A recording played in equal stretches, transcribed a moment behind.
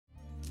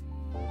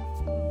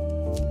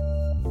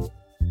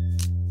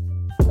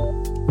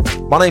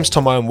My name's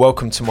Tommo and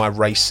welcome to my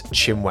race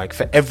Chinwag.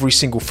 For every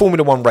single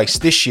Formula 1 race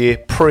this year,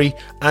 pre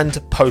and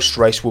post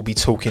race, we'll be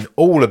talking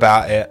all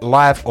about it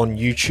live on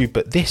YouTube,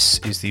 but this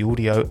is the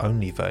audio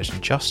only version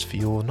just for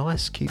your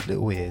nice cute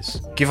little ears.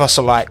 Give us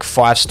a like,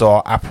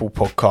 5-star Apple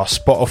Podcast,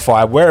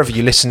 Spotify, wherever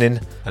you're listening,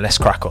 and let's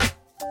crack on.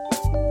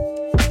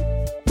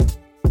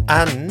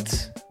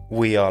 And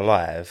we are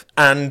live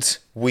and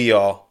we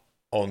are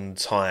on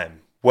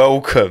time.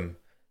 Welcome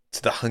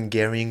to the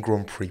Hungarian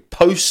Grand Prix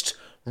post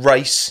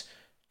race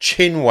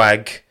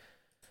Chinwag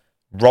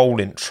roll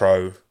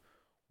intro.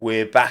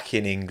 We're back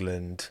in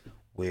England.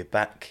 We're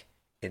back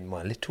in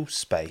my little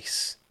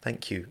space.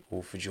 Thank you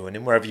all for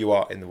joining, wherever you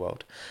are in the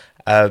world.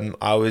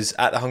 I was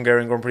at the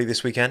Hungarian Grand Prix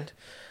this weekend.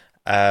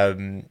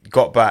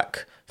 Got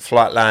back,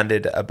 flight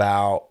landed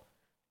about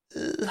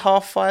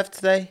 5:30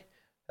 today.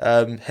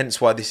 Hence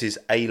why this is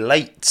a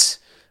late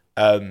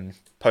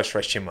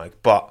post-race Chinwag.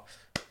 But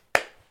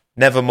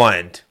never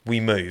mind, we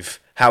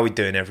move. How are we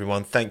doing,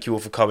 everyone? Thank you all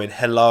for coming.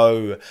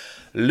 Hello,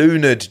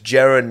 Lunard,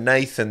 Jaron,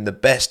 Nathan, The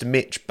Best,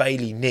 Mitch,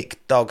 Bailey,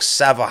 Nick, Doug,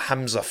 Sava,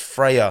 Hamza,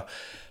 Freya,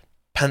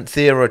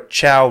 Panthera,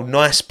 Chow,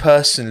 Nice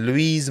Person,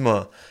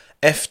 Louisma,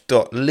 F.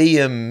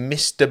 Liam,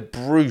 Mr.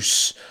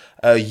 Bruce,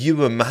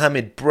 Ewan,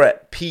 Mohammed,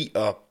 Brett,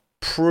 Peter,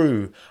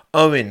 Prue,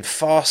 Owen,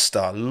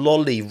 Faster,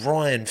 Lolly,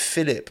 Ryan,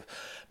 Philip,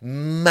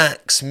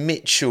 Max,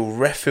 Mitchell,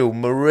 Refil,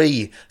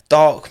 Marie,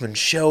 Darkman,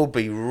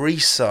 Shelby,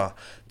 Risa,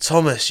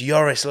 Thomas,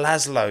 Yoris,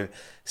 Laszlo,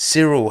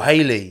 Cyril,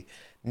 Haley,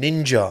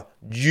 Ninja,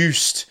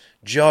 Just,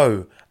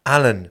 Joe,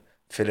 Alan,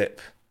 Philip,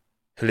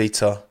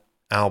 Halita,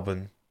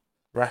 Alban,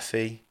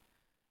 Rafi,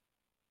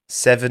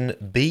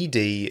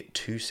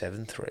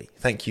 7BD273.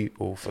 Thank you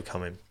all for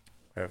coming,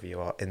 wherever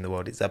you are in the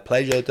world. It's a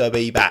pleasure to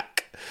be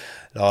back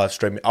live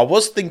streaming. I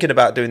was thinking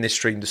about doing this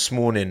stream this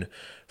morning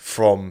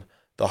from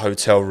the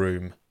hotel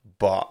room,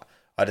 but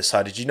I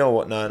decided, you know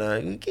what, no,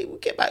 we'll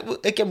get back.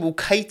 Again, we'll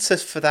cater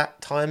for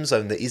that time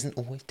zone that isn't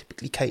always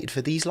typically catered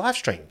for these live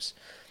streams.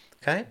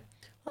 Okay?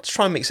 Let's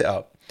try and mix it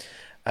up.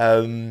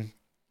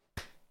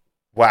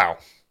 Wow.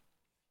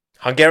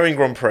 Hungarian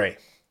Grand Prix.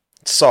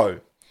 So,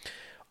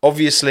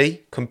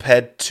 obviously,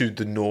 compared to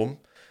the norm,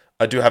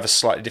 I do have a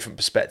slightly different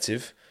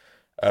perspective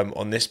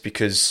on this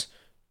because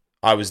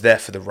I was there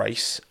for the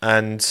race.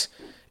 And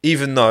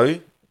even though,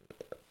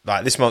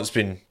 like, this month's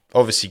been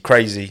obviously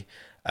crazy,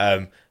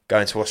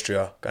 going to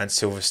Austria, going to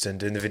Silverstone,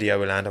 doing the video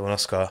with Lando and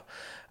Oscar.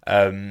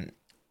 And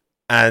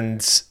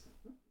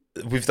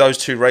with those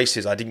two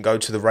races, I didn't go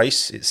to the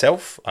race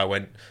itself. I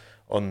went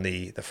on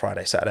the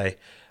Friday, Saturday.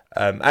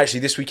 Actually,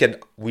 this weekend,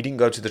 we didn't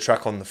go to the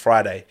track on the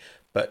Friday,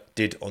 but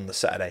did on the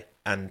Saturday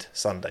and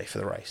Sunday for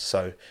the race.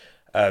 So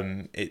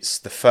it's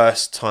the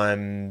first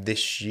time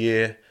this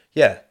year,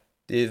 the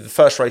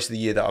first race of the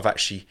year that I've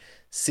actually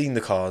seen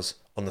the cars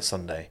on the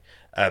Sunday.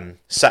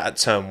 Sat at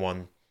turn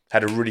 1,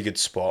 had a really good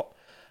spot.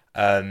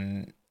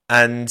 And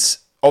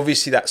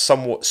obviously that's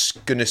somewhat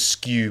going to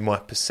skew my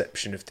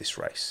perception of this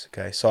race.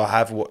 Okay, so I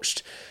have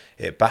watched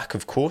it back,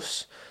 of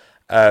course.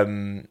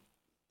 When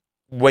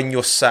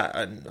you're sat,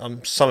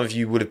 and some of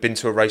you would have been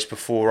to a race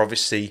before,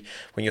 obviously,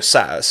 when you're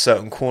sat at a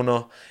certain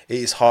corner, it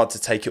is hard to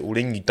take it all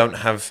in. You don't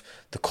have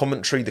the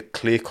commentary, the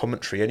clear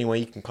commentary anyway.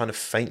 You can kind of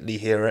faintly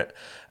hear it.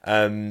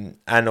 And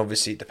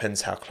obviously it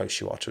depends how close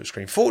you are to a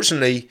screen.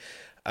 Fortunately,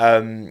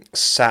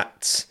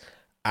 sat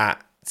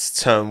at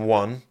turn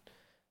 1,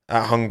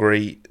 at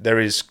Hungary, there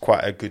is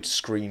quite a good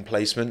screen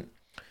placement.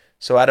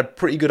 So I had a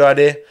pretty good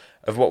idea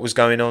of what was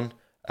going on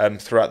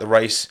throughout the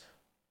race,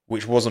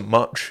 which wasn't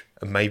much.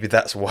 And maybe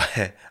that's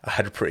why I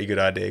had a pretty good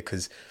idea,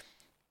 because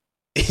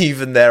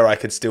even there I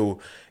could still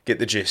get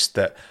the gist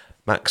that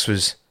Max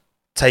was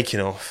taking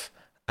off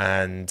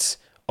and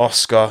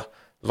Oscar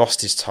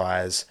lost his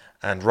tyres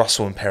and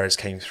Russell and Perez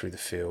came through the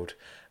field.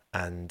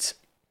 And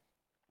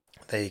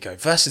there you go.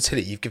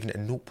 Versatility, you've given it a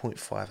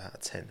 0.5 out of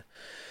 10.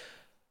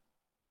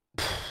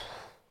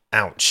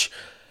 Ouch.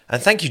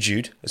 And thank you,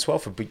 Jude, as well,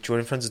 for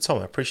joining Friends of Tom.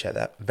 I appreciate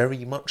that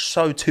very much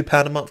so.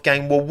 £2 a month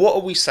gang. Well, what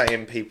are we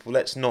saying, people?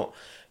 Let's not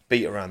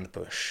beat around the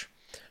bush.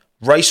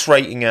 Race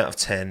rating out of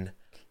 10.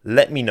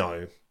 Let me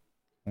know.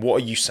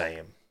 What are you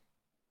saying?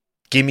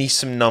 Give me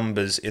some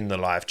numbers in the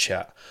live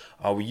chat.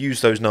 I will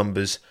use those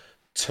numbers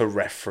to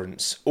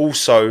reference.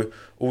 Also,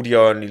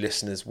 audio-only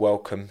listeners,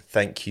 welcome.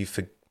 Thank you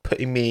for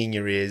putting me in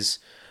your ears.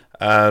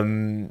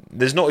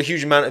 There's not a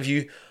huge amount of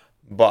you,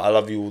 but I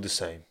love you all the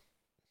same.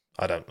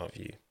 I don't love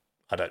you.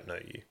 I don't know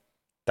you.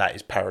 That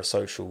is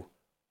parasocial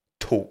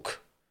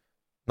talk.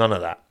 None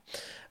of that.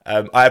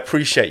 I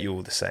appreciate you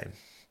all the same.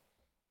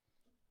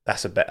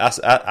 That's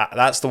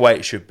the way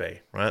it should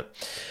be, right?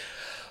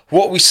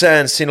 What are we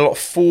saying? Seen a lot of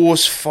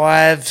 4s,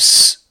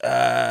 5s,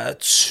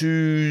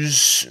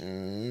 2s,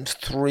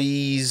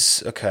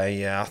 3s.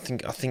 Okay, yeah. I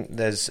think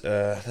there's.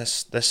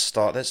 Let's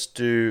start. Let's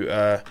do.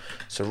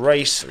 So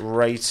race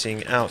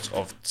rating out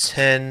of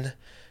 10.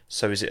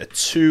 So is it a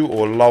 2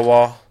 or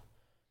lower?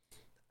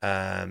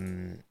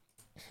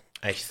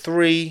 A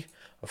 3,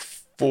 a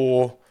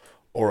 4,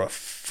 or a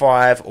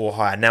 5 or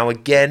higher. Now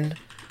again,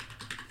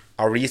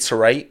 I'll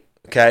reiterate,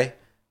 okay,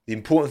 The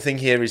important thing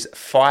here is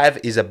 5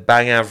 is a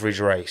bang average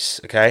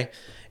race, okay?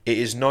 It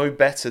is no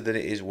better than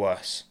it is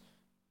worse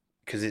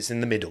because it's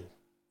in the middle,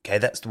 okay?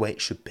 That's the way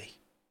it should be,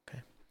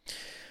 okay?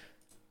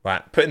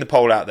 Right, putting the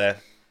poll out there.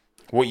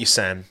 What you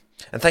saying?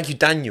 And thank you,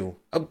 Daniel.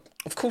 Oh,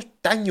 of course,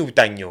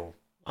 Daniel.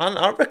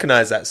 I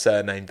recognise that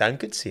surname, Dan.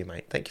 Good to see you,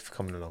 mate. Thank you for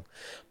coming along.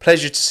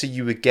 Pleasure to see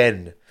you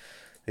again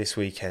this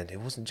weekend.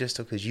 It wasn't just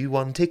because you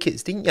won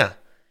tickets, didn't you?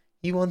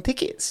 You won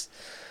tickets.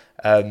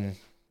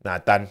 Nah,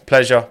 Dan,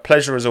 pleasure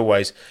as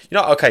always. You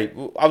know, okay,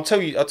 I'll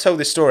tell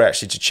this story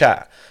actually to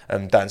chat,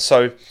 Dan.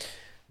 So,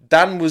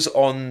 Dan was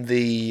on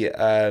the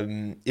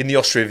in the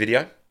Austria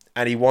video,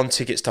 and he won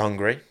tickets to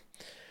Hungary.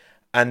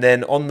 And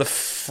then on the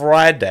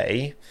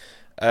Friday,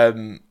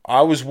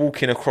 I was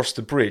walking across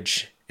the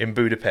bridge in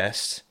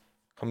Budapest,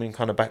 coming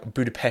kind of back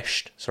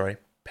Pest,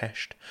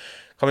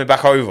 coming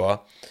back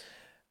over,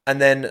 and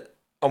then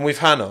I'm with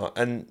Hannah,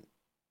 and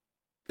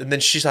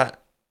then she's like,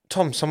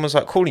 Tom, someone's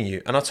like calling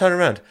you, and I turn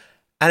around,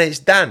 and it's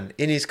Dan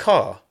in his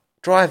car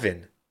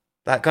driving,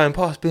 like going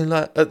past, being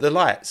like at the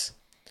lights.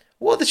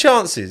 What are the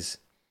chances?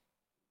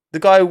 The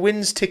guy who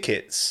wins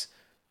tickets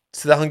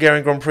to the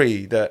Hungarian Grand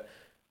Prix that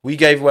we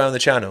gave away on the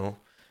channel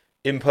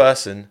in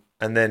person,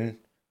 and then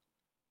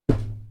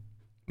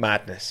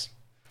madness.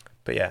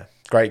 But yeah,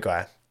 great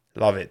guy.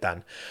 Love it,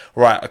 Dan.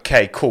 Right,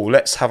 okay, cool.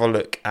 Let's have a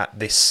look at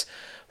this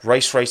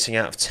race rating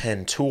out of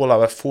 10. 2 or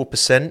lower,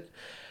 4%.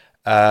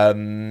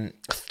 3,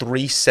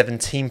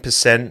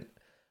 17%.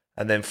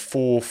 And then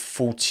 4,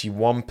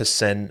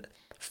 41%.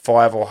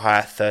 5 or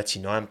higher,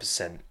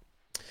 39%.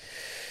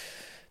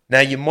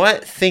 Now, you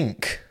might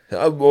think,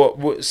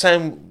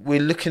 saying we're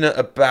looking at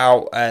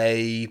about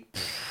a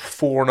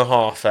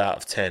 4.5 out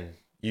of 10.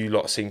 You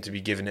lot seem to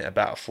be giving it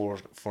about a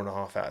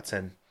 4.5 out of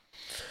 10.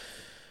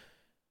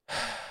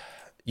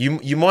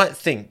 You might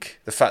think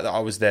the fact that I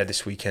was there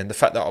this weekend, the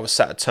fact that I was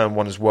sat at turn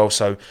 1 as well,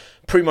 so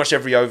pretty much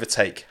every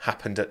overtake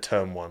happened at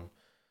turn 1.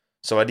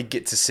 So I did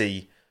get to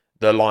see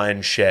the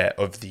lion's share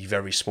of the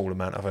very small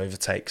amount of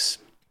overtakes.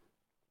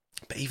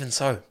 But even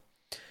so,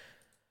 I'm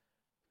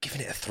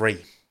giving it a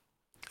 3.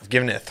 I've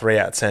given it a 3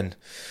 out of 10.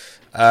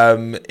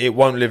 It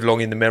won't live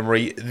long in the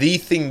memory. The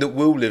thing that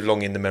will live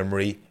long in the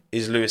memory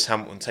is Lewis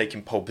Hamilton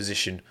taking pole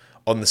position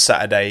on the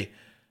Saturday.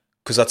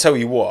 Because I tell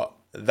you what,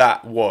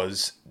 that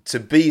was, to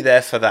be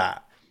there for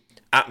that,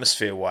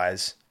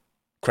 atmosphere-wise,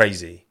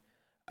 crazy.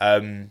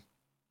 It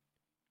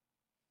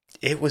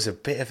was a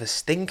bit of a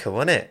stinker,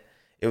 wasn't it?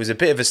 It was a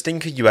bit of a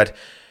stinker. You had,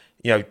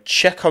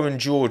 Checo and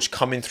George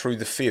coming through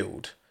the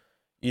field,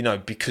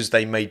 because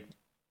their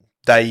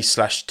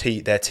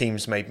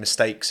teams made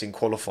mistakes in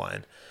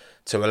qualifying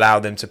to allow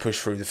them to push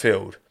through the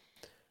field.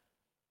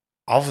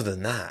 Other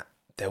than that,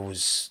 there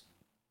was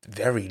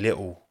very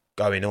little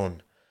going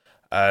on.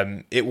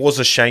 It was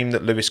a shame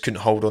that Lewis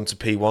couldn't hold on to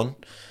P1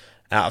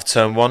 out of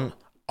turn 1.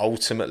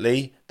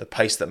 Ultimately, the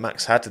pace that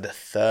Max had, the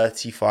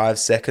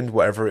 35-second,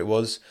 whatever it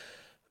was,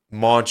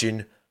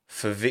 margin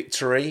for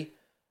victory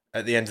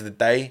at the end of the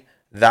day,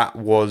 that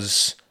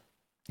was,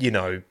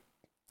 I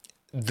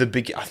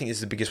think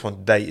it's the biggest one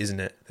to date, isn't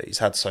it, that he's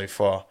had so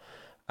far.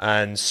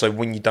 And so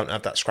when you don't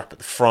have that scrap at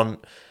the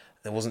front,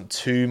 there wasn't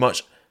too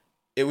much.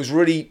 It was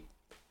really,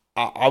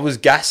 I was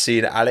gassed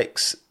seeing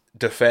Alex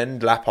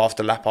defend lap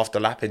after lap after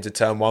lap into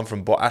turn 1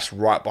 from Bottas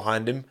right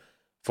behind him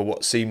for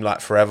what seemed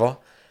like forever.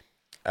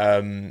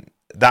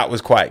 That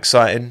was quite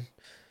exciting.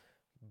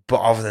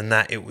 But other than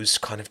that, it was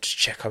kind of just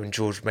Checo and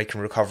George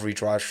making recovery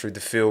drives through the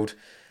field.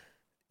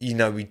 We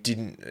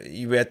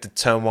had the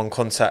turn 1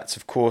 contact,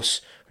 of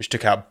course, which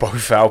took out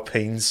both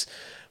Alpines,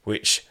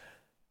 which,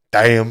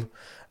 damn.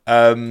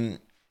 You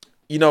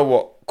know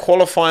what?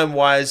 Qualifying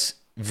wise,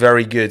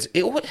 very good.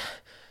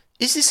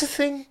 Is this a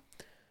thing?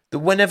 That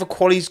whenever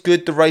quali's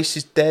good, the race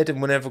is dead,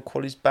 and whenever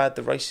quali's bad,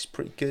 the race is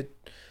pretty good?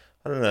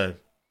 I don't know.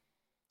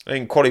 I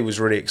think quali was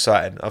really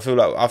exciting. I feel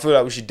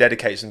like we should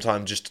dedicate some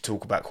time just to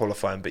talk about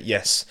qualifying. But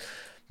yes,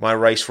 my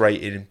race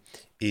rating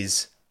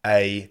is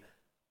a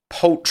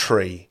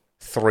paltry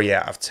 3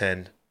 out of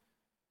 10.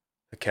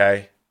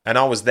 Okay, and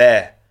I was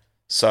there,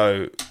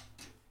 so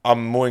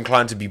I'm more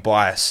inclined to be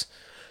biased.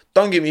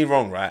 Don't get me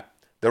wrong, right?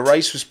 The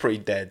race was pretty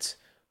dead,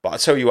 but I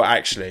tell you what,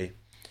 actually,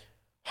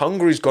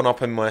 Hungary's gone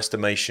up in my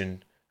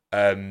estimation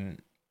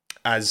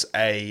as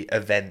a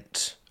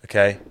event.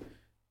 Okay.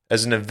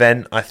 As an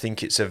event, I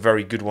think it's a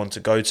very good one to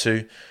go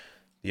to.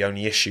 The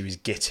only issue is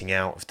getting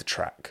out of the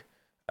track.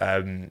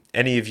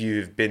 Any of you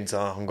who've been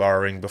to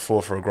Hungarian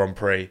before for a Grand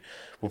Prix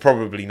will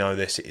probably know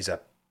this. It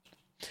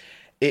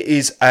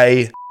is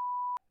a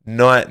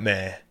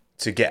nightmare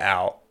to get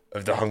out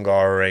of the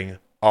Hungarian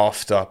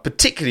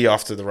particularly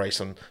after the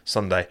race on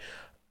Sunday.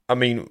 I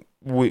mean,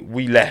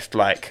 we left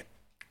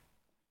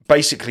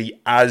basically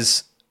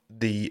as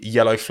the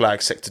yellow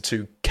flag sector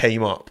 2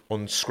 came up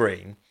on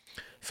screen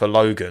for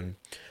Logan.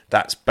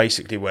 That's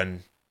basically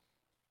when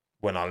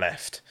I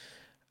left,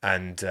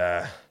 and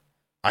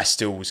I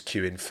still was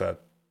queuing for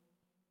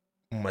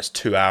almost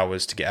 2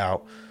 hours to get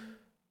out,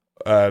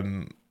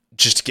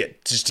 just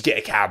to get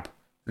a cab,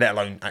 let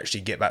alone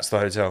actually get back to the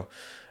hotel.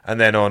 And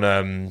then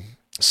on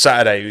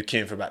Saturday, we were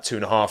queuing for about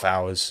 2.5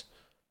 hours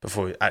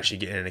before actually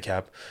getting in a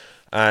cab.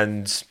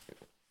 And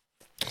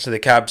so the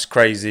cab's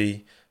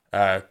crazy.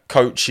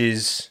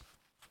 Coaches,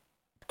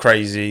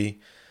 crazy.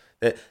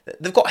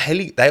 They've got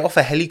they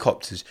offer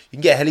helicopters. You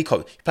can get a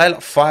helicopter. You pay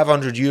like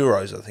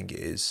 €500, I think it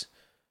is.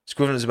 It's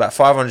equivalent to about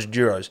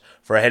 €500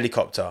 for a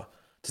helicopter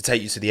to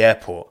take you to the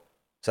airport.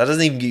 So that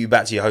doesn't even get you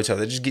back to your hotel.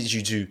 That just gets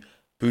you to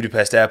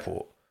Budapest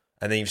airport.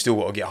 And then you've still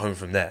got to get home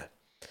from there.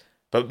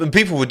 But when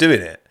people were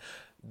doing it,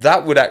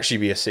 that would actually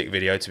be a sick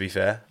video, to be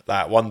fair.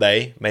 Like one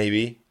day,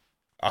 maybe,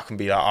 I can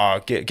be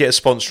like, get a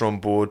sponsor on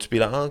board to be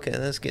like, okay,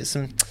 let's get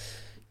some,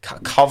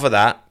 cover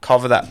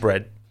that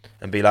bread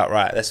and be like,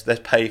 right, let's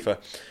pay for.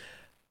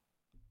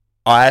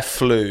 I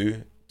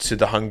flew to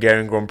the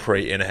Hungarian Grand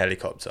Prix in a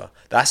helicopter.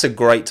 That's a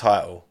great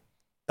title.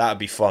 That'd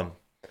be fun.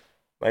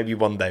 Maybe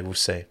one day, we'll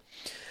see.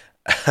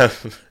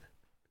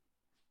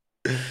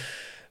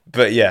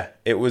 But yeah,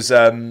 it was.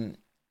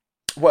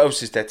 What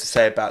else is there to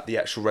say about the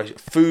actual race?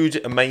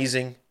 Food,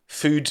 amazing.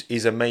 Food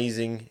is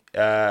amazing.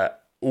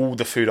 All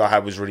the food I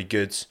had was really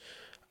good.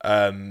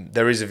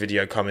 There is a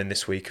video coming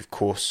this week, of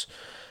course.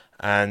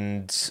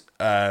 And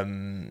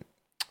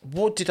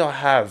what did I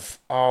have?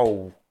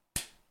 Oh,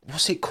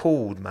 what's it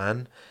called,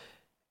 man?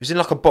 It was in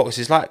like a box.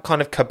 It's like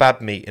kind of kebab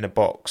meat in a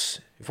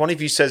box. If one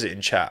of you says it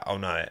in chat, I'll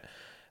know it.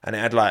 And it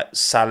had like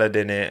salad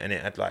in it, and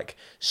it had like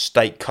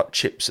steak cut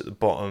chips at the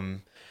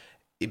bottom.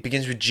 It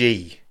begins with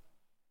G.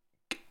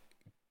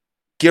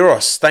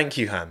 Gyros. Thank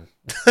you, Han.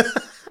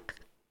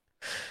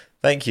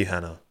 Thank you,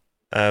 Hannah.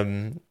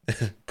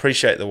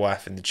 Appreciate the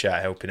wife in the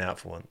chat helping out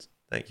for once.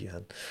 Thank you,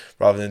 Han.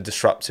 Rather than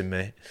disrupting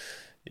me.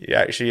 You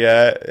actually...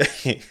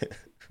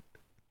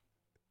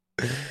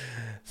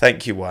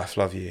 Thank you, wife.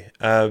 Love you.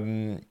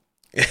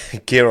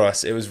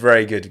 Gyros. It was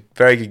very good.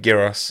 Very good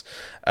gyros.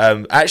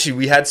 Actually,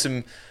 we had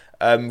some...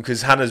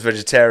 because Hannah's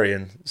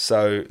vegetarian,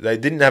 so they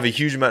didn't have a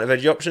huge amount of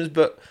veggie options,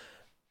 but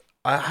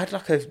I had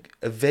like a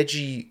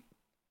veggie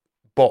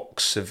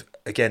box of,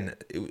 again,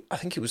 I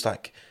think it was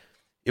like,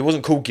 it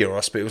wasn't called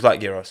gyros, but it was like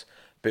gyros,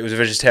 but it was a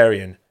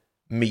vegetarian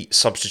meat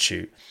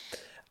substitute,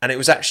 and it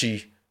was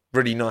actually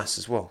really nice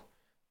as well.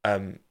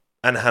 And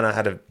Hannah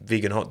had a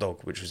vegan hot dog,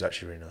 which was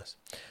actually really nice.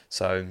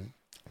 So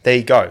there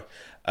you go.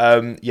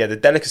 Yeah, the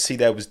delicacy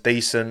there was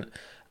decent.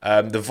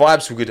 The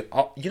vibes were good.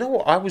 You know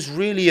what? I was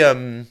really,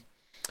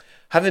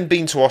 having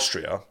been to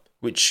Austria,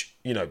 which,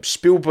 you know,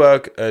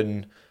 Spielberg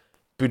and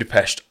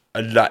Budapest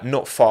are like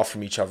not far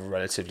from each other,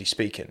 relatively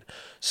speaking.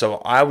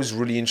 So I was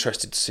really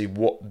interested to see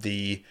what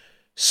the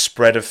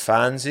spread of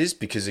fans is,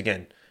 because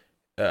again,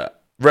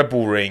 Red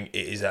Bull Ring,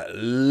 it is at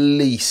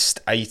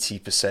least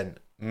 80%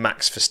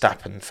 Max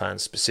Verstappen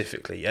fans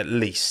specifically, at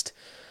least.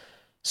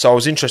 So I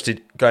was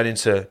interested going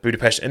into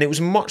Budapest, and it was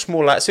much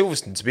more like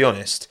Silverstone, to be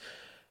honest,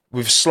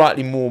 with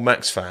slightly more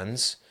Max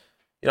fans.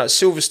 You know, at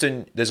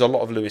Silverstone, there's a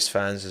lot of Lewis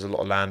fans, there's a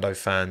lot of Lando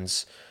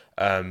fans,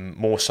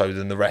 more so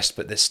than the rest,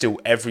 but there's still,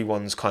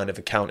 everyone's kind of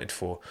accounted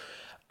for.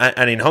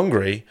 And in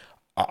Hungary,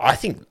 I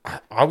think,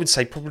 I would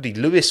say probably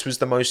Lewis was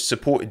the most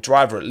supported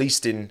driver, at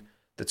least in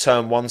the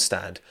Turn 1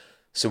 stand.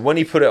 So when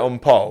he put it on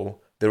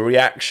pole, the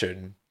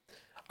reaction,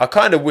 I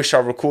kind of wish I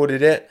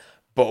recorded it,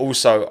 but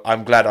also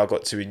I'm glad I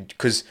got to,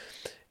 because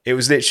it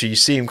was literally, you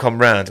see him come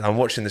round, and I'm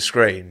watching the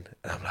screen,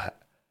 and I'm like,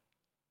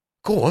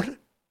 go on,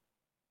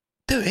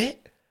 do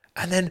it.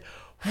 And then,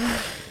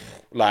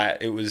 like,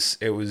 it was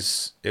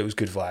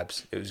good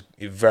vibes. It was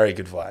very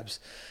good vibes.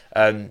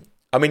 I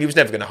mean, he was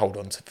never going to hold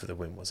on for the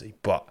win, was he?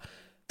 But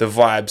the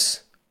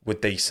vibes were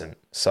decent.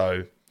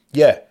 So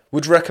yeah,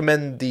 would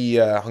recommend the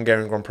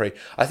Hungarian Grand Prix.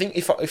 I think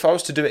if I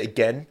was to do it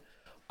again,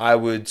 I'd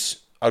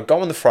go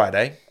on the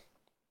Friday.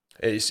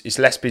 It's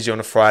less busy on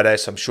a Friday,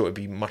 so I'm sure it'd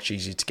be much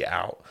easier to get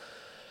out.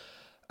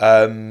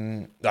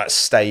 Like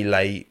stay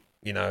late,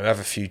 you know, have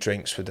a few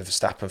drinks with the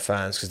Verstappen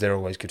fans, because they're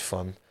always good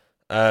fun.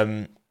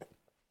 And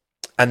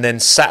then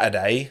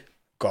Saturday,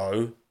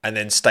 go, and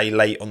then stay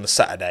late on the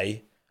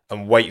Saturday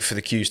and wait for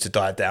the queues to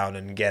die down,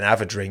 and again,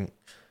 have a drink,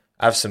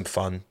 have some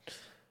fun,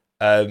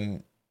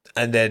 and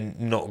then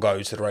not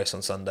go to the race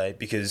on Sunday.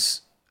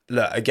 Because,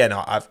 look, again,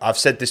 I've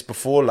said this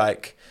before,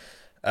 like,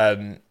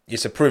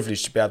 it's a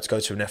privilege to be able to go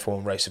to an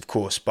F1 race, of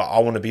course, but I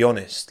want to be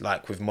honest,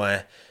 like, with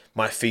my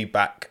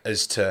feedback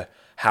as to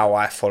how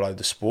I follow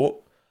the sport.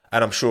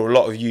 And I'm sure a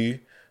lot of you,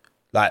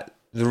 like,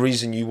 the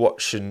reason you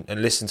watch and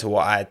listen to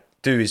what I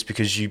do is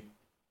because you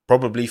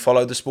probably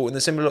follow the sport in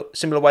the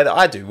similar way that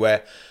I do,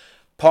 where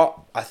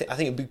I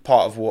think a big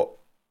part of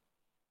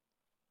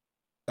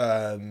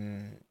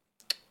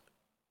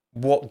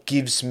what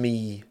gives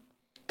me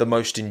the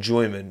most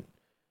enjoyment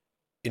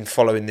in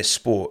following this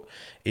sport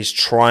is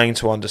trying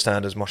to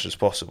understand as much as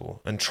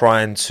possible, and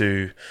trying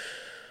to,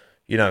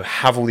 you know,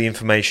 have all the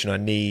information I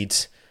need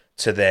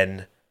to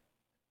then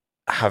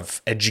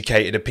have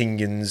educated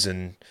opinions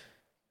and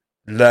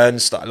learn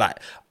stuff. Like,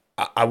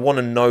 I want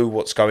to know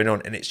what's going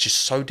on, and it's just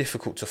so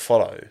difficult to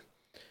follow.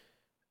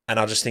 And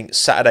I just think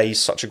Saturday is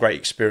such a great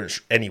experience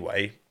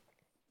anyway,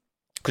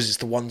 because it's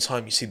the one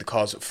time you see the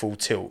cars at full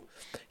tilt.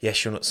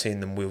 Yes, you're not seeing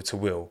them wheel to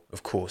wheel,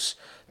 of course.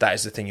 That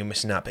is the thing you're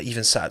missing out. But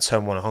even sat at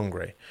turn 1 of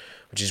Hungary,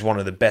 which is one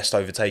of the best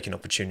overtaking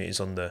opportunities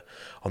on the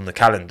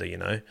calendar, you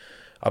know.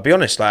 I'll be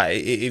honest, like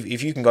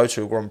if you can go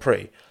to a Grand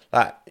Prix,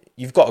 like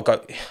you've got to go,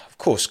 of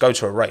course, go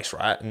to a race,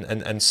 right,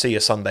 and see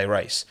a Sunday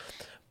race.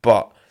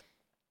 But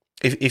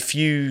if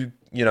you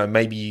know,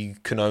 maybe you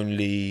can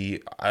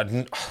only, I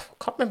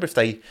can't remember if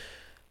they,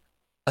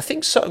 I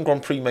think certain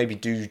Grand Prix maybe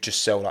do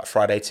just sell like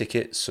Friday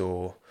tickets,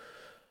 or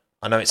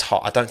I know it's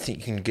hard. I don't think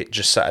you can get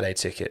just Saturday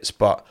tickets.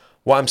 But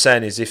what I'm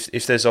saying is,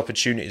 if there's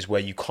opportunities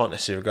where you can't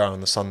necessarily go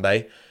on the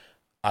Sunday,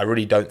 I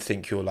really don't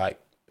think you're like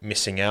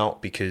missing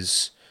out,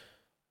 because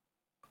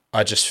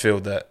I just feel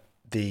that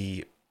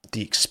the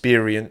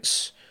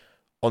experience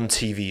on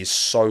TV is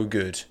so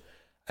good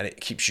and it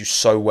keeps you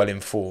so well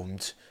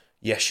informed.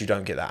 Yes, you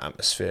don't get that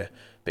atmosphere,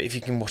 but if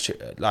you can watch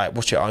it at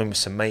home with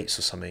some mates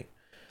or something,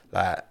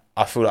 like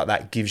I feel like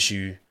that gives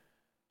you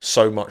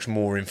so much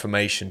more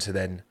information to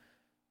then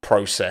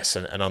process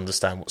and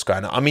understand what's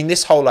going on. I mean,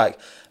 this whole like,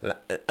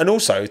 and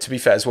also to be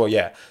fair as well,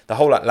 yeah, the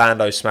whole like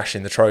Lando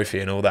smashing the trophy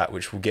and all that,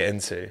 which we'll get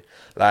into.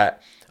 Like,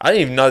 I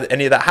didn't even know that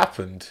any of that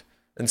happened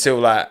until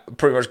like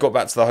pretty much got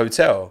back to the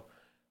hotel,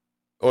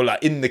 or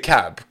like in the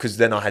cab, because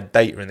then I had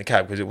data in the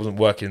cab because it wasn't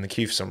working in the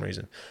queue for some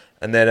reason.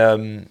 And then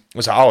it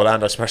was like, oh,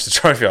 Lando smashed the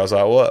trophy. I was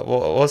like,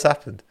 what's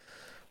happened?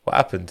 What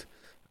happened?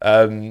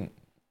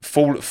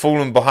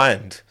 Fallen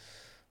behind.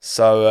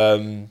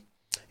 So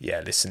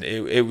yeah, listen,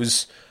 it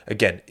was,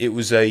 again, it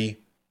was a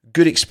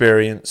good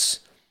experience.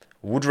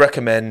 Would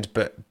recommend,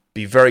 but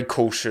be very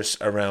cautious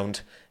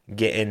around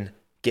getting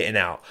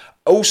out.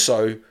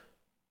 Also,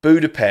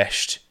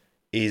 Budapest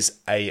is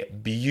a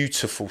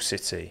beautiful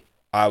city.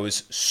 I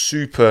was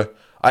super.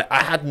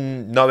 I had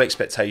no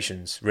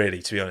expectations,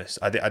 really, to be honest.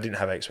 I didn't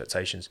have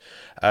expectations,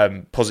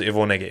 positive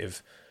or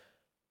negative,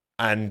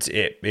 and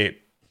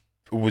it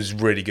was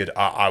really good.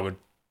 I would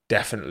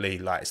definitely,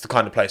 like, it's the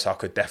kind of place I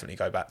could definitely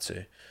go back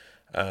to,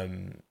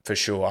 for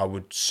sure. I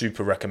would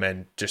super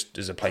recommend, just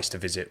as a place to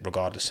visit,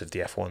 regardless of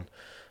the F1.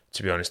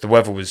 To be honest, the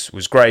weather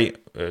was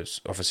great.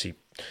 Obviously,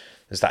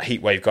 there's that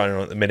heat wave going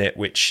on at the minute,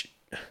 which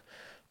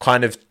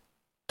kind of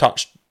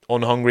touched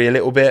on Hungary a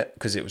little bit,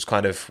 because it was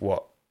kind of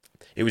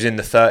it was in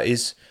the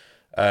 30s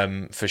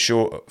for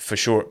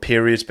sure at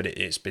periods, but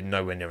it's been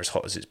nowhere near as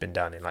hot as it's been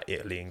down in like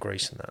Italy and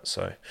Greece and that.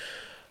 So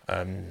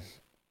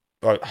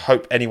I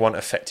hope anyone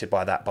affected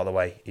by that, by the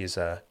way, is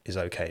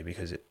okay,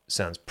 because it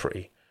sounds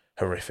pretty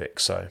horrific.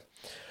 So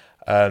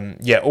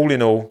yeah, all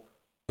in all,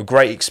 a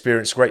great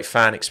experience, great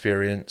fan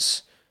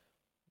experience.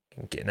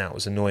 Getting out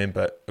was annoying,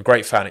 but a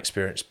great fan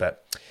experience.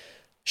 But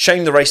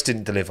shame the race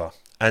didn't deliver.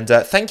 And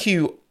thank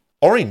you,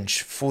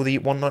 Orange, for the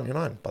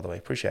 $1.99, by the way.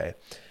 Appreciate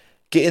it.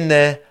 Get in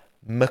there,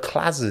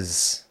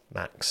 McLazers,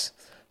 Max.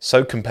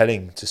 So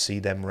compelling to see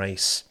them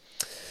race.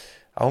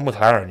 Oh,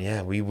 McLaren,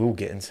 yeah, we will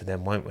get into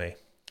them, won't we?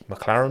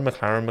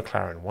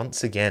 McLaren.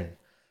 Once again,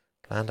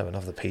 Lando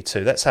another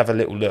P2. Let's have a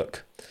little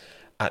look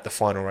at the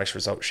final race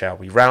result, shall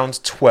we?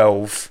 Round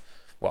 12,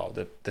 well,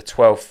 the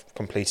 12th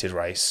completed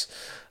race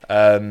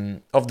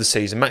of the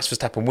season. Max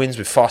Verstappen wins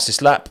with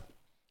fastest lap,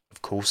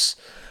 of course,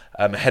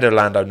 ahead of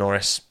Lando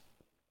Norris,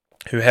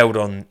 who held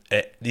on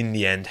in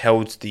the end,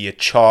 held the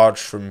charge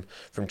from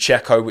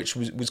Checo, which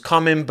was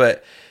coming,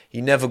 but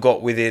he never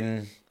got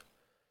within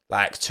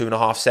like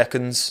 2.5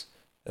 seconds.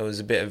 There was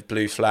a bit of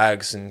blue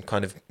flags and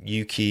kind of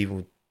Yuki.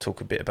 We'll talk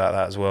a bit about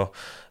that as well.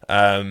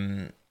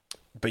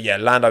 But yeah,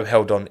 Lando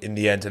held on in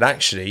the end, and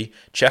actually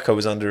Checo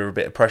was under a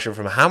bit of pressure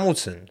from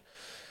Hamilton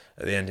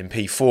at the end in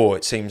P4.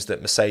 It seems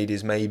that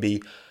Mercedes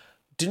maybe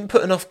didn't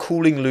put enough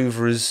cooling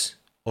louvres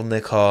on their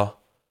car,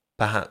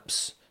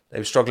 perhaps. They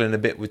were struggling a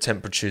bit with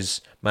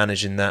temperatures,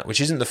 managing that, which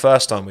isn't the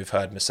first time we've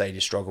heard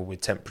Mercedes struggle with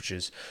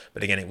temperatures.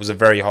 But again, it was a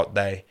very hot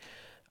day,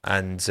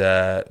 and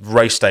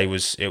race day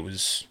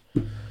was.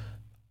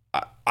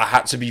 I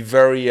had to be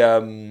very,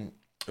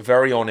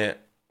 very on it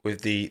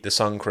with the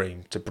sun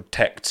cream to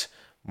protect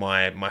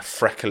my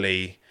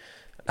freckly,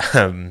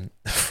 from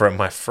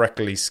my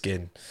freckly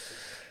skin.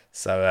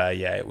 So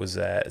yeah, it was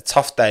a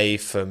tough day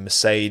for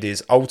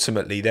Mercedes.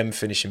 Ultimately, them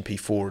finishing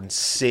P4 and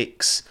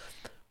 6.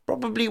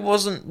 Probably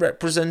wasn't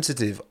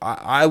representative.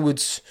 I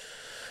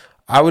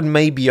would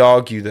maybe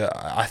argue that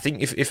I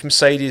think if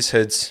Mercedes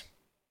had,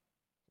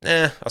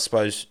 I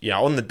suppose, yeah,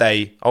 on the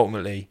day,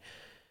 ultimately,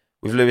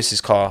 with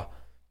Lewis's car,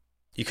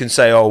 you can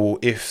say, oh, well,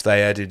 if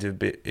they added a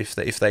bit,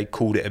 if they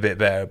called it a bit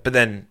better, but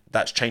then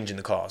that's changing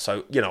the car.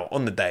 So, you know,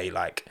 on the day,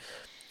 like,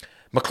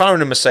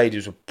 McLaren and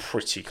Mercedes were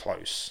pretty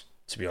close,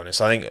 to be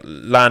honest. I think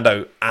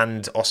Lando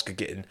and Oscar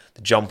getting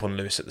the jump on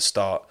Lewis at the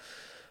start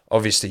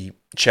obviously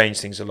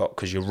changed things a lot,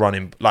 because you're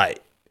running,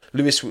 like,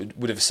 Lewis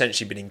would have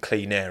essentially been in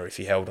clean air if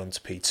he held on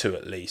to P2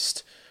 at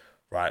least,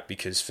 right?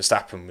 Because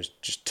Verstappen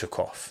just took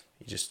off.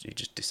 He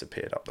just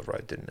disappeared up the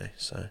road, didn't he?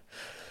 So,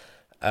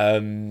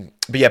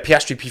 but yeah,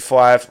 Piastri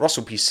P5,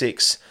 Russell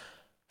P6,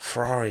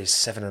 Ferrari is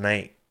 7 and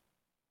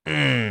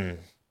 8.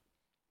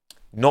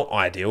 Not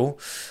ideal.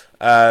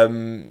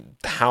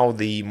 How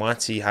the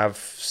mighty have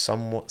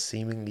somewhat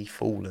seemingly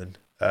fallen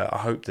I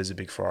hope there's a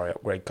big Ferrari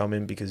upgrade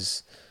coming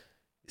because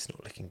it's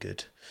not looking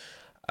good.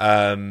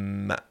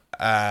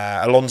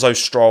 Alonso,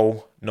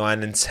 Stroll,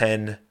 9 and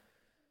 10.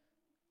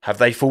 Have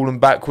they fallen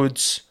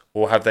backwards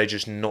or have they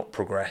just not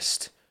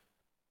progressed?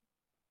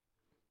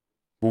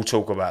 We'll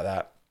talk about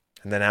that.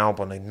 And then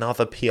Albon,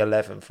 another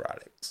P11 for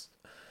Alex.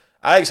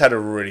 Alex had a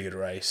really good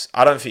race.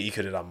 I don't think he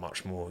could have done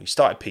much more. He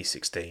started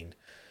P16.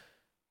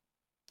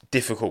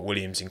 Difficult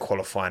Williams in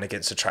qualifying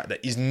against a track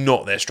that is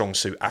not their strong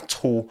suit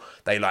at all.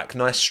 They like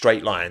nice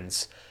straight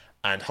lines,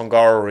 and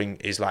Hungarian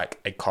is like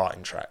a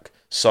karting track.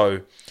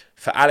 So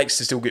for Alex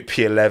to still get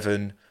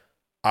P11,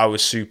 I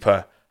was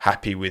super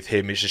happy with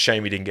him. It's a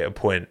shame he didn't get a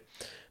point,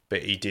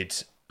 but he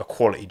did a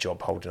quality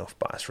job holding off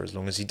Bottas for as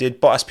long as he did.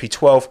 Bottas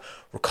P12,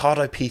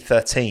 Ricciardo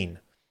P13.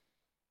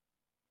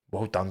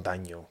 Well done,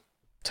 Daniel.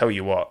 Tell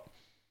you what,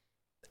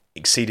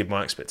 exceeded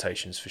my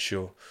expectations for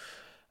sure.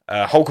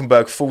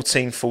 Hulkenberg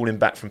 14, falling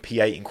back from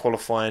P8 in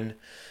qualifying.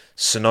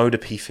 Tsunoda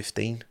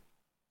P15,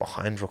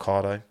 behind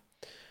Ricciardo.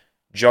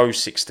 Joe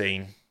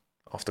 16,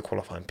 after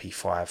qualifying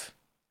P5.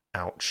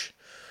 Ouch.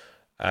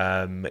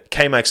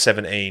 K-Mag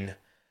 17,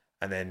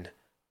 and then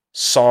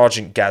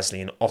Sargent, Gasly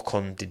and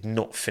Ocon did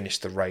not finish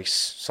the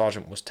race.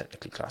 Sargent was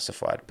technically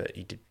classified, but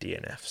he did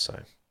DNF,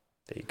 so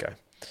there you go.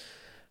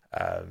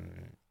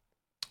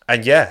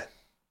 And yeah,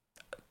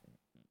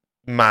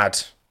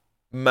 mad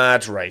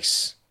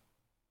race.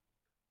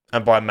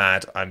 And by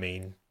mad, I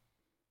mean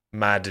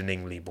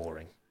maddeningly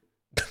boring.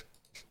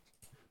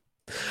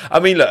 I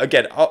mean, look,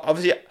 again,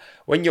 obviously,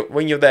 when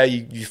you're there,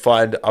 you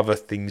find other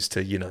things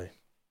to,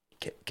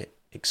 get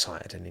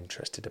excited and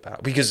interested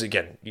about. Because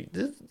again,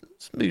 there's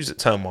moves at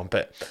turn one,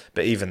 but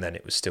even then,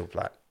 it was still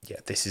like,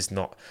 yeah, this is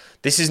not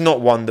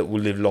one that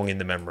will live long in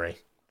the memory.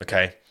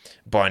 Okay,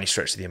 by any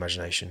stretch of the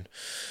imagination.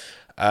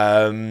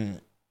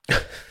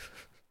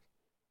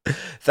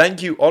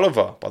 Thank you,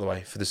 Oliver, by the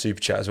way, for the super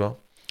chat as well.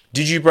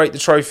 Did you break the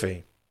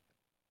trophy?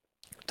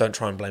 Don't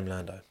try and blame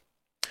Lando.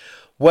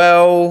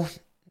 Well,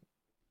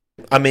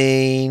 I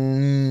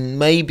mean,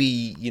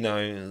 maybe,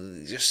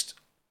 just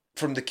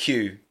from the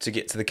queue to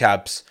get to the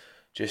cabs,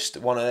 just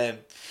one of them,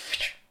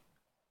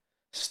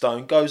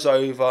 stone goes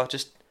over,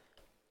 just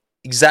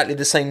exactly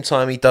the same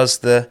time he does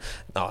the...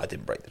 No, I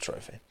didn't break the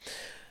trophy.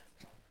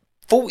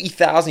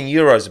 40,000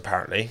 euros,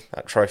 apparently,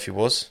 that trophy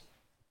was.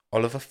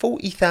 Oliver,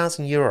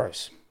 40,000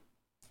 euros.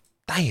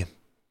 Damn.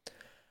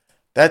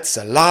 That's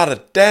a lot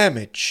of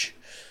damage.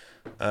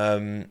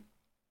 Yeah.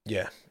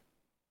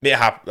 It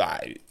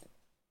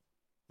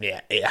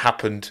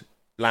happened.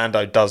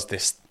 Lando does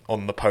this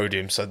on the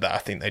podium, so that I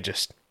think they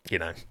just, he's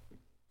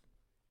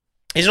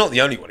not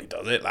the only one who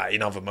does it. Like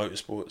in other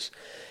motorsports,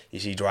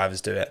 you see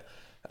drivers do it.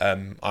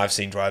 I've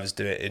seen drivers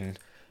do it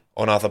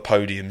on other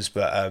podiums,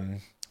 but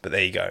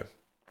there you go.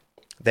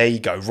 There you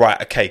go. Right.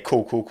 Okay.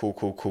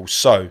 Cool.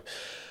 So,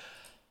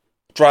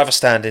 driver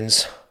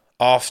standings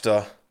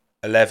after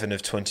 11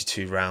 of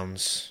 22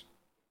 rounds.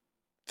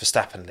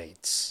 Verstappen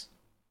leads.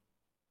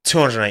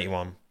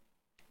 281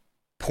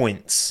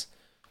 points.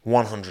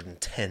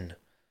 110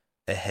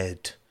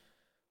 ahead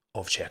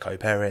of Checo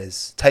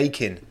Perez.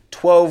 Taking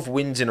 12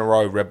 wins in a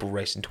row, Red Bull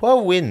Racing.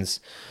 12 wins.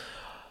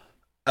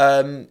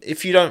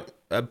 If you don't...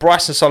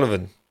 Bryson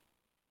Sullivan.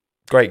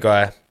 Great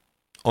guy.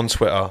 On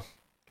Twitter.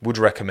 Would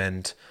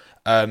recommend.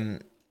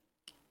 Really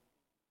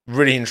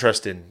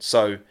interesting.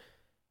 So,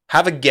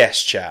 have a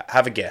guess, chat.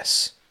 Have a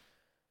guess.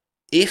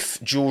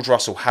 If George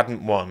Russell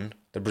hadn't won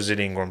the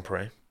Brazilian Grand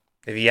Prix,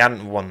 if he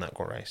hadn't won that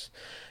race,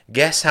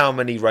 guess how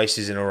many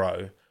races in a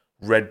row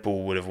Red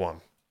Bull would have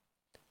won?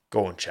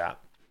 Go on, chat.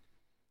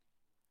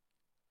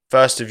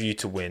 First of you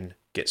to win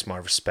gets my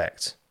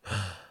respect.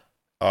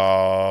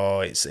 Oh,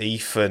 it's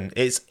Ethan.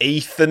 It's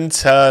Ethan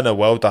Turner.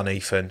 Well done,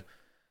 Ethan.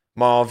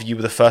 Marv, you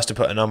were the first to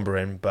put a number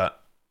in,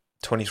 but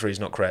 23 is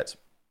not correct.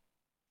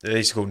 At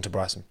least according to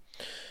Bryson.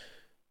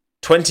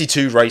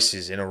 22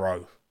 races in a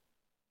row.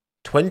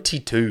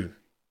 22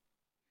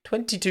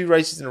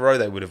 races in a row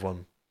they would have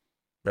won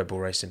Red Bull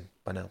Racing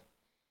by now.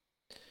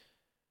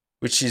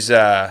 Which is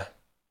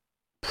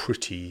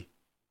pretty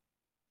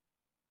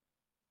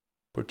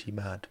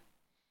mad.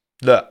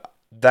 Look,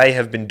 they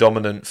have been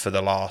dominant for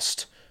the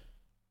last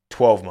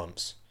 12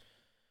 months.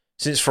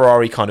 Since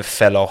Ferrari kind of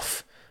fell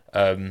off,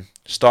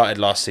 started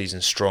last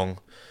season strong.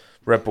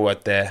 Red Bull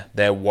had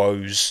their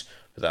woes,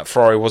 but that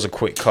Ferrari was a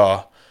quick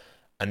car,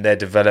 and their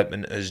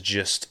development has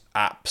just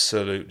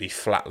absolutely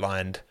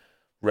flatlined.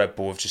 Red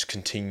Bull have just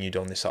continued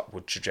on this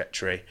upward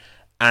trajectory,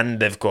 and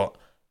they've got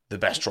the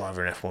best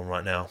driver in F1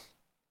 right now.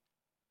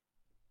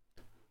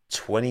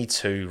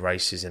 22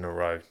 races in a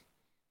row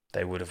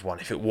they would have won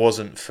if it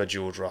wasn't for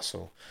George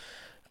Russell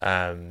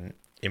in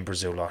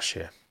Brazil last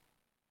year.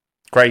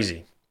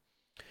 Crazy.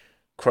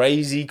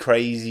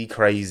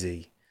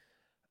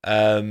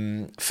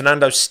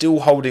 Fernando's still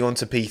holding on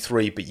to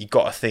P3, but you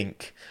got to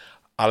think,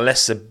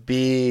 unless a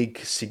big,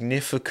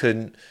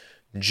 significant,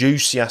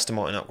 juicy Aston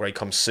Martin upgrade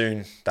comes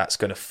soon, that's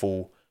going to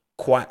fall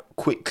quite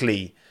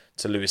quickly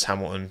to Lewis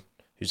Hamilton,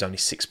 who's only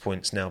 6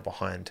 points now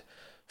behind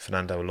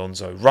Fernando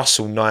Alonso.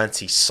 Russell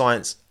 90,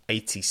 Sainz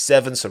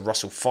 87. So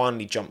Russell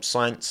finally jumped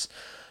Sainz.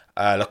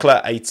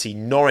 Leclerc 80.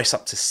 Norris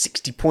up to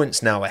 60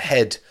 points now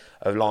ahead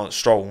of Lance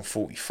Stroll on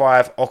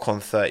 45.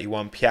 Ocon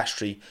 31.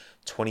 Piastri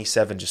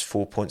 27, just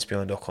 4 points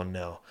behind Ocon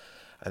now.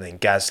 And then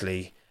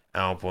Gasly,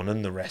 Albon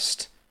and the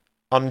rest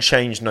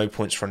unchanged, no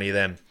points for any of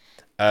them.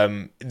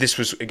 This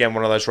was, again,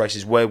 one of those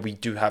races where we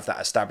do have that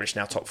established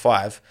now top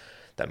 5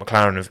 that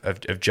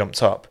McLaren have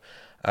jumped up.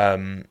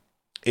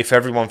 If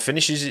everyone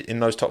finishes in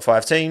those top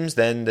 5 teams,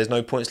 then there's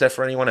no points left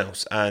for anyone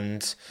else.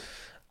 And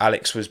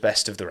Alex was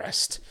best of the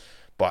rest,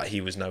 but he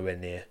was nowhere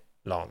near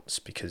Lance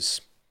because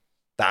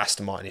that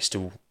Aston Martin is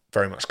still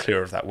very much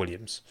clear of that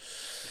Williams.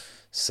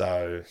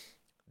 So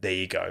there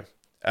you go.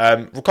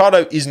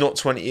 Ricciardo is not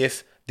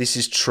 20th. This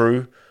is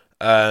true.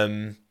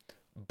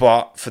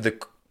 But for the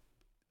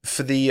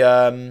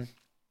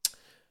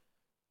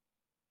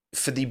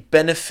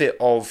benefit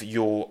of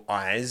your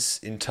eyes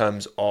in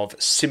terms of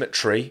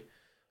symmetry,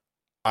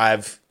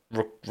 I've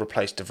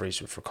replaced De Vries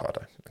with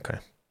Ricciardo. Okay,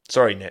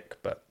 sorry Nick,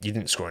 but you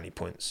didn't score any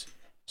points,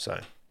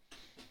 so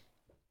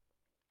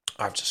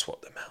I've just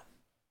swapped them out.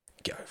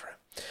 Get over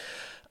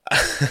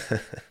it.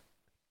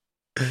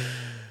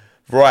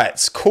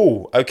 Right,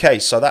 cool. Okay,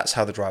 so that's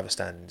how the driver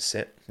standings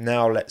sit.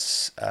 Now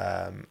let's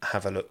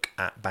have a look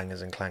at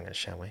bangers and clangers,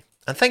 shall we?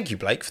 And thank you,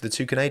 Blake, for the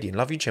 2 Canadian.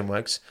 Love you,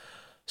 Chinwags.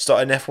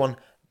 Started an F1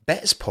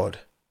 bets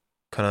pod,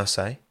 can I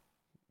say?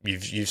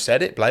 You've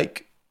said it,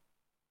 Blake.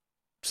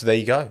 So there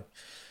you go.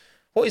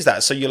 What is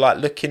that? So you're like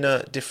looking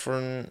at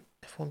different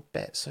F1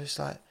 bets. So it's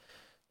like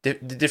the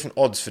different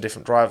odds for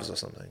different drivers or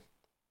something.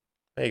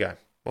 There you go.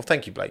 Well,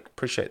 thank you, Blake.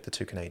 Appreciate the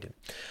 2 Canadian.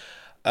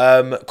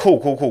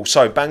 Cool.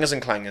 So bangers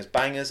and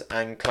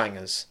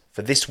clangers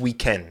for this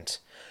weekend.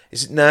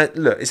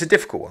 Look, it's a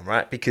difficult one,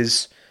 right?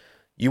 Because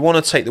you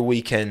want to take the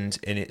weekend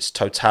in its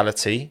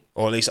totality,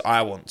 or at least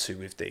I want to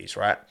with these,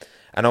 right?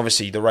 And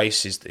obviously the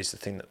race is the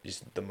thing that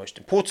is the most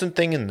important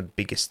thing and the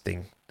biggest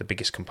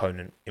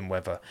component in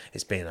whether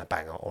it's being a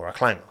banger or a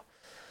clanger.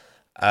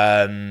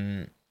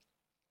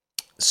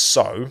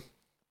 So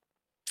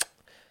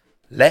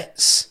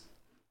let's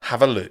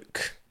have a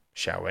look,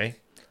 shall we?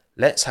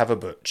 Let's have a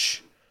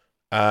butch.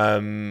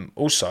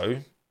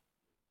 Also,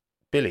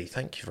 Billy,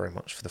 thank you very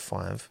much for the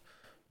 5.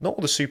 Not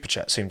all the super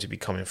chats seem to be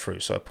coming through,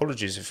 so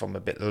apologies if I'm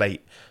a bit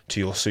late to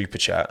your super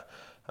chat.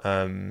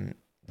 They're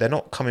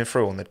not coming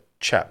through on the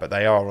chat, but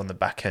they are on the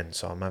back end,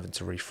 so I'm having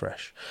to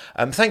refresh.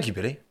 Thank you,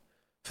 Billy,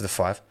 for the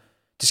 5.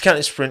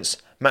 Discounted sprints,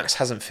 Max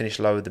hasn't finished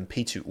lower than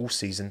P2 all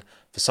season.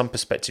 For some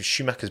perspective,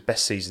 Schumacher's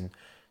best season,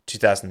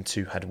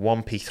 2002, had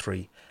 1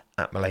 P3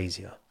 at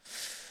Malaysia.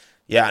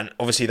 Yeah, and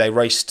obviously they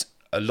raced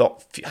a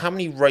lot. How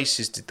many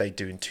races did they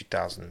do in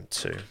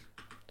 2002?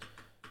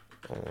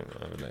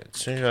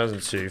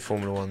 2002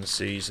 Formula 1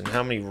 season.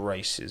 How many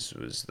races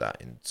was that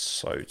in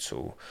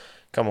total?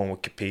 Come on,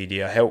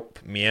 Wikipedia. Help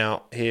me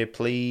out here,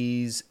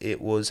 please. It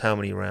was how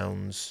many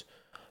rounds?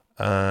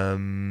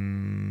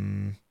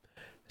 17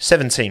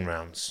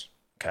 rounds.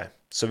 Okay.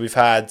 So we've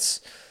had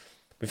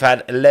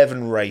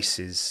 11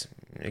 races.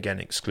 Again,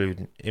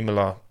 excluding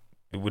Imola.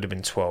 It would have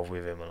been 12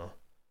 with Imola.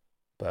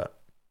 But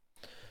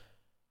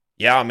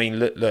yeah, I mean,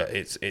 look,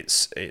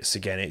 it's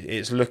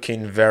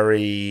looking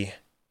very,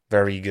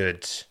 very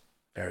good.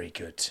 Very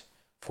good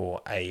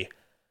for a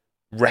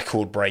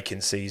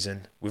record-breaking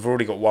season. We've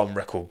already got one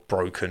record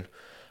broken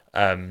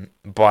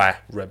by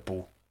Red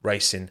Bull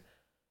Racing.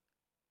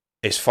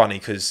 It's funny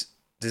because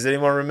does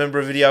anyone remember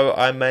a video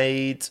I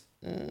made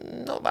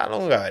not that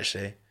long ago,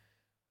 actually?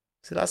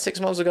 Is it like 6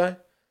 months ago?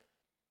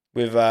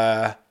 With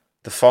the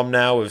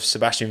thumbnail with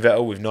Sebastian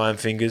Vettel with 9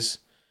 fingers,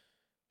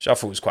 which I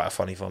thought was quite a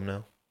funny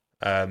thumbnail.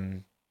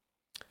 9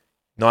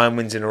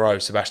 wins in a row,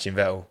 Sebastian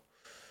Vettel.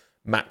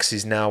 Max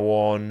is now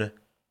on,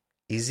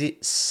 is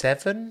it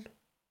 7?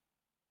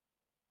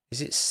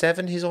 Is it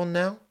 7 he's on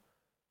now?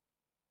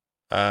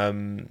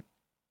 Yeah,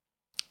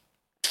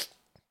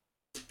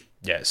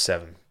 it's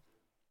 7.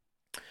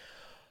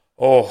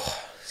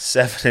 Oh,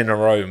 7 in a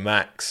row,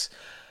 Max.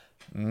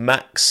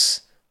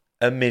 Max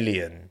a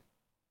million.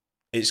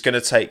 It's going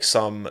to take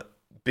some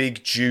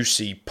big,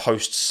 juicy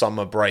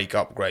post-summer break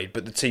upgrade,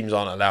 but the teams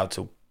aren't allowed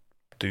to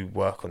do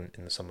work in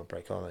the summer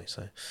break, are they?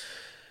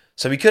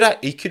 So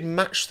he could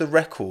match the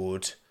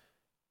record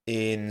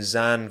in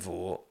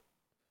Zandvoort.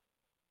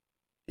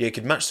 Yeah, he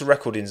could match the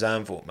record in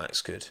Zandvoort,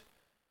 Max could.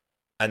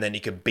 And then he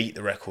could beat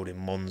the record in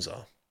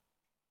Monza.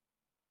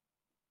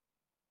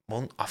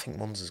 I think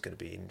Monza's going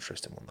to be an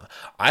interesting one.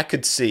 I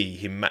could see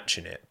him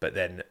matching it, but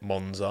then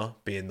Monza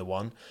being the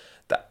one.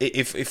 That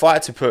if I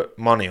had to put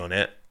money on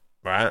it,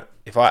 right?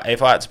 If I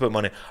had to put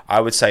money, I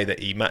would say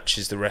that he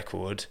matches the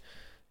record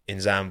in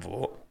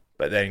Zandvoort,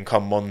 but then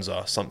come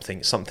Monza,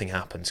 something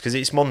happens because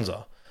it's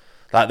Monza.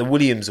 Like the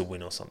Williams will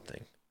win or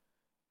something.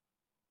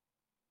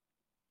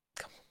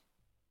 Come on,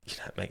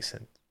 it makes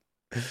sense.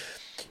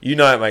 You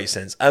know it makes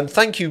sense.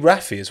 Thank you,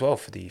 Rafi, as well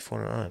for the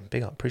 409.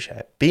 Big up, appreciate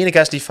it. Being a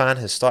Gasly fan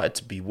has started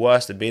to be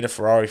worse than being a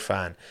Ferrari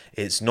fan.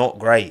 It's not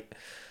great.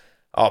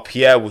 Oh,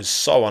 Pierre was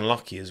so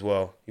unlucky as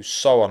well. He was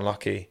so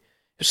unlucky.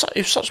 It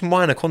was such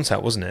minor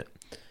contact, wasn't it?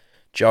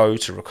 Joe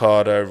to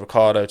Ricciardo,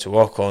 Ricciardo to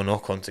Ocon,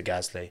 Ocon to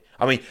Gasly.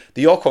 I mean,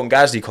 the Ocon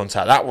Gasly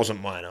contact, that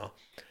wasn't minor.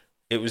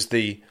 It was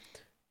the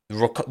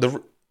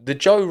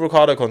Joe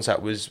Ricciardo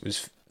contact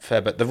was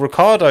fair, but the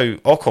Ricciardo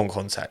Ocon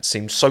contact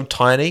seemed so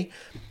tiny,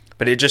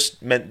 but it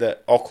just meant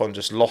that Ocon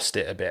just lost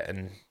it a bit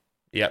and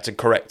he had to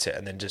correct it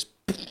and then just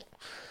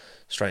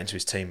straight into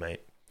his teammate.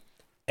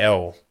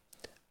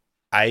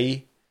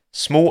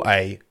 Small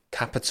A,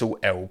 capital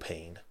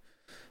Alpine.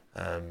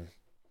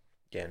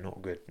 Yeah,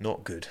 not good.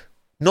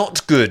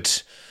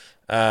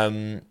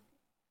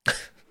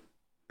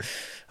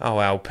 Oh,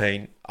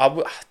 Alpine.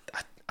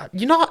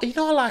 You know,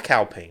 I like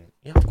Alpine.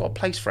 Yeah, I've got a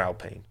place for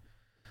Alpine.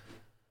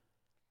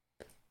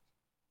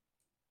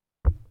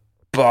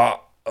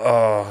 But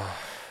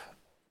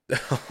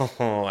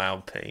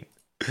Alpine.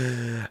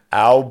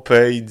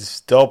 Alpine,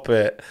 stop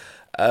it.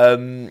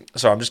 Sorry,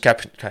 I'm just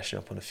catching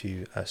up on a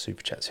few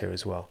super chats here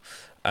as well.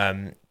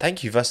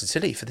 Thank you,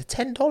 Versatility, for the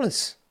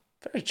 $10.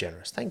 Very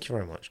generous. Thank you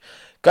very much.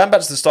 Going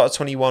back to the start of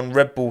 21,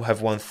 Red Bull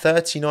have won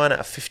 39 out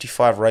of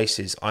 55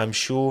 races. I'm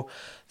sure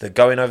that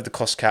going over the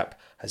cost cap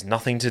has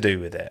nothing to do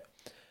with it.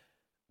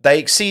 They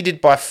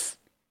exceeded by...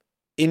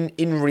 In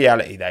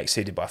reality, they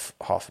exceeded by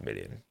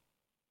 500,000,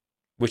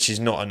 which is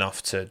not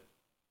enough to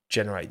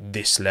generate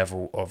this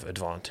level of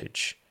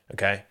advantage.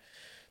 Okay?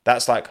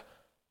 That's like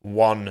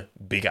one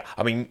bigger...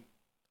 I mean,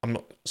 I'm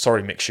not...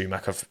 Sorry, Mick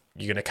Schumacher,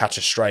 you're going to catch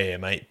a stray here,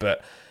 mate,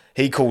 but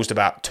he caused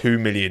about 2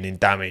 million in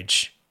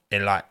damage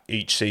in like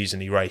each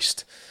season he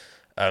raced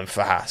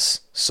for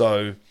Haas.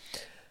 So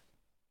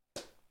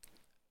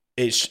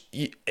I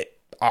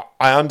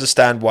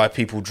understand why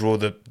people draw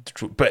the...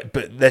 But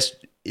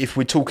if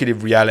we're talking in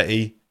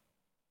reality,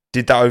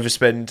 did that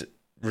overspend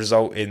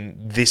result in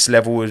this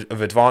level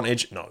of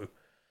advantage? No.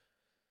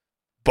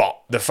 But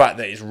the fact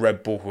that it's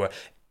Red Bull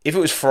if it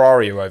was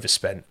Ferrari who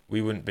overspent,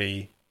 we wouldn't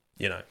be,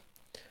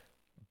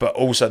 But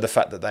also the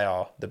fact that they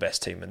are the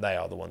best team and they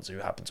are the ones who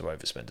happen to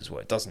overspend as well.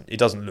 It doesn't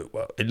look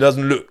well. It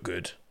doesn't look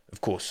good.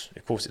 Of course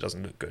it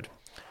doesn't look good.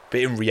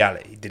 But in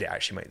reality, did it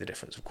actually make the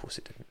difference? Of course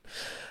it didn't.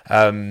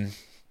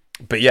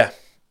 But yeah,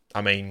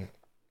 I mean,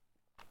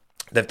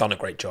 they've done a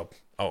great job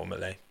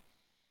ultimately.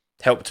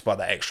 Helped by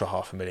that extra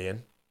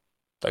 500,000.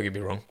 Don't get me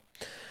wrong.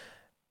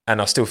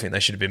 And I still think they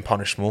should have been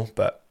punished more.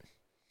 But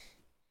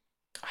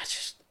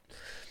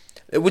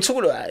we're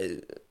talking about.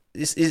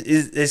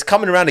 It's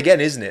coming around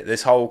again, isn't it?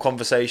 This whole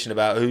conversation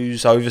about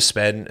who's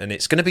overspent, and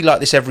it's going to be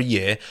like this every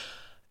year.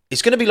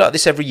 It's going to be like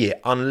this every year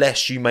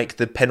unless you make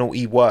the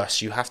penalty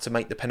worse. You have to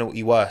make the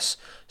penalty worse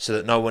so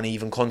that no one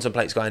even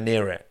contemplates going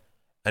near it,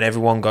 and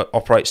everyone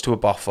operates to a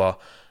buffer,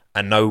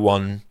 and no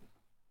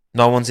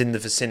one's in the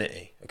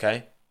vicinity.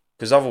 Okay,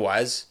 because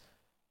otherwise,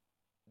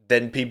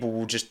 then people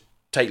will just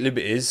take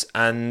liberties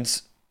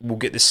and we'll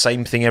get the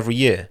same thing every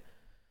year.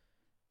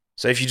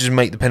 So if you just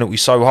make the penalty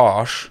so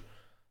harsh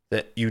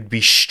that you'd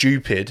be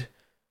stupid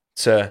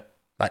to,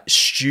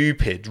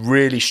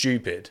 really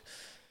stupid.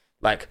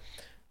 Like,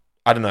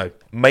 I don't know,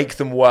 make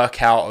them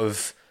work out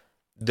of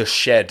the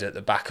shed at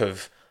the back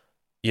of,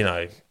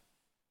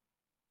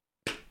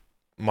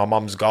 my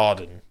mum's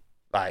garden,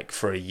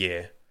 for a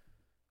year.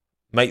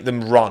 Make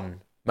them run.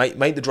 Make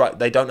the drive.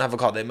 They don't have a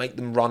car. They make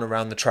them run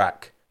around the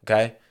track,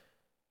 okay?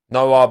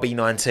 No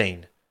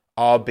RB19.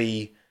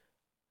 RB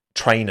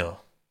trainer.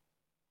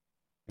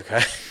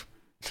 Okay?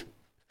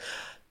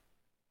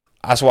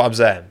 That's what I'm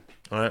saying,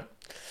 all right?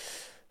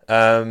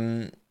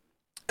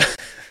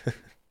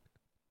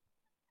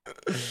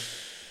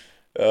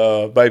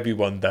 Maybe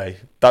one day.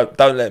 Don't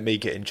let me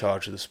get in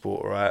charge of the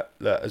sport, all right?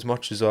 Look, as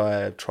much as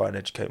I try and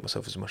educate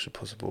myself as much as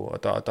possible, I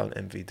don't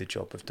envy the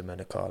job of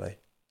Domenicali.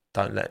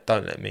 Don't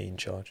let me in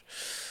charge.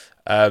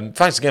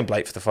 Thanks again,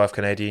 Blake, for the 5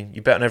 Canadian.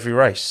 You bet on every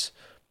race.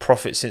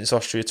 Profit since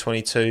Austria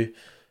 22.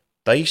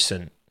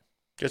 Decent.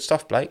 Good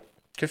stuff, Blake.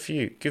 Good for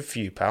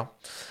you, pal.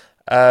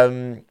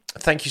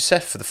 Thank you,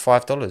 Seth, for the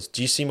 $5.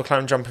 Do you see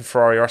McLaren jumping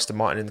Ferrari or Aston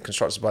Martin in the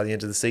constructors by the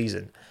end of the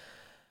season?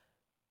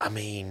 I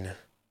mean,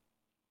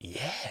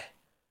 yeah.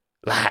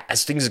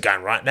 As things are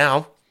going right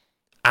now,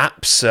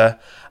 absolutely.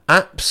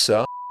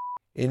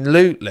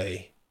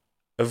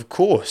 Of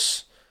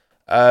course.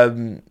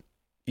 Alonso's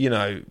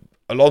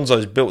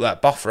built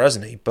that buffer,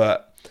 hasn't he?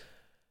 But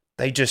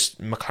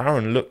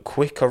McLaren look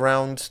quick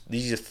around.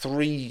 These are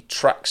 3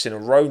 tracks in a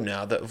row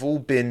now that have all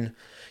been,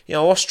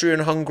 Austria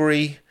and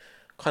Hungary,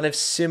 kind of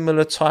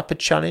similar type of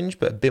challenge,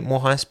 but a bit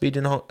more high speed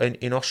in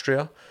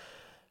Austria.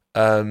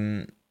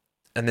 And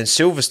then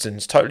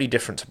Silverstone's totally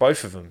different to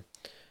both of them.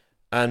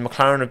 And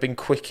McLaren have been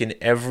quick in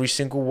every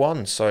single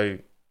one. So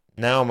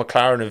now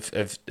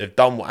McLaren have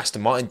done what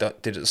Aston Martin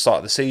did at the start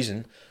of the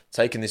season,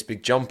 taken this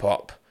big jump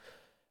up.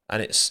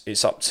 And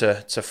it's up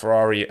to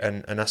Ferrari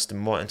and Aston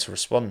Martin to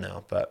respond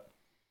now. But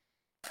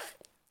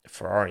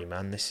Ferrari,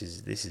 man, this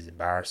is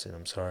embarrassing.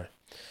 I'm sorry.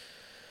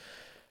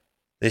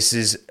 This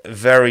is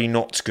very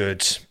not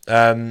good.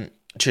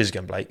 Cheers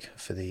again, Blake,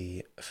 for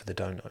the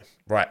dono.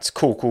 Right,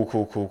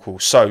 cool.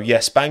 So,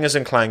 yes, bangers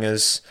and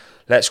clangers.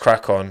 Let's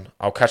crack on.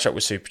 I'll catch up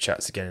with Super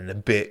Chats again in a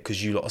bit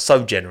because you lot are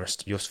so generous.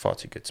 You're far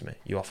too good to me.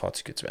 You are far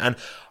too good to me. And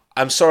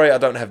I'm sorry I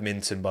don't have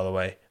Minton, by the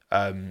way.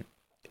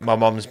 My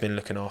mum's been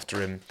looking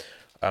after him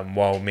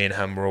while me and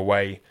Ham were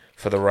away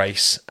for the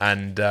race,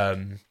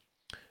 and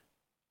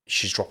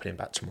she's dropping him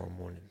back tomorrow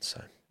morning.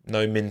 So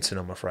no Minton,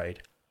 I'm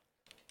afraid.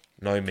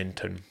 No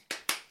Minton.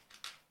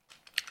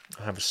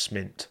 I have a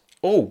Smint.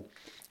 Oh,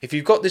 if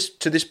you've got this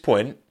to this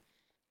point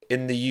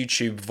in the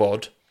YouTube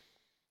VOD,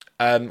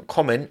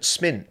 comment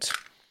Smint.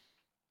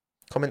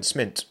 Comment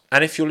Smint.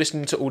 And if you're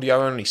listening to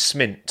audio only,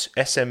 Smint,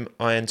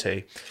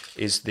 S-M-I-N-T,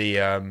 is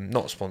the,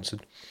 not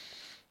sponsored,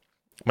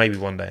 maybe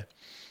one day,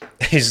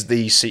 is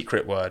the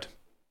secret word.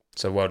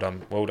 So well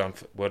done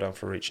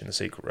for reaching the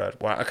secret word.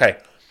 Wow, okay.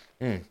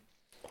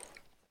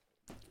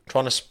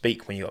 Trying to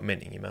speak when you got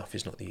mint in your mouth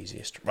is not the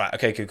easiest. Right,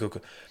 okay,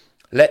 cool.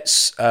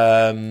 Let's,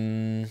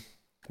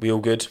 we all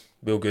good?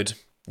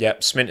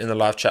 Yep, Smint in the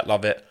live chat,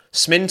 love it.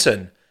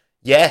 Sminton,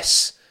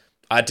 yes.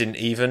 I didn't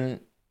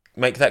even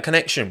make that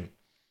connection.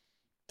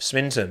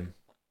 Sminton.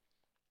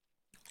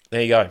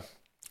 There you go.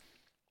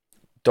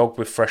 Dog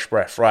with fresh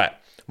breath. Right.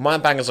 My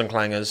bangers and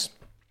clangers.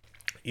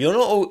 You're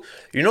not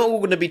all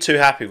going to be too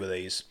happy with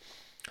these.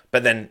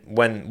 But then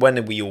when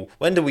do we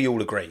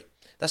all agree?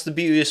 That's the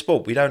beauty of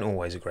sport. We don't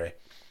always agree.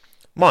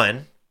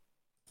 Mine.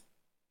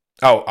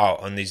 Oh,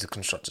 and these are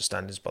constructor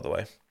standards, by the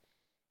way.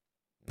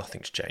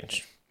 Nothing's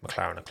changed.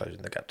 McLaren are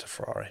closing the gap to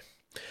Ferrari.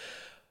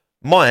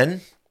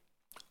 Mine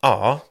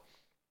are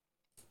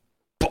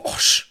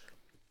Bosch.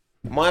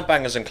 My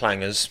bangers and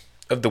clangers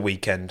of the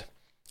weekend.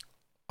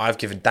 I've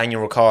given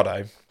Daniel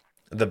Ricciardo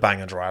the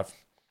banger drive.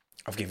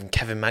 I've given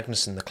Kevin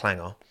Magnussen the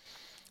clanger.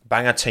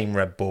 Banger team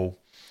Red Bull.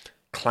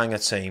 Clanger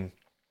team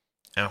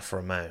Alfa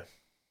Romeo.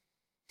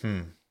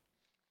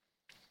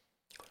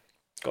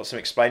 Got some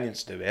explaining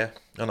to do here.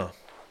 I know.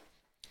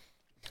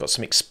 Got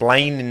some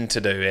explaining to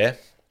do here.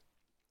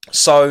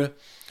 So,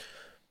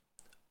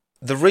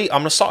 I'm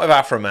going to start with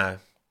Alfa Romeo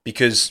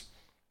because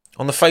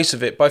on the face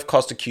of it, both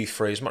cars to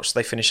Q3, as much as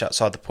they finish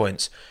outside the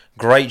points,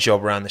 great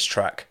job around this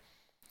track.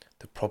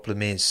 The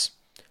problem is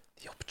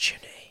the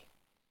opportunity.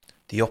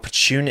 The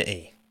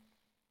opportunity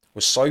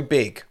was so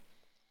big.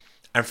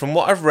 And from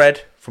what I've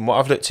read, from what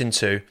I've looked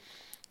into,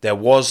 there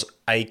was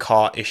a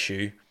car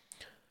issue.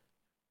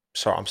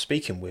 Sorry, I'm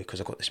speaking weird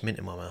because I've got this mint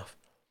in my mouth.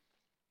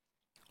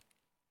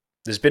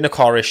 There's been a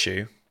car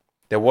issue.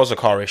 There was a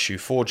car issue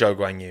for Zhou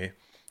Guanyu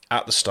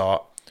at the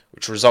start,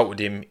 which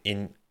resulted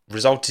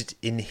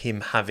in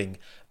him having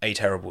a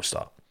terrible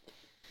start.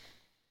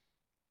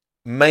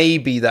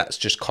 Maybe that's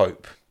just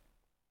cope.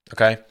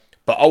 Okay?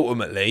 But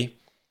ultimately,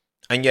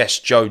 and yes,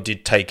 Zhou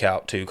did take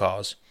out 2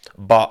 cars,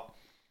 but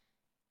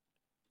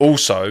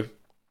also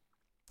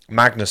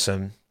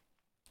Magnussen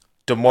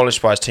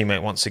demolished by his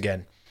teammate once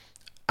again.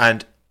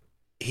 And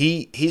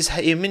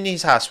him in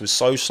his house was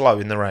so slow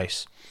in the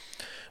race.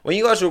 When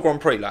you guys were at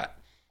Grand Prix, like,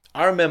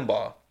 I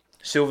remember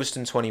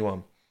Silverstone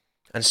 21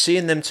 and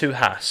seeing them 2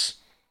 Haas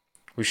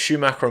with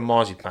Schumacher and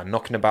Marzipan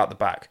knocking about the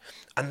back,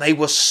 and they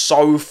were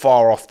so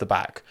far off the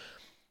back.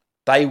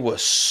 They were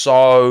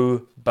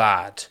so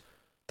bad.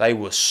 They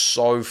were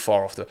so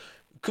far off the...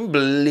 Couldn't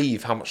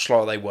believe how much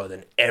slower they were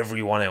than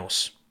everyone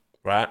else,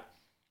 right?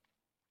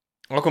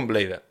 I couldn't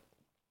believe it.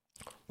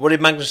 What did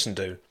Magnussen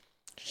do?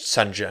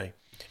 Sanjay.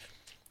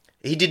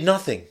 He did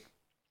nothing.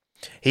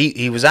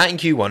 He was out in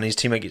Q1, his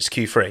teammate gets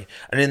Q3,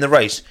 and in the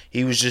race,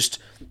 he was just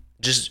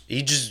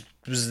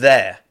was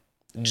there.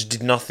 Just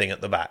did nothing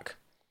at the back.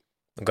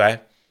 Okay?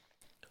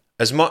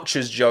 As much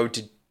as Zhou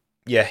did,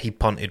 yeah, he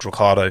punted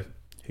Ricciardo,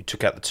 who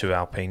took out the 2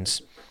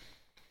 Alpines.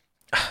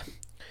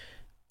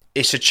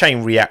 It's a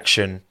chain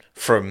reaction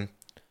from...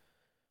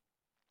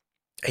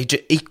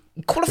 He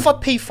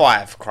qualified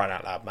P5, for crying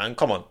out loud, man.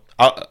 Come on.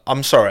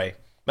 I'm sorry.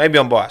 Maybe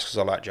I'm biased because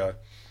I like Zhou.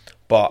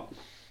 But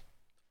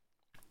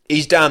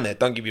he's down there.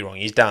 Don't get me wrong.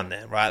 He's down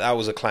there, right? That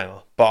was a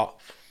claimer. But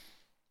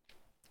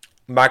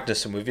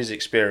Magnussen, with his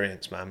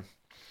experience, man,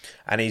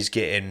 and he's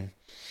getting...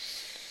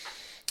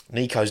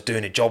 Nico's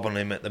doing a job on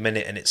him at the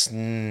minute, and it's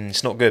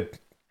not good.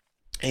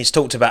 He's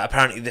talked about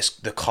apparently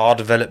the car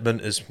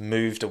development has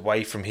moved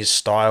away from his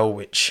style,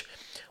 which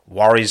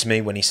worries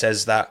me when he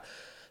says that.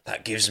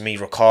 That gives me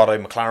Ricciardo,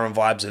 McLaren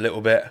vibes a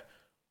little bit.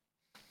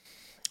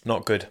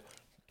 Not good.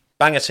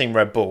 Banger team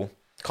Red Bull.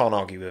 Can't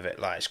argue with it.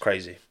 Like, it's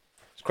crazy.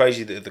 It's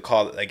crazy the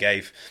car that they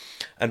gave.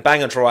 And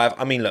banger drive.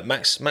 I mean, look,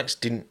 Max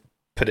didn't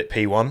put it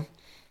P1,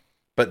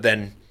 but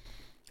then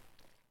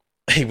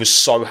he was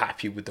so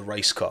happy with the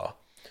race car.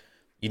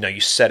 You know,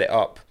 you set it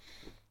up.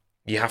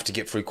 You have to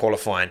get through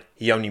qualifying.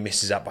 He only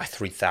misses out by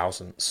 3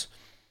 thousandths.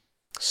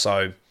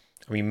 So,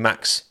 I mean,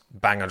 Max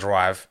banger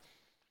drive.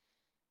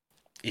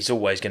 He's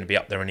always going to be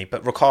up there, isn't he?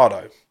 But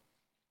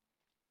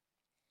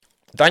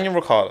Daniel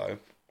Ricciardo,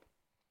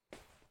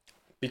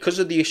 because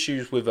of the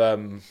issues with,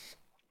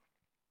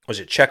 was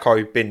it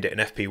Checo binned it in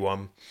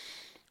FP1,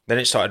 then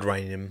it started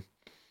raining him.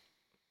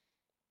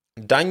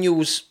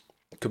 Daniel's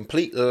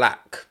complete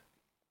lack.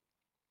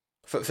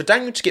 For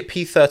Daniel to get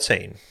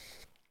P13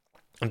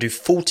 and do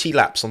 40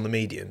 laps on the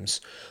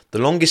mediums, the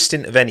longest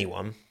stint of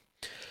anyone,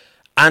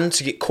 and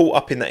to get caught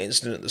up in that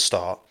incident at the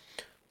start,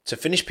 to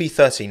finish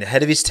P13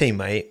 ahead of his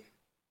teammate,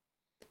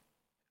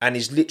 and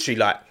he's literally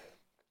like,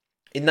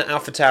 in that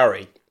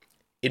AlphaTauri,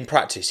 in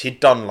practice, he'd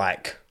done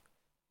like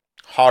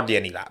hardly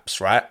any laps,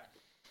 right?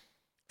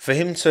 For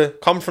him to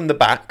come from the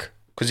back,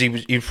 because he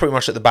was pretty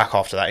much at the back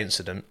after that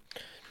incident,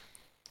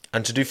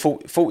 and to do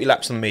 40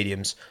 laps on the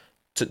mediums,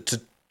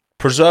 to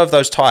preserve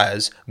those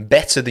tyres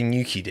better than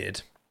Yuki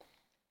did,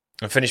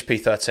 and finish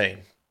P13.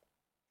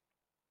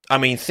 I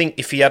mean, think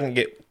if he hadn't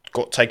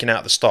got taken out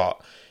at the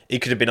start, he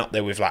could have been up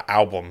there with like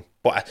Albon.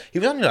 But he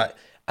was only like,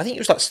 I think he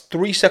was like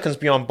 3 seconds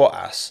behind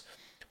Bottas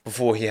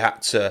before he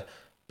had to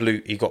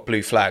he got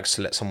blue flags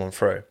to let someone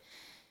through.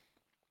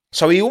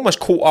 So he almost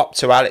caught up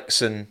to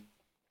Alex and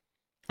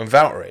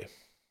Valtteri.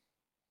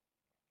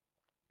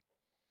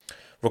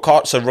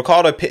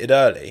 Ricardo pitted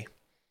early,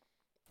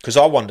 because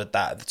I wondered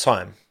that at the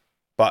time.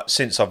 But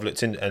since I've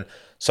looked into it,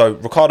 so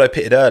Ricardo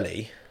pitted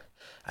early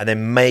and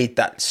then made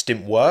that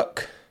stint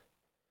work.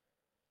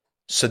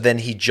 So then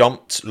he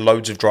jumped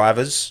loads of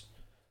drivers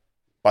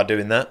by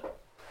doing that.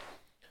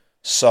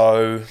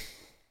 So,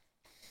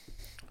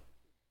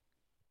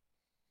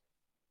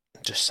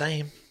 just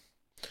saying.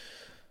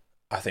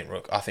 I think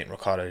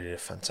Ricardo did a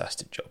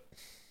fantastic job.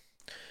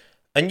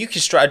 And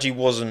Yuki's strategy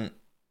wasn't...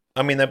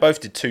 I mean, they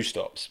both did 2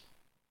 stops.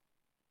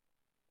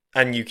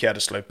 And Yuki had a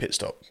slow pit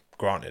stop,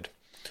 granted.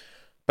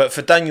 But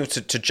for Daniel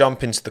to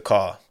jump into the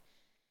car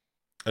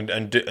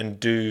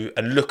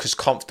and look as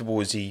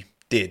comfortable as he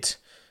did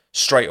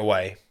straight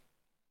away,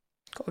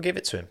 gotta give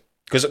it to him.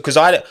 Because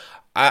I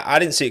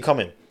didn't see it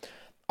coming.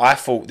 I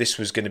thought this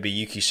was going to be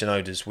Yuki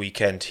Tsunoda's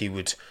weekend. He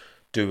would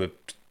do a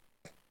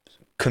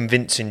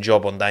convincing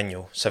job on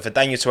Daniel. So for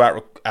Daniel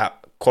to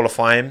out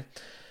qualify him,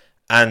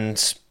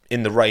 and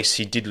in the race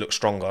he did look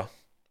stronger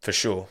for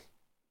sure.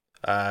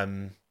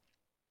 I've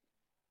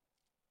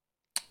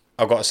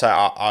got to say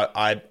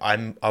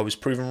I was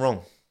proven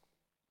wrong.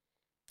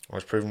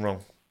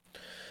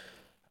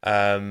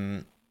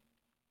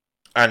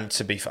 And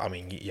to be, I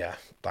mean, yeah,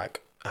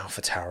 like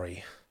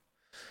AlphaTauri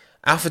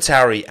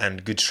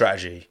and good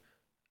strategy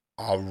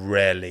are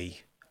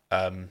rarely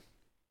of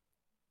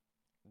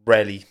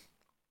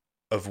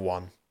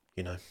one,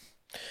 you know.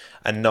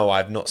 And no,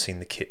 I've not seen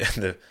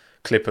the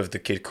clip of the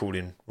kid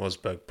calling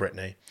Rosberg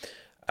Brittany.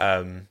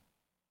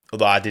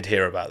 Although I did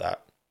hear about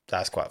that.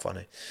 That's quite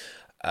funny.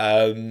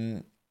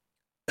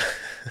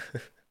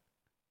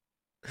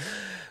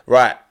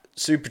 Right,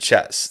 super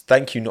chats.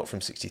 Thank you, not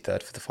from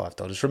 63rd, for the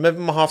 $5. Remember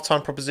my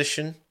halftime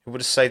proposition? It would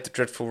have saved the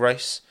dreadful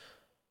race.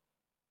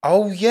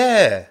 Oh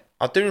yeah,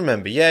 I do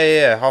remember.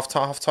 Yeah.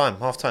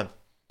 Halftime.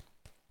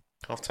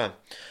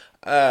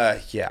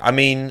 Yeah. I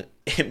mean,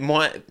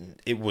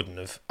 it wouldn't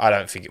have. I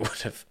don't think it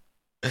would have.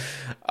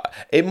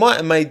 It might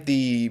have made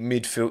the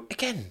midfield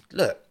again.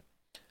 Look,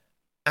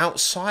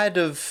 outside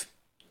of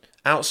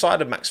Max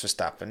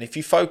Verstappen, if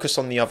you focus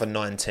on the other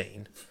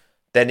 19,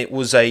 then it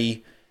was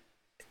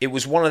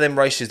one of them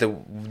races that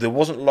there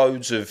wasn't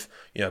loads of,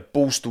 you know,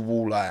 balls to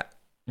wall, like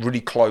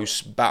really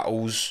close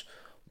battles,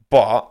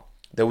 but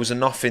there was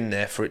enough in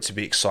there for it to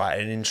be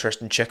exciting and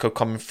interesting. Checo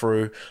coming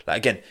through, like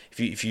again,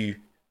 if you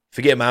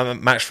forget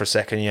Max for a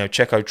second, you know,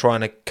 Checo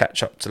trying to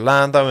catch up to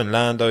Lando, and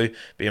Lando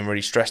being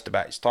really stressed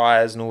about his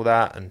tyres and all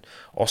that, and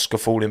Oscar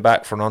falling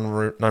back for an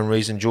unknown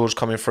reason, George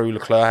coming through,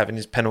 Leclerc having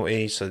his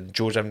penalty, so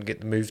George having to get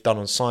the move done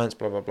on science,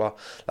 blah, blah, blah.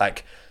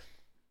 Like,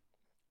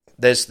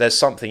 there's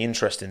something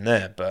interesting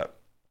there, but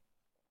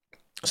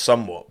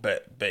somewhat,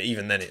 but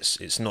even then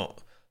it's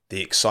not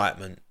the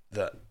excitement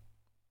that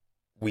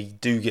we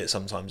do get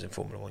sometimes in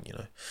Formula 1, you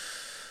know.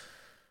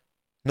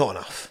 Not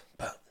enough,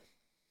 but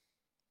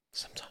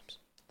sometimes.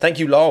 Thank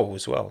you, Lowell,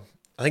 as well.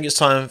 I think it's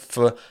time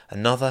for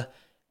another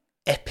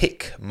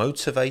epic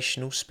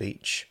motivational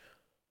speech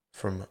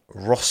from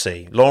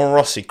Rossi. Lauren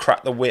Rossi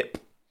cracked the whip.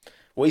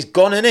 Well, he's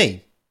gone, isn't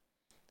he?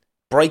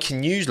 Breaking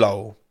news,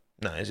 Lowell.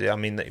 No, I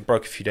mean, he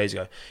broke a few days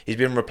ago. He's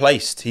been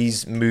replaced.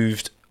 He's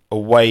moved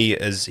away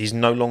as he's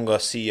no longer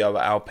CEO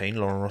at Alpine,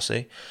 Lauren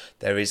Rossi.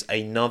 There is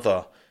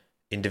another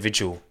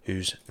individual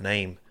whose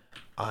name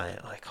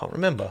I can't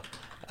remember.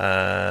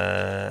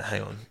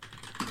 Hang on.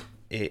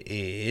 It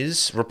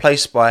is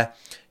replaced by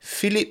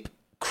Philip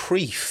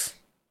Creef.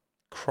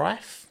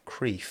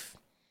 Creef.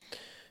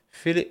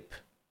 Philip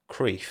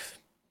Creef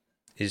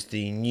is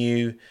the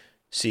new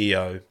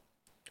CEO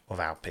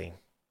of Alpine.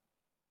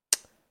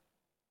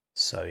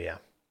 So, yeah.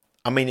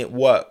 I mean, it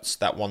worked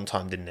that one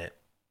time, didn't it?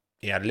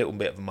 He had a little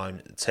bit of a moan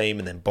at the team,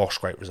 and then Bosch,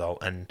 great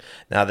result. And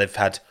now they've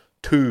had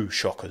 2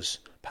 shockers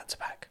back to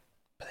back.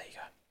 But there you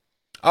go.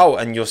 Oh,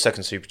 and your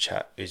second super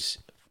chat is,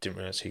 didn't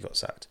realise he got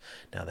sacked.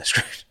 Now they're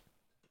screwed.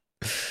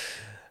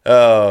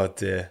 Oh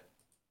dear.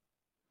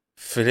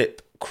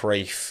 Philip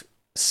Creef,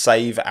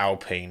 save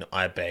Alpine,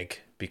 I beg,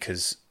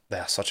 because they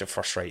are such a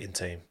frustrating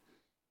team.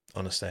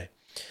 Honestly.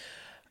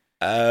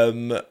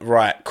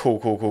 Right,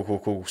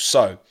 cool.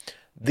 So,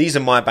 these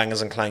are my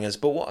bangers and clangers,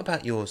 but what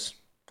about yours?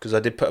 Because I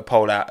did put a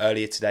poll out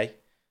earlier today,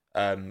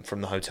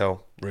 from the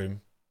hotel room.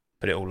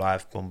 Put it all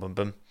live,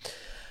 boom.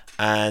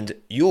 And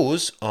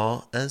yours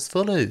are as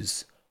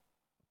follows.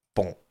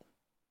 Bon.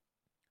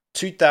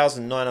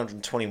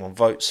 2,921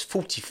 votes.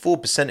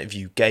 44% of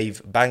you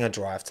gave banger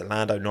drive to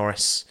Lando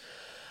Norris.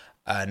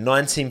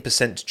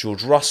 19% to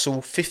George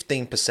Russell,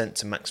 15%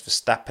 to Max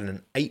Verstappen,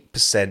 and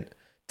 8%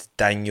 to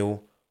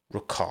Daniel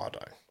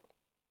Ricciardo.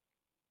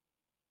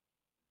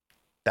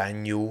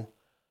 Daniel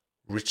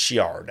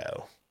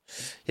Ricciardo.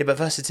 Yeah, but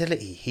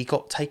versatility, he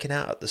got taken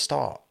out at the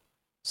start.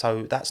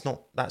 So that's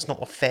not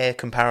a fair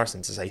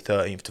comparison to say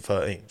 13th to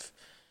 13th.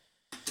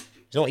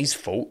 It's not his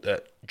fault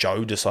that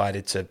Joe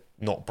decided to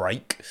not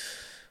brake.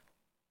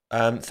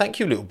 Thank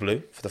you, Little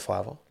Blue, for the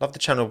 $5. Love the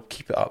channel.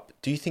 Keep it up.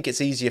 Do you think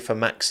it's easier for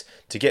Max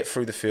to get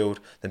through the field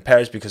than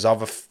Perez because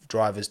other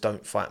drivers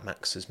don't fight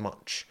Max as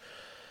much?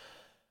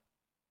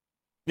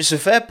 It's a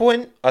fair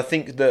point. I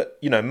think that,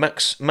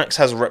 Max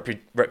has a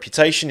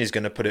reputation. He's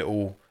going to put it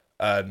all.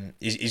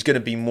 He's going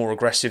to be more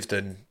aggressive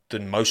than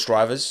most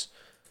drivers.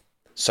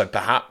 So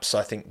perhaps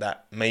I think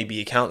that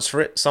maybe accounts for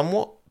it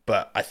somewhat.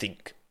 But I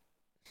think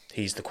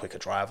he's the quicker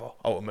driver.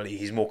 Ultimately,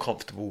 he's more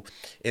comfortable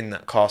in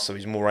that car, so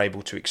he's more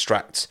able to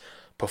extract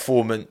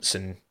performance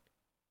and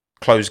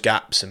close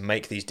gaps and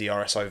make these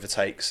DRS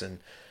overtakes. And,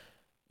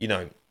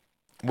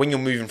 when you're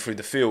moving through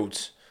the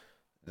field,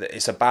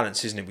 it's a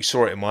balance, isn't it? We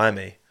saw it in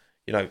Miami.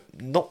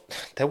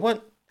 There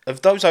weren't,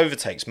 of those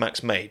overtakes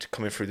Max made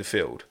coming through the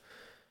field,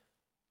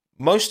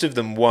 most of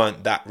them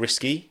weren't that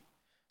risky.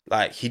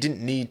 Like, he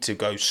didn't need to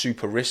go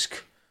super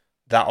risk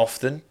that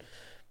often.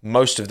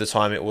 Most of the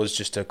time it was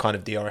just a kind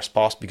of DRS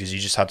pass because he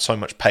just had so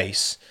much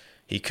pace.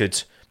 He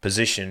could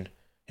position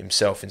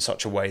himself in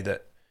such a way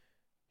that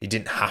he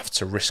didn't have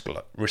to risk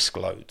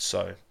loads.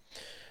 So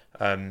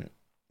that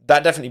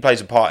definitely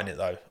plays a part in it,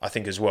 though, I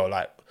think, as well.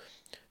 Like,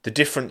 the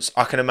difference,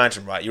 I can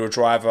imagine, right? You're a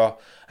driver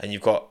and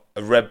you've got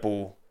a Red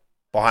Bull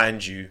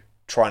behind you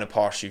trying to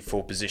pass you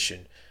for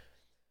position.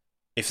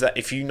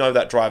 If you know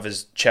that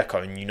driver's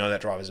Checo and you know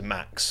that driver's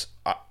Max,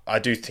 I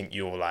do think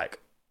you're like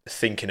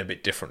thinking a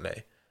bit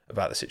differently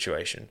about the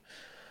situation.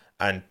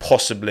 And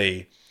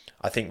possibly,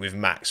 I think with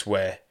Max,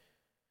 where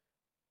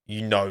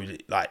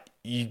like,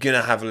 you're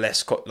gonna have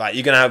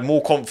you're gonna have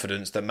more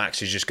confidence that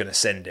Max is just gonna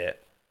send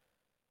it,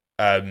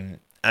 and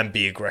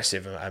be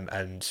aggressive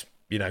and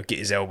get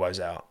his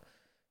elbows out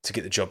to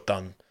get the job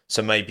done.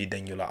 So maybe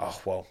then you're like,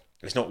 oh well,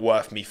 it's not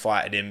worth me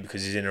fighting him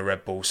because he's in a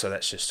Red Bull, so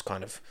let's just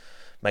kind of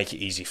make it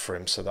easy for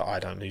him so that I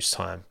don't lose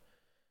time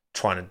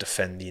trying to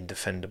defend the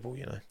indefendable.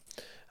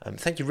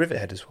 Thank you,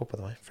 Rivethead, as well, by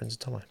the way, friends of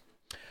Tommo.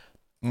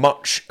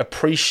 Much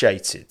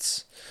appreciated.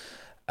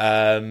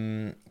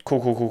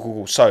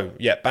 Cool. So,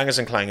 yeah, bangers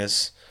and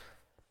clangers.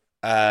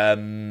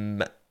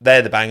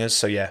 They're the bangers.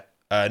 So, yeah,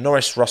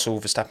 Norris,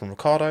 Russell, Verstappen,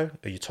 Ricciardo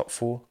are your top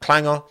 4.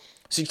 Clanger,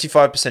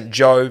 65%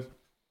 Joe.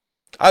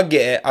 I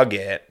get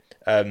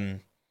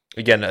it.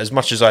 Again, as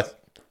much as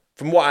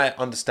from what I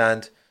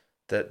understand,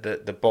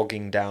 the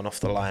bogging down off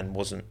the line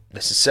wasn't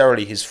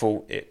necessarily his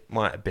fault. It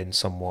might have been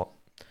somewhat,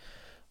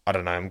 I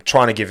don't know, I'm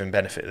trying to give him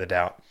benefit of the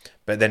doubt.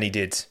 But then he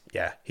did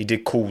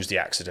cause the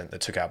accident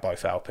that took out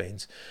both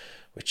Alpines,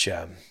 which,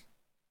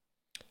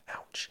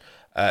 ouch.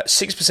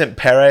 6%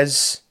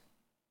 Perez,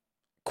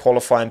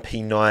 qualifying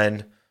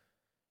P9.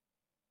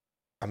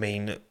 I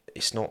mean,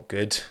 it's not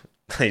good,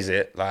 is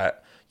it?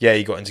 Like, yeah,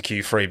 he got into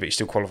Q3, but he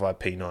still qualified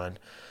P9.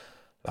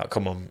 Like,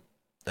 come on.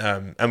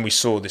 And we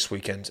saw this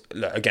weekend,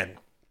 look, again,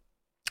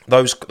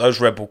 those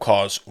Red Bull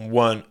cars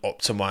weren't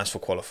optimised for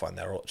qualifying.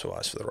 They were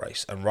optimised for the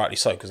race, and rightly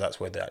so, because that's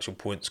where the actual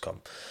points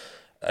come.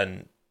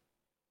 And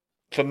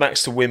for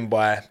Max to win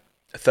by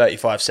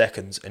 35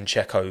 seconds and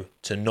Checo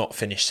to not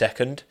finish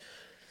second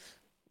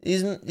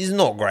is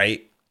not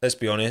great, let's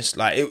be honest.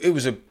 Like, it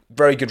was a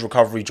very good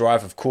recovery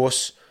drive, of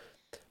course,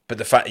 but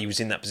the fact that he was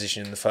in that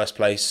position in the first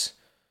place,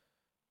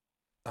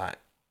 like,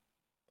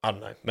 I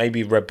don't know,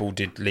 maybe Red Bull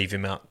did leave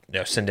him out,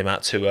 send him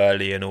out too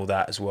early and all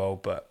that as well,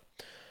 but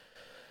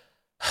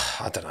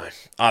I don't know.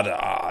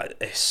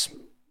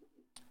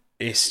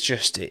 It's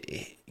just,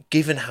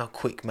 given how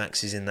quick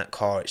Max is in that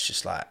car, it's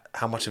just like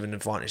how much of an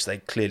advantage they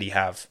clearly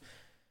have.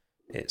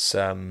 It's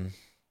not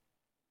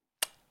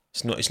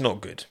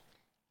good.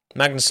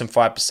 Magnussen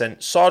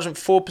 5%, Sargent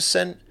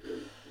 4%.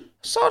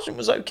 Sargent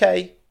was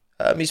okay.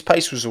 His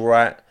pace was all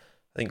right.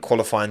 I think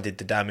qualifying did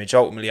the damage.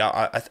 Ultimately,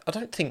 I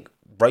don't think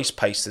race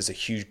pace there's a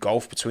huge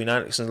gulf between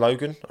Alex and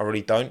Logan. I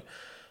really don't.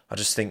 I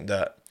just think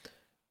that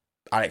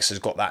Alex has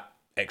got that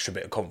extra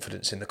bit of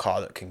confidence in the car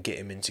that can get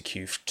him into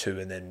Q2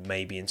 and then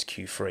maybe into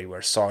Q3,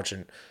 whereas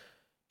Sargent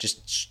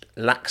just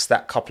lacks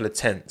that couple of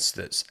tenths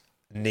that's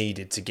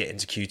needed to get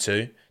into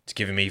Q2 to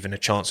give him even a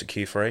chance at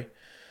Q3.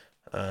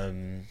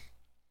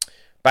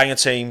 Banger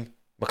team,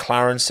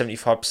 McLaren,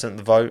 75% of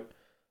the vote.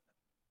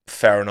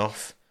 Fair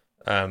enough,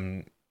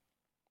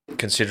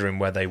 considering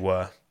where they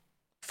were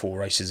 4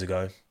 races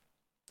ago.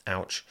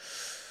 Ouch.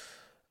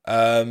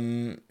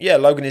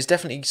 Logan is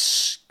definitely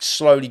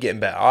slowly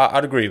getting better.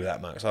 I'd agree with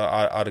that, Max.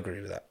 I'd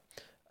agree with that.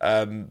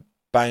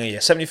 Banger,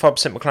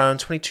 75% McLaren,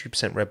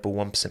 22% Red Bull,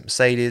 1%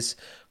 Mercedes.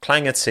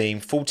 Clanger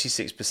team,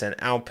 46%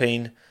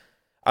 Alpine.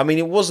 I mean,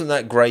 it wasn't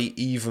that great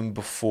even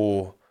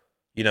before,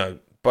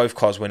 both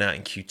cars went out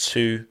in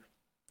Q2.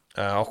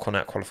 Ocon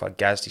out qualified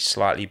Gasly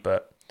slightly,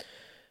 but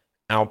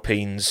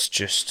Alpine's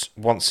just,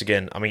 once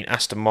again, I mean,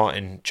 Aston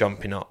Martin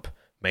jumping up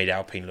made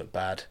Alpine look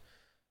bad.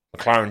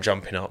 McLaren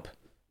jumping up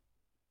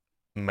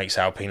makes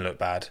Alpine look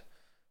bad.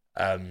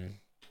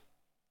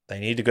 They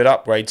need a good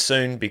upgrade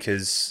soon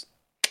because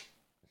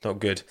not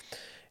good.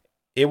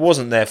 It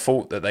wasn't their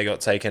fault that they got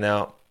taken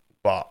out,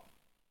 but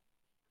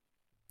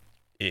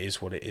it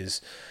is what it is.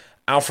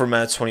 Alfa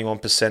Romeo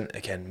 21%,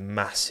 again,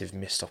 massive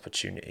missed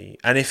opportunity.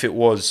 And if it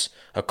was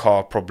a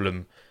car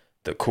problem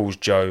that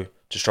caused Joe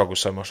to struggle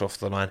so much off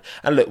the line,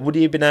 and look, would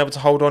he have been able to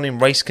hold on in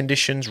race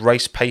conditions,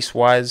 race pace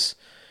wise?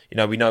 You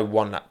know, we know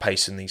one lap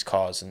pace in these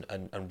cars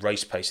and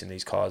race pace in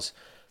these cars.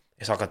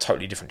 It's like a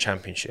totally different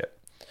championship.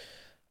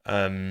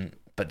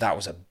 But that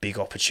was a big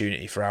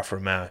opportunity for Alfa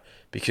Romeo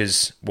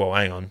because, well,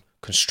 hang on,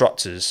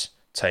 constructors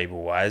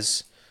table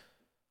wise,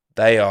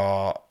 they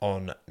are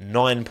on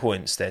 9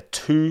 points. They're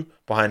 2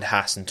 behind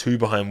Haas and 2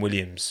 behind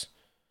Williams.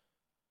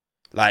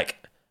 Like,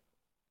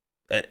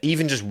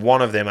 even just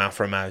one of them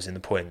Alfa Romeos in the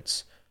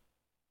points.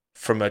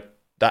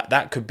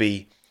 That could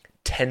be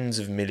tens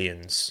of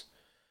millions.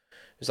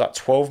 It's like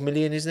 12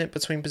 million, isn't it,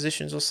 between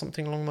positions or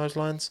something along those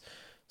lines?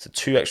 So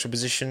 2 extra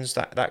positions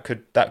that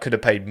could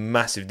have paid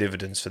massive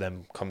dividends for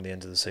them come the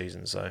end of the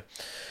season. So,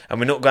 and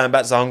we're not going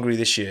back to Hungary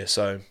this year,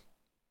 so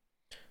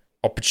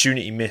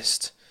opportunity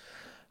missed.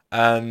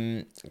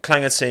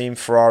 Klanger team,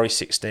 Ferrari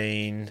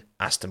 16,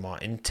 Aston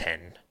Martin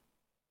 10.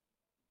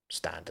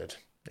 Standard.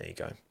 There you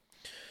go.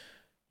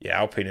 Yeah,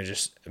 Alpine are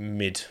just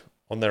mid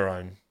on their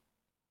own.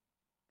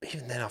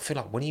 Even then, I feel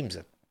like Williams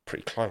are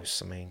pretty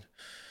close. I mean,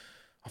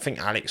 I think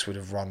Alex would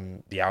have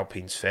run the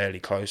Alpines fairly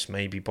close,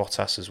 maybe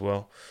Bottas as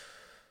well.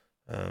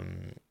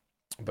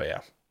 But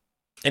yeah.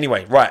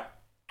 Anyway, right.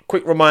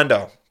 Quick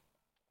reminder.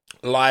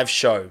 Live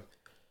show.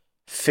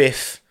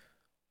 4th.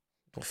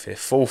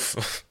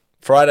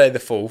 Friday the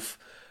 4th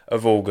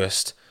of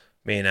August.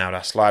 Me and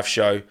Aldas live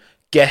show.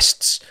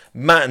 Guests,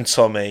 Matt and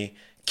Tommy,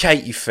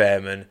 Katie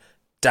Fairman,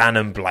 Dan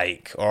and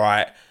Blake.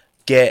 Alright.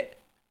 Get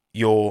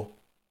your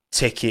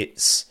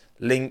tickets.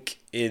 Link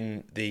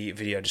in the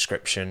video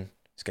description.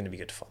 It's going to be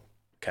good fun.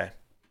 Okay.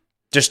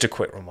 Just a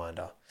quick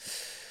reminder.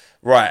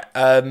 Right.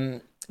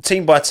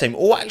 Team by team.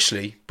 Or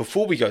actually,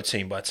 before we go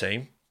team by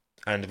team,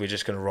 and we're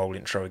just going to roll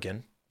intro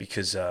again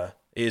because it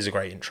is a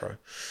great intro.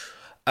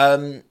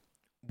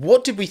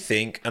 What did we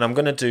think? And I'm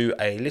going to do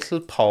a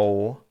little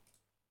poll.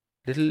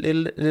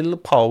 Little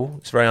poll.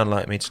 It's very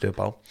unlike me to do a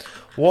poll.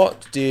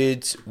 What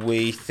did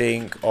we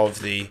think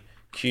of the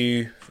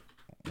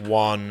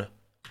Q1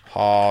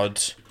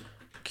 hard,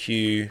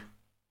 Q2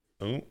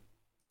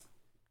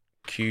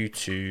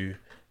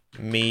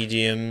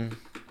 medium,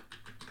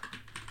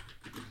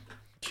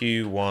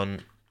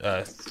 Q1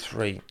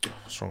 3?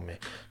 What's wrong with me?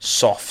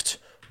 Soft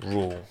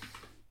rule.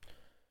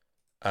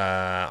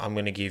 I'm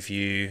going to give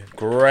you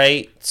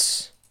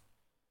great.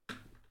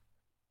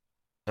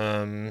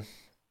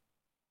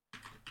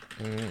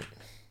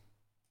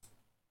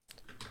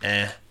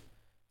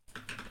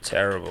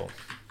 Terrible.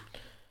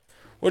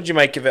 What did you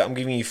make of it? I'm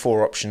giving you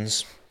 4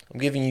 options.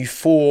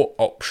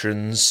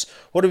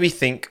 What do we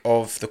think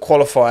of the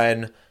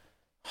qualifying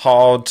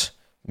hard,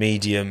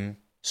 medium,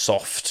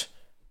 soft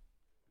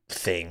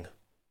thing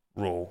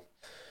rule?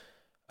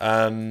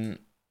 Yeah,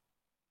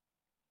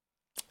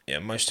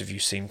 most of you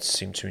seem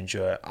to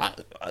enjoy it. I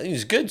think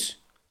it's good.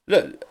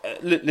 Look,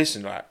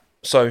 listen, right.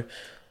 So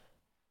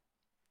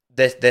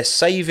they're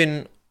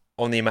saving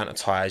on the amount of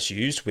tyres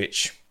used,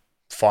 which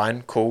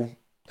fine, cool.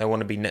 They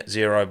want to be net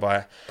zero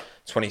by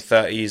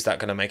 2030. Is that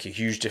going to make a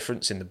huge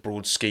difference in the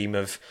broad scheme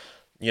of,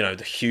 you know,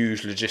 the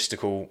huge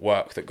logistical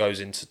work that goes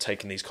into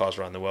taking these cars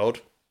around the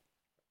world?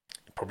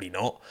 Probably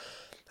not.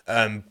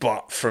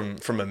 But from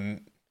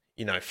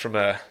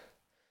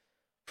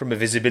a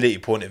visibility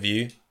point of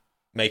view,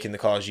 making the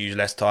cars use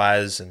less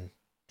tyres and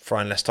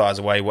throwing less tyres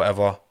away,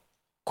 whatever,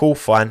 cool,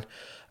 fine.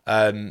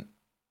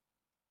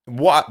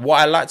 What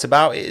I liked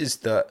about it is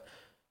that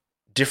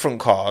different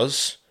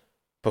cars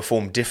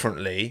perform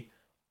differently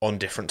on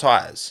different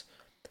tyres.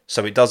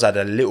 So it does add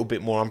a little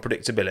bit more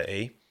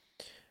unpredictability.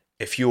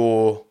 If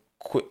you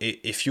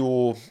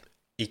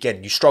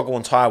struggle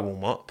on tyre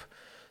warm up,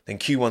 then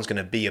Q1's going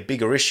to be a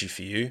bigger issue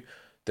for you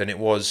than it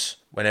was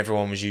when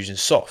everyone was using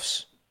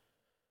softs.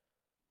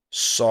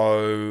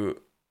 So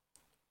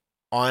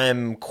I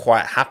am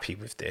quite happy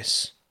with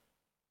this.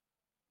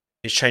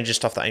 It's changing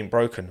stuff that ain't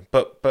broken,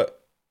 but that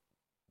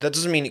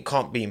doesn't mean it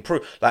can't be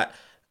improved. Like,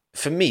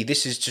 for me,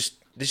 this is just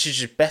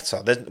better.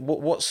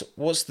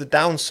 What's the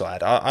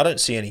downside? I don't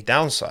see any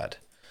downside.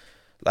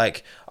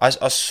 Like, I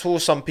saw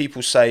some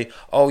people say,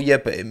 "Oh yeah,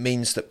 but it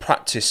means that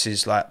practice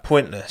is like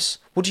pointless."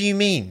 What do you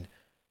mean?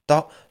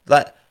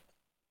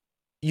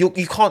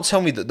 You can't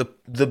tell me that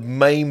the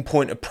main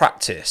point of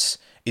practice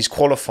is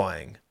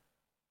qualifying.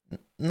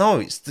 No,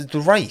 it's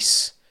the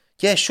race.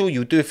 Yeah, sure,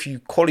 you'll do a few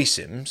quali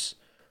sims,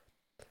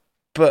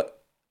 but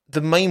the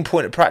main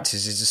point of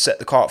practice is to set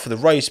the car up for the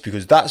race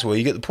because that's where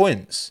you get the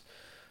points.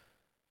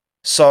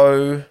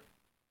 So,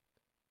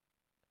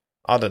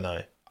 I don't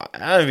know.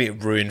 I don't think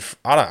it ruined.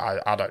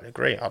 I don't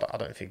agree. I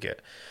don't think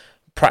it.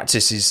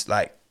 Practice is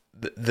like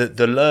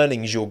the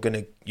learnings you're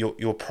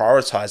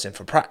prioritizing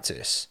for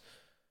practice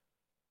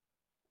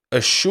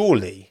are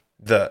surely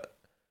that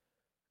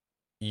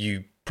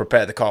you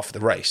prepare the car for the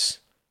race.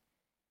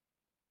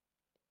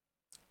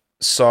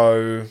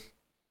 So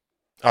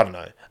I don't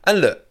know.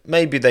 And look,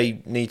 maybe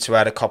they need to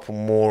add a couple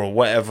more or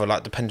whatever,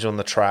 like depending on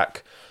the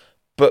track.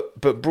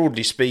 But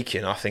broadly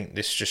speaking, I think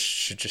this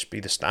should just be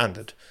the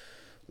standard.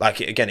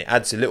 Like it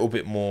adds a little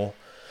bit more.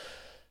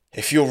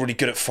 If you're really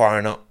good at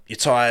firing up your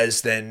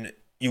tyres, then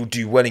you'll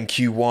do well in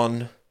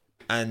Q1,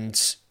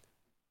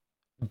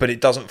 but it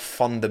doesn't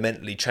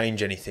fundamentally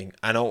change anything.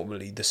 And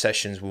ultimately, the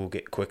sessions will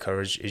get quicker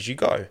as you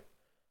go.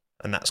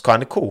 And that's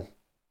kind of cool.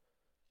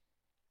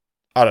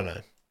 I don't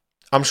know.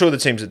 I'm sure the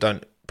teams that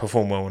don't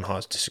perform well on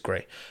hards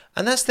disagree.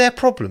 And that's their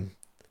problem.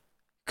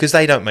 Because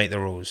they don't make the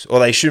rules. Or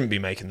they shouldn't be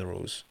making the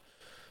rules.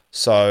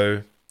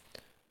 So,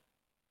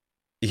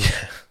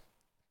 yeah.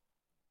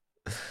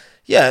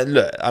 Yeah,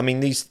 look, I mean,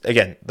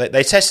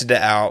 they tested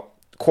it out.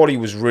 Quali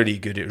was really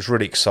good. It was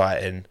really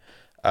exciting.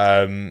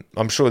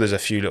 I'm sure there's a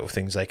few little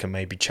things they can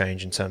maybe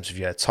change in terms of,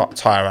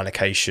 tyre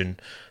allocation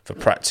for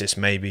practice,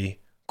 maybe.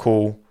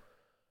 Cool.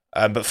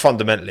 But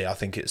fundamentally, I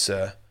think it's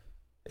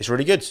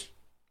really good.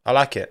 I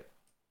like it.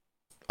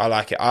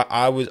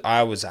 I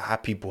was a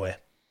happy boy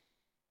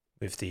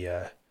with the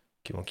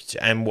Q1, Q2.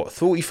 And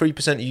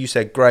 43% of you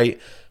said great,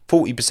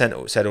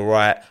 40% said all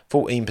right,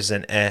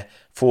 14%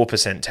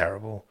 4%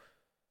 terrible.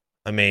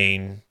 I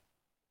mean,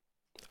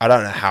 I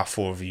don't know how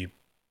 4%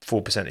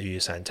 of you are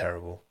saying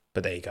terrible,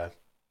 but there you go.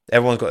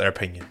 Everyone's got their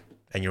opinion,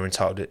 and you're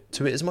entitled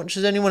to it as much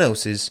as anyone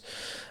else is,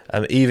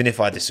 even if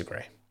I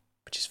disagree,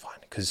 which is fine,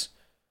 because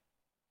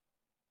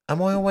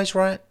am I always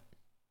right?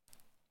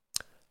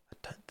 I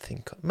don't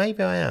think.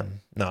 Maybe I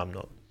am. No, I'm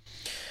not.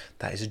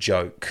 That is a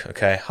joke,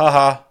 okay?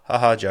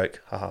 Ha-ha,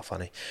 joke. Ha-ha,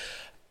 funny.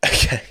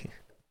 Okay.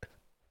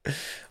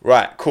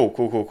 Right, cool.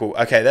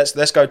 Okay,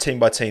 let's go team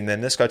by team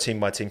then. Starting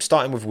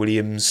with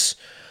Williams.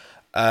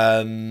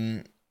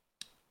 Again,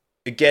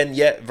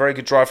 very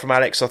good drive from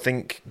Alex. I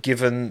think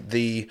given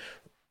the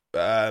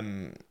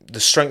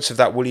strengths of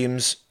that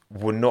Williams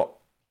were not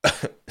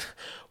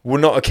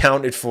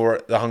accounted for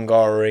at the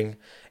Hungarian.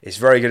 It's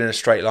very good in a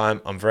straight line.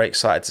 I'm very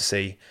excited to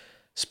see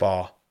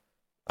Spa.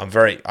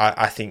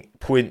 I think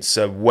points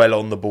are well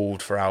on the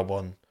board for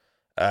Albon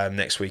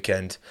next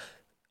weekend.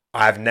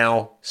 I have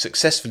now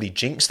successfully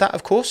jinxed that,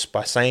 of course,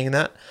 by saying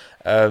that.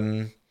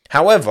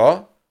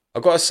 However,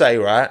 I've got to say,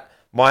 right,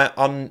 my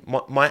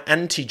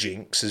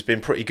anti-jinx has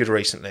been pretty good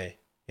recently.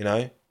 You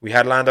know, we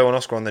had Lando and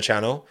Oscar on the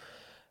channel,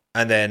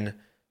 and then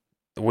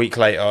a week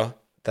later,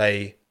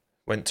 they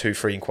went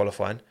 2-3 in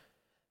qualifying.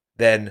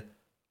 Then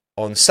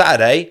on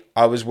Saturday,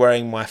 I was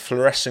wearing my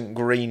fluorescent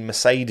green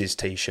Mercedes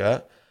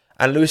t-shirt,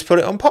 and Lewis put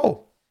it on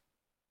pole.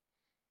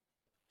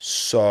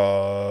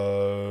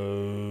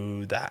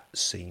 So that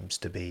seems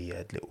to be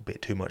a little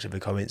bit too much of a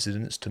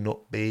coincidence to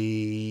not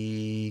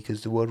be,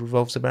 because the world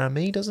revolves around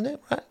me, doesn't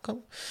it? Right? Come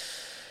on.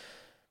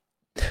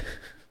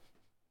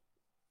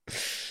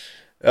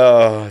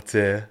 Oh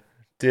dear,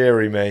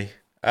 dearie me.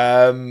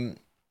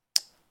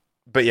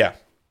 But yeah,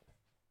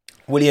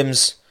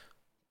 Williams,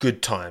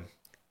 good time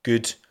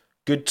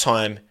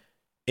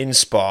in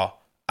Spa.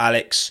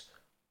 Alex,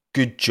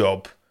 good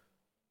job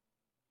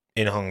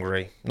in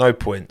Hungary. No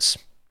points,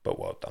 but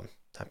well done.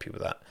 Happy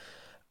with that.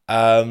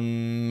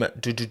 And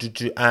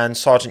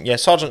Sargent,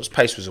 Sargent's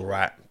pace was all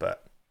right,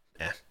 but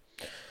yeah,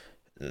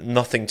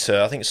 nothing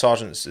to. I think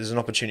there's an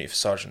opportunity for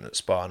Sargent at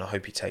Spa, and I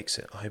hope he takes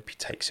it.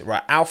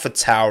 Right,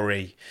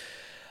 AlphaTauri.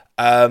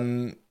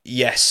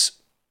 Yes.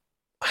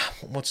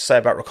 What to say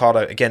about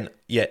Ricciardo? Again,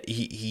 yeah,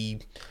 he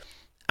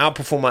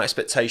outperformed my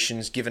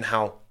expectations given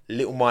how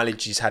little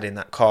mileage he's had in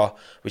that car,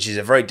 which is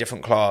a very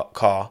different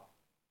car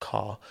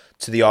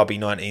to the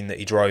RB19 that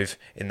he drove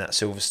in that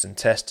Silverstone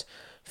test.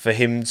 For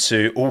him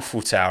to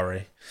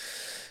AlphaTauri,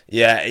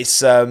 yeah,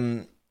 it's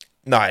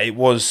it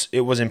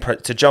was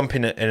impressive to jump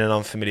in an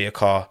unfamiliar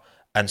car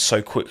and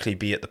so quickly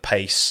be at the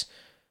pace.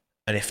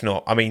 And if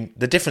not, I mean,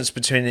 the difference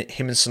between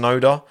him and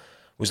Tsunoda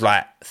was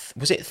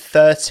it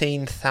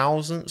 13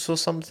 thousandths or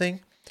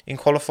something in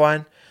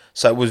qualifying?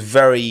 So it was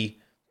very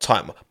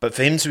tight. But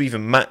for him to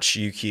even match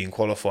Yuki in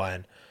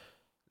qualifying,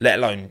 let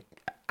alone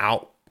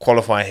out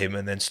qualify him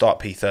and then start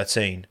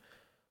P13,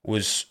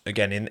 was,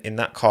 again, in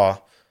that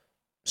car,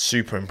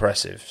 super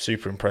impressive.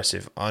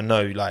 I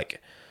know, you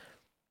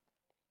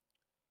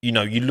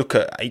look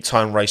at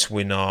 8-time race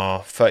winner,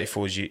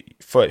 34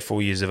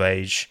 years of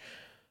age,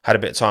 had a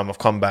bit of time off,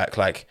 come back.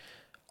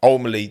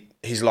 Ultimately,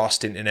 his last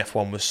stint in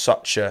F1 was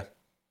such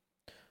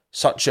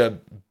a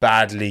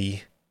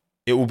badly,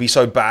 it will be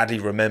so badly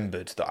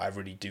remembered that I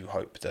really do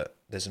hope that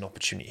there's an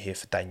opportunity here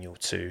for Daniel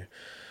to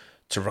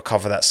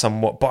recover that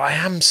somewhat. But I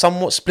am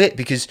somewhat split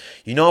because,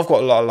 I've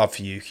got a lot of love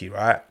for Yuki,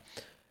 right?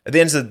 At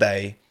the end of the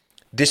day,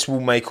 this will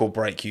make or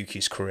break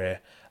Yuki's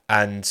career.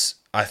 And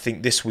I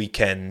think this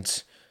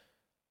weekend,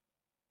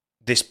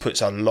 this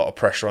puts a lot of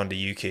pressure under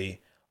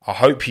Yuki. I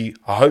hope he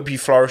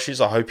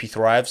flourishes. I hope he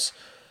thrives.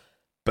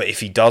 But if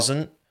he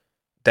doesn't,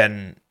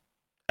 then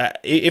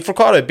if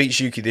Ricciardo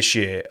beats Yuki this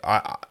year,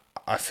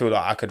 I feel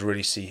like I could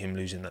really see him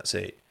losing that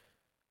seat.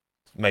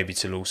 Maybe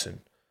to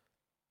Lawson.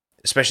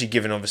 Especially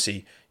given,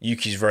 obviously,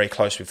 Yuki's very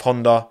close with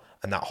Honda,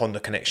 and that Honda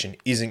connection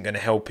isn't going to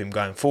help him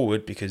going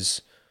forward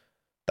because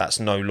that's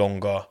no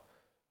longer...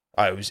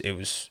 it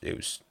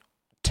was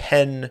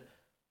 10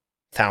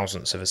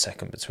 thousandths of a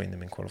second between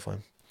them in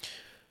qualifying.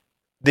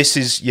 This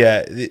is,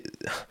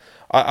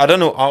 I don't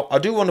know. I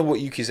do wonder what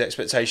Yuki's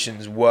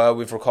expectations were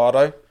with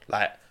Ricciardo.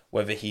 Like,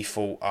 whether he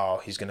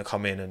thought, he's going to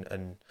come in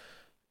and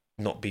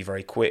not be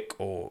very quick,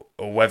 or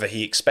whether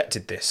he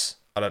expected this.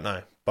 I don't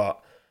know.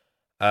 But,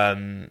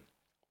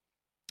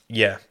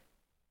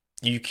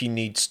 Yuki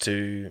needs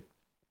to...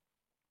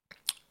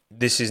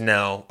 This is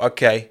now,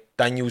 okay,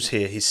 Daniel's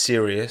here. He's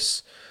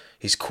serious.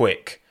 He's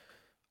quick.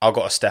 I've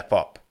got to step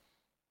up.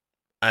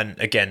 And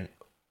again,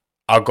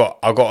 I got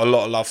a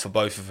lot of love for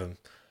both of them.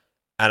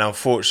 And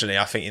unfortunately,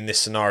 I think in this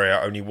scenario,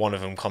 only one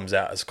of them comes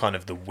out as kind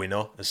of the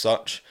winner as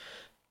such.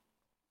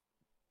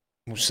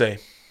 We'll see.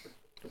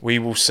 We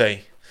will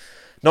see.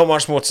 Not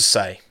much more to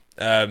say.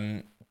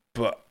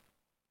 But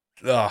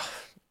I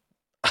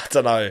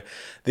don't know.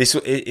 This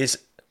is...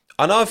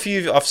 I know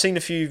I've seen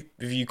a few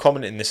of you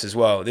commenting this as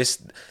well.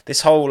 This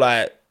whole,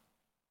 like...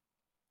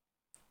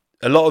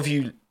 A lot of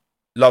you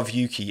love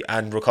Yuki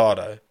and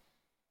Ricciardo.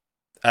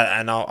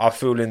 And I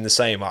feel in the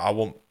same.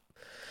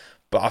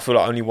 But I feel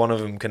like only one of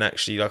them can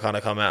actually kind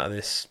of come out of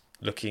this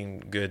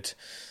looking good.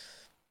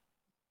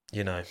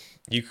 You know,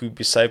 you could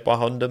be saved by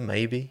Honda,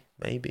 maybe.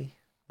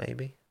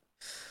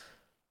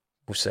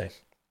 We'll see.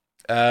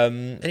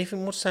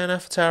 Anything more to say on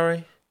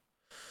AlphaTauri?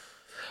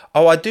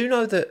 Oh, I do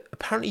know that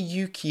apparently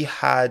Yuki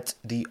had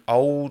the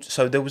old...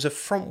 So there was a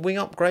front wing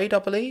upgrade, I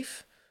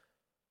believe.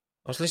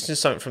 I was listening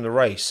to something from the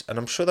race, and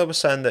I'm sure they were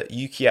saying that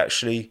Yuki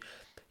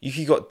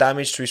got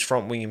damage to his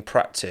front wing in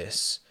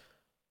practice,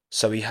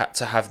 so he had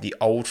to have the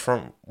old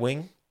front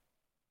wing.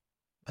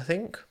 I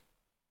think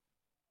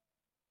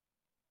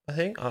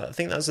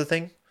that's the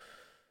thing.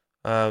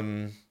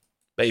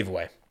 But either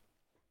way,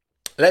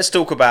 let's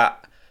talk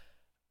about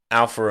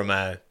Alfa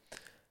Romeo.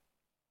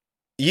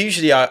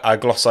 Usually I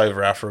gloss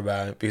over Alfa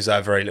Romeo because I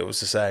have very little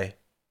to say,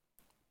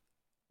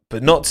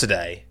 but not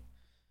today,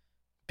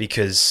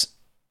 because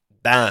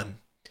damn,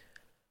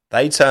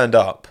 they turned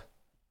up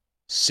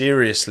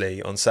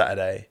seriously on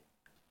Saturday.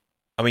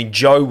 I mean,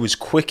 Joe was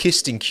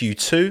quickest in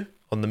Q2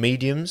 on the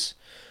mediums.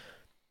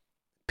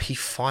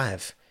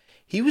 P5.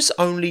 He was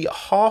only about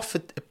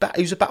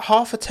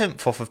half a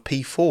tenth off of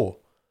P4,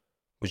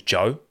 was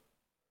Joe.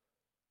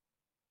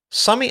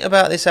 Something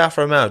about this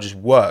Alfa Romeo just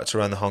worked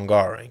around the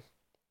Hungarian.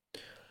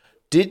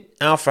 Did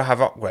Alfa have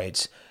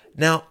upgrades?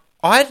 Now,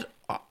 I've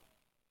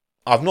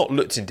not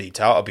looked in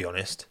detail, I'll be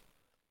honest.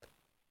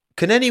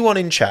 Can anyone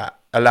in chat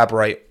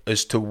elaborate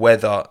as to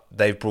whether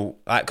they've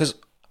brought... Because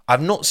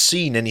I've not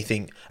seen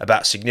anything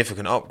about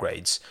significant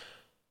upgrades.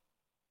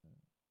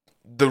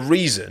 The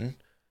reason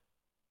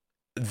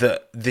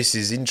that this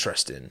is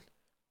interesting...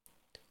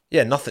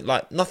 Yeah,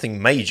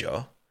 nothing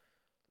major.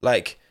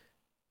 Like,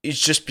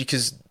 it's just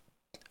because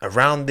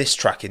around this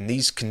track, in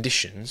these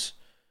conditions...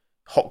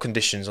 hot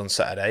conditions on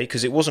Saturday,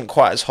 because it wasn't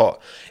quite as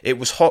hot. It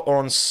was hotter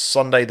on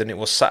Sunday than it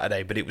was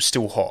Saturday, but it was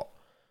still hot.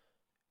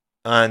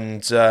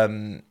 And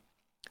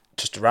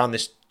just around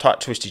this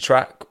tight, twisty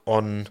track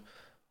on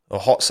a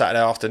hot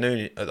Saturday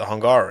afternoon at the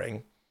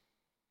Hungarian,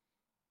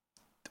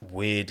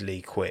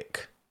 weirdly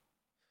quick.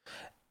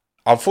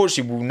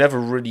 Unfortunately, we'll never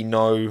really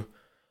know.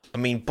 I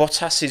mean,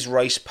 Bottas's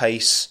race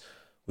pace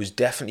was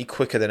definitely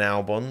quicker than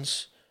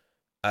Albon's.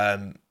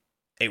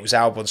 It was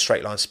Albon's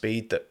straight line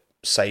speed that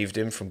saved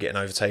him from getting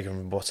overtaken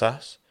from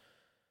Bottas.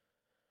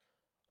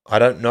 I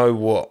don't know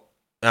what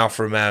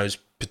Alfa Romeo's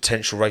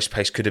potential race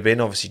pace could have been.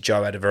 Obviously,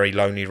 Joe had a very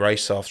lonely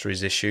race after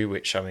his issue,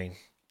 which, I mean,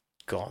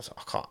 God,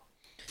 I can't.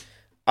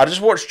 I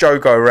just watched Joe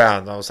go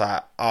around. And I was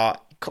like,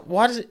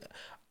 why does it...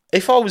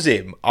 If I was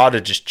him, I'd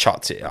have just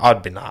chucked it.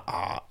 I'd been like,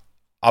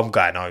 I'm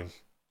going home.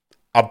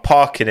 I'm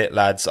parking it,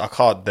 lads. I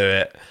can't do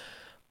it.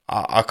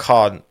 I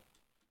can't.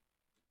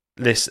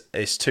 Listen,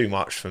 it's too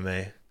much for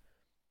me.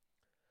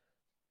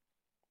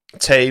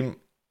 Team,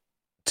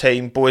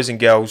 boys and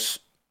girls,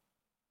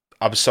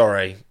 I'm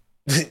sorry.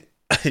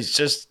 It's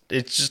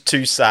just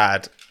too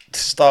sad to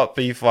start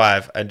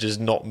P5 and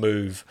just not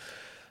move.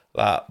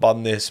 Like,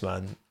 bun this,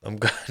 man. I'm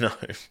going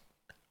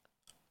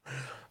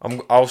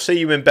home. I'll see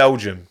you in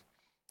Belgium.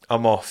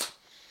 I'm off.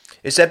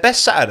 It's their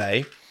best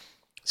Saturday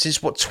since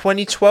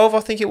 2012, I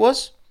think it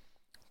was?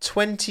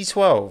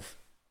 2012.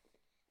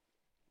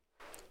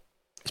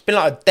 It's been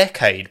like a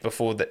decade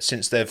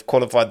since they've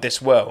qualified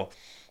this well.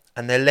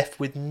 And they're left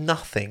with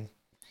nothing.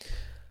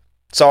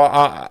 So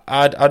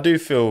I do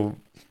feel...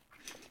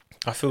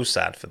 I feel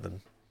sad for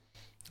them.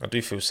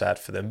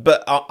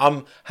 But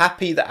I'm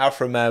happy that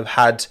Alfa Romeo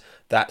had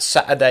that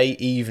Saturday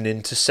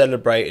evening to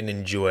celebrate and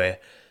enjoy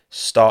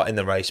starting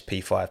the race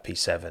P5,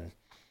 P7.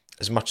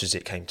 As much as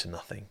it came to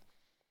nothing.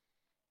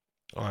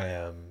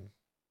 I'm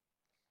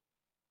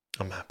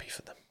happy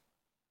for them.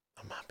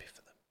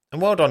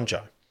 And well done,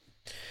 Joe.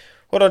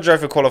 Well done, Joe,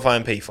 for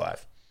qualifying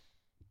P5.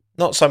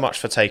 Not so much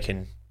for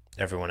taking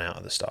everyone out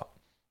at the start.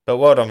 But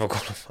well done for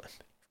qualifying.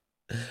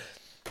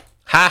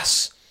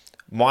 Haas,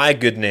 my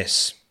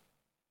goodness.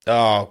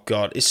 Oh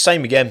God, it's the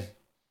same again.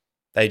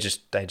 They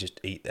just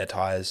eat their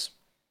tyres.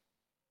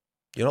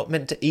 You're not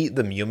meant to eat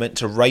them. You're meant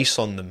to race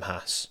on them,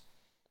 Haas.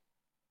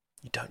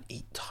 You don't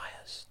eat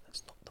tyres.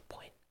 That's not the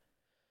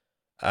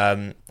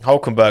point.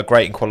 Hulkenberg,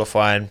 great in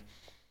qualifying.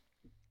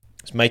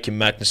 It's making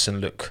Magnussen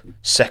look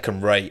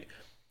second rate,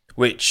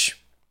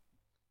 which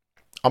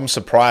I'm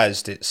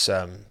surprised it's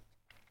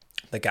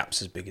the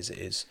gap's as big as it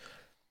is.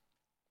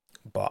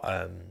 But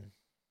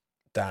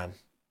damn,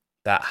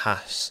 that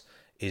Haas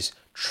is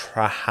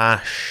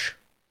trash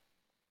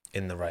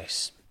in the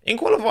race. In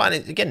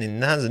qualifying, again, in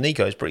the hands of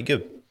Nico, it's pretty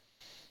good.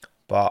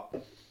 But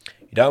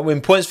you don't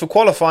win points for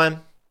qualifying.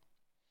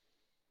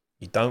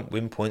 You don't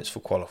win points for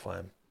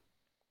qualifying.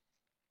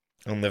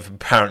 And they've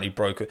apparently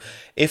broken.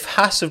 If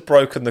Haas have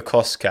broken the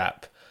cost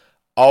cap,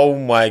 oh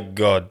my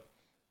God.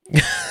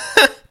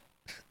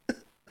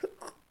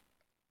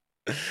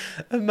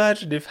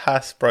 Imagine if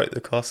Haas broke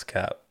the cost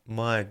cap.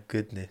 My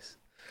goodness.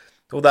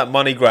 All that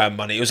MoneyGram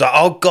money. It was like,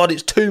 oh God,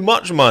 it's too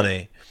much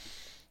money.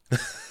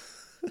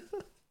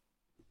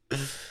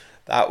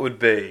 That would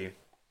be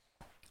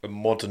a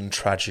modern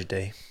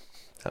tragedy.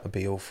 That would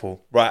be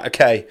awful. Right,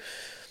 okay.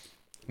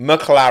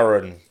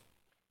 McLaren.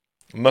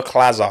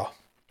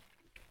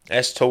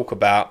 Let's talk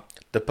about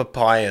the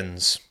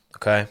Papayans.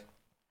 Okay.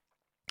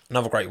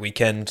 Another great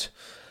weekend.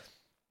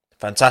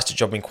 Fantastic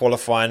job in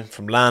qualifying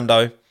from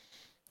Lando.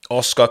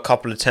 Oscar, a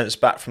couple of attempts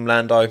back from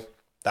Lando.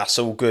 That's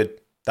all good.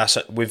 That's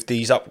with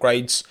these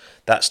upgrades,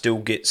 that still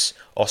gets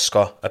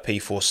Oscar a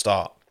P4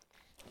 start.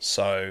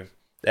 So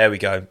there we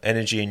go.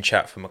 Energy in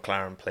chat for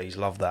McLaren, please.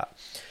 Love that.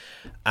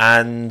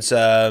 And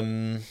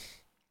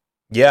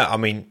yeah, I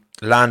mean,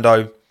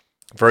 Lando,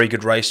 very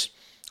good race.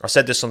 I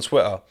said this on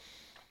Twitter.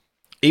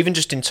 Even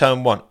just in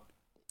turn one.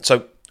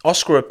 So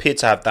Oscar appeared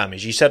to have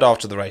damage. He said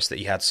after the race that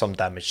he had some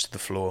damage to the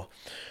floor.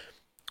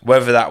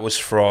 Whether that was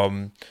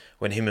from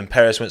when him and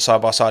Perez went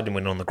side by side and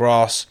went on the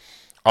grass.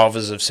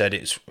 Others have said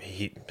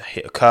he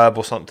hit a curb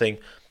or something.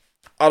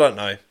 I don't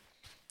know.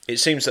 It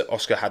seems that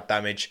Oscar had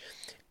damage.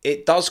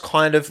 It does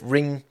kind of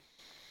ring.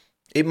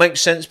 It makes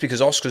sense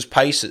because Oscar's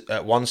pace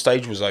at one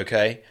stage was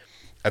okay.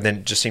 And then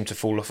it just seemed to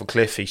fall off a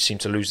cliff. He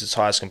seemed to lose the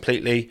tyres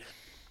completely.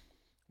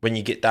 When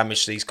you get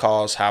damage to these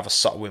cars, however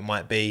subtle it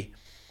might be,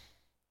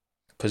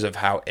 because of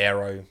how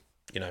aero,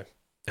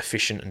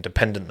 efficient and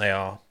dependent they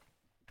are,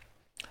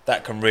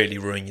 that can really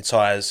ruin your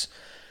tyres.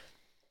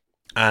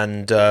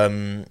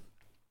 And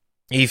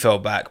he fell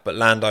back, but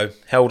Lando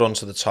held on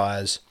to the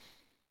tyres,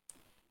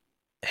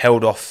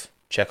 held off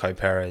Checo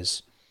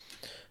Perez.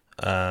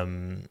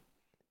 Damn.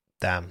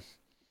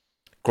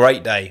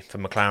 Great day for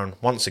McLaren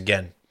once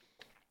again.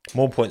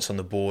 More points on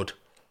the board.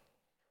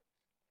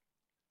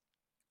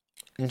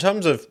 In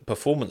terms of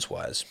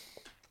performance-wise,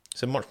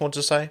 is there much more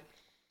to say?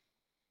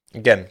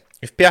 Again,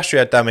 if Piastri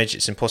had damage,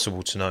 it's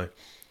impossible to know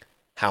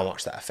how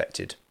much that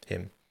affected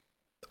him.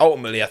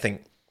 Ultimately, I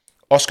think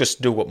Oscar's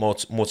still got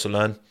more to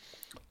learn.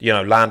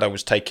 Lando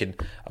was taking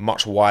a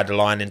much wider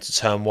line into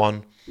turn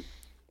one,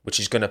 which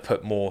is going to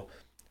put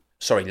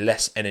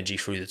less energy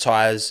through the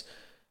tyres.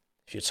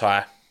 If you're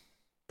tyre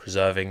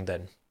preserving,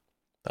 then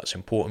that's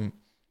important.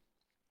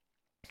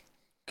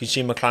 Can you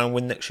see McLaren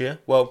win next year?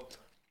 Well,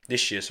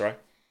 this year, sorry.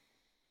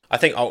 I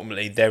think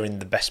ultimately they're in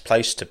the best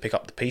place to pick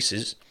up the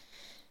pieces.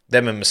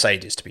 Them and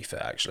Mercedes, to be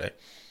fair, actually.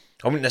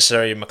 I wouldn't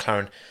necessarily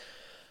McLaren. I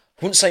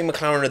wouldn't say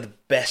McLaren are the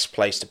best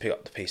place to pick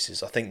up the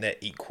pieces. I think they're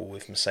equal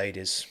with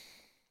Mercedes.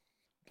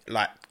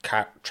 Like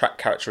track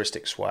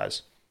characteristics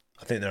wise,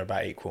 I think they're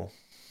about equal.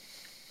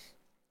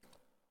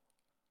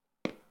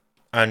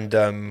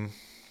 And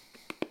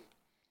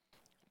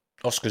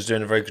Oscar's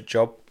doing a very good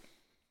job.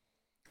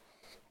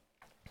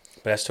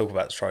 But let's talk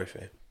about the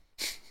trophy.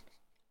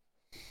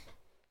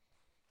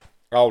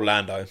 Oh,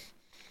 Lando.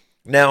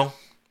 Now,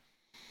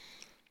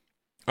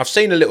 I've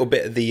seen a little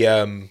bit of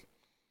the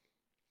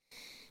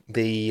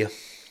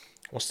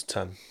what's the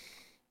term?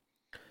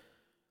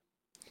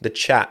 The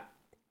chat,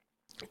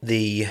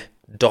 the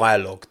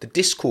dialogue, the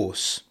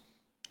discourse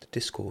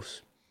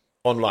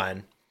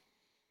online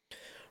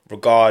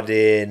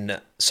regarding.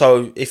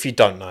 So, if you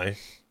don't know,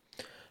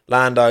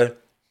 Lando,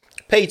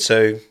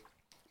 P2,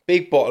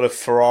 big bottle of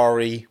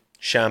Ferrari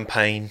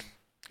champagne.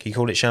 Can you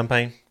call it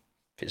champagne?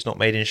 If it's not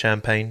made in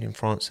Champagne in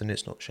France, then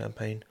it's not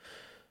champagne.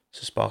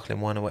 It's a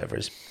sparkling wine or whatever it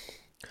is.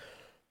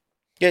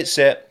 Gets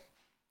it.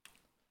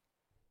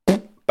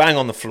 Bang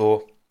on the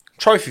floor.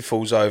 Trophy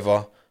falls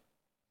over.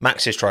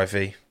 Max's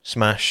trophy.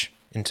 Smash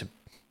into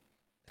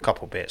a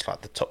couple bits,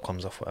 like the top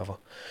comes off, whatever.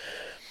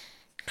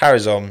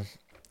 Carries on.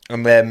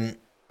 And then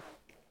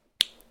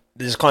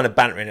there's kind of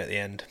bantering at the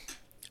end.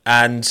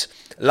 And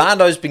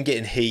Lando's been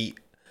getting heat.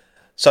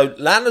 So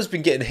Lando's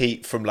been getting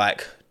heat from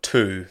like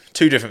two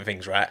different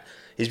things, right?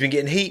 He's been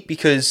getting heat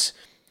because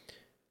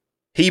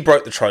he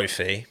broke the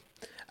trophy,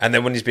 and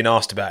then when he's been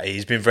asked about it,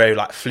 he's been very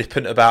like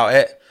flippant about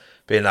it,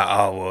 being like,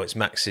 "Oh well, it's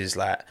Max's."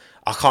 Like,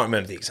 I can't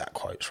remember the exact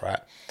quotes, right?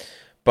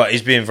 But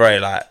he's being very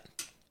like,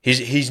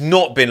 He's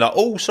not been like,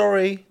 oh,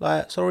 sorry,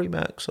 Max,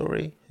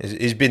 sorry.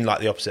 He's been like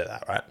the opposite of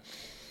that, right?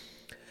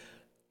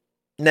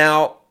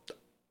 Now,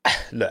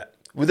 look,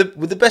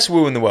 with the best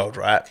will in the world,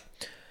 right?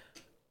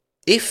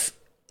 If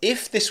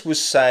this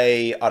was,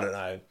 say, I don't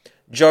know,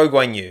 Zhou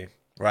Guanyu,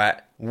 right,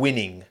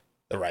 winning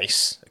the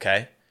race,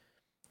 okay,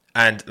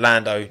 and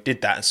Lando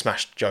did that and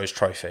smashed Zhou's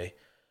trophy,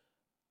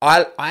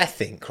 I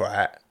think,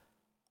 right,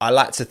 I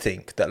like to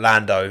think that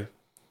Lando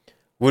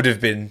would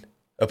have been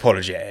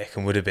apologetic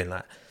and would have been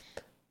like,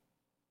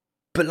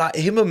 but like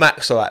him and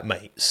Max are like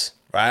mates,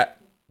 right?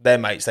 They're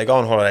mates. They go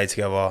on holiday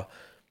together.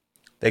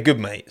 They're good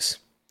mates.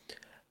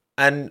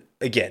 And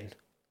again,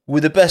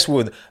 with the best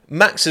will,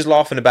 Max is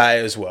laughing about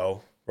it as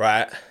well,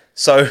 right?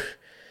 So,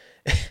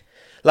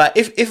 like,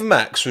 if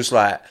Max was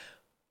like,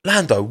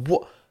 Lando,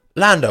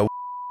 like,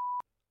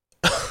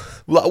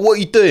 what are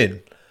you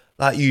doing?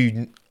 Like,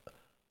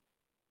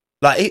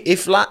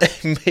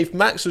 if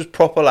Max was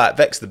proper like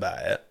vexed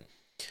about it,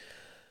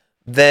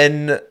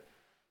 then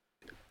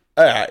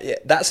alright, yeah,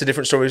 that's a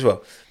different story as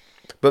well.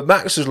 But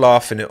Max was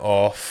laughing it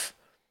off.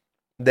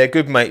 They're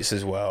good mates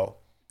as well.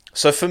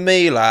 So for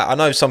me, like, I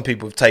know some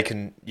people have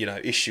taken,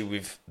 issue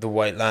with the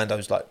way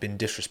Lando's like been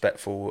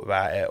disrespectful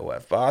about it or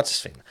whatever, but I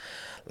just think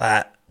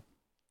like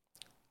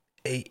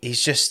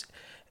he's just,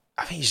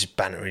 I think he's just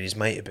bantering his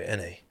mate a bit,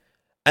 isn't he?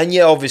 And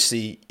yeah,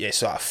 obviously, yeah,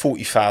 it's like a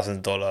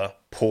 $40,000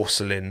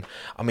 porcelain.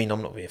 I mean,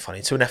 I'm not being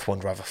funny. To an F1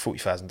 driver,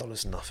 $40,000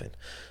 is nothing.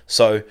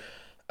 So,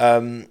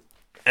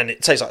 and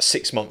it takes like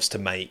 6 months to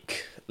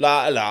make.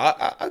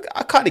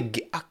 I kind of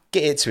get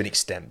it to an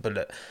extent, but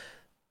look,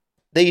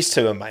 these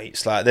two are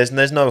mates. Like,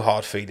 there's no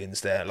hard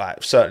feelings there.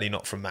 Like, certainly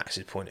not from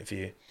Max's point of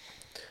view.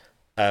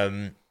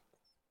 Then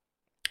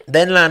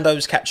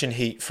Lando's catching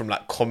heat from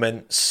like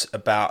comments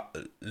about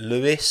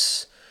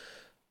Lewis.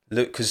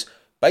 Look, because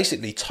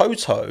basically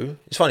Toto,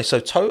 it's funny. So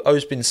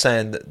Toto's been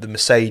saying that the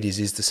Mercedes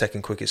is the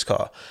second quickest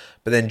car,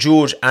 but then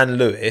George and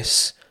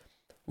Lewis,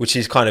 which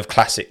is kind of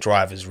classic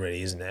drivers,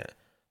 really, isn't it?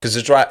 Because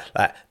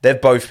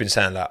they've both been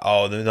saying like,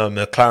 oh, no,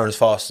 McLaren's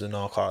faster than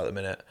our car at the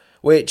minute.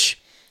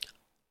 Which,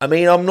 I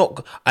mean, I'm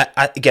not.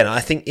 I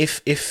think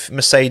if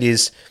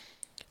Mercedes,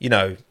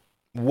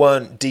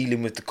 weren't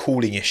dealing with the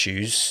cooling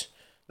issues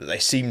that they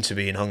seem to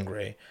be in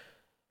Hungary,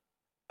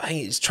 I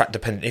think it's track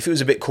dependent. If it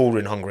was a bit cooler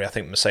in Hungary, I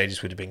think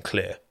Mercedes would have been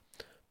clear.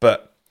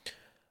 But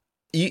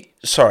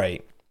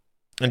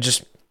and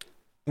just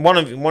one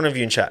of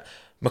you in chat,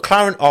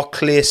 McLaren are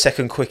clear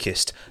second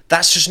quickest.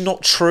 That's just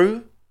not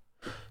true.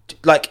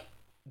 Like,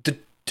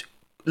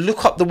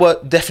 look up the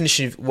word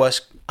definition of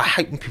worst. I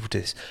hate when people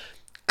do this.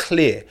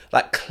 Clear,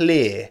 like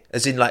clear,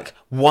 as in like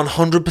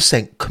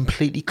 100%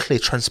 completely clear,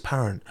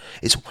 transparent.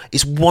 It's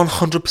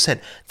 100%.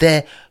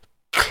 They're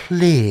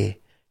clear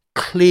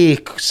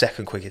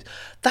second quickest.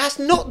 That's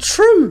not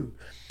true.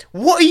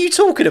 What are you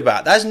talking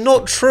about? That's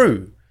not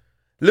true.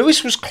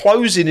 Lewis was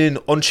closing in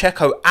on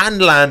Checo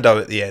and Lando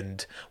at the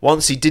end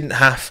once he didn't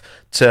have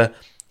to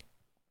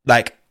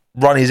like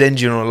run his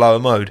engine on a lower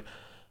mode.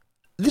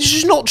 This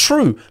is not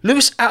true.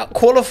 Lewis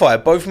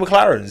out-qualified both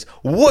McLarens.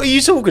 What are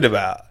you talking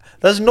about?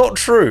 That's not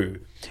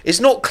true.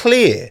 It's not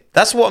clear.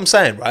 That's what I'm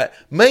saying, right?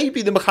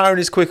 Maybe the McLaren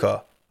is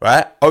quicker,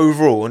 right?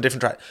 Overall on different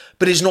tracks.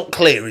 But it's not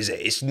clear, is it?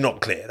 It's not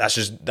clear. That's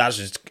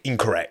just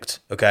incorrect,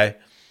 okay?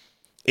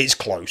 It's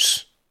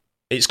close.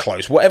 It's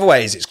close. Whatever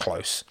way it is, it's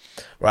close,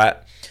 right?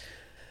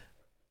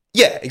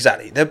 Yeah,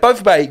 exactly. They're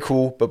both about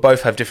equal, but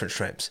both have different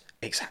strengths.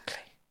 Exactly.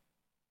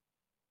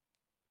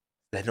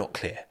 They're not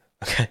clear,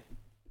 okay?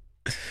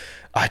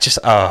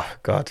 Oh,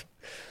 God.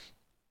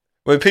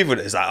 When people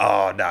it's like,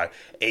 oh, no,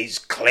 it's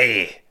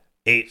clear.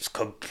 It's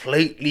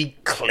completely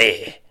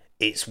clear.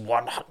 It's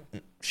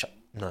 100...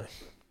 No.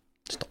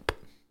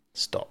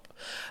 Stop.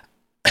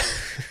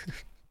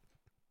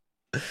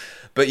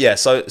 But yeah,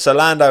 so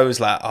Lando was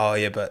like, oh,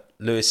 yeah, but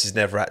Lewis has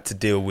never had to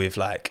deal with,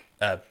 like,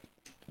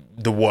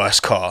 the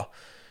worst car.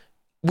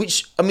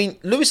 Which, I mean,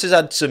 Lewis has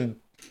had some,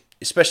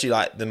 especially,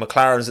 like, the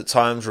McLarens at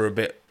times were a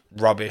bit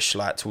rubbish,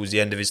 like, towards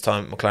the end of his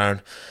time at McLaren.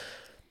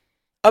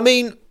 I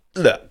mean,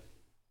 look,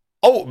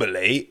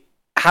 ultimately,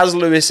 has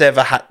Lewis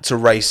ever had to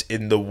race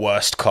in the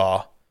worst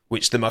car,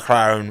 which the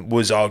McLaren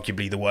was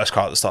arguably the worst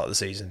car at the start of the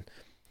season?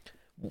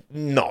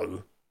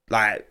 No.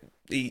 Like,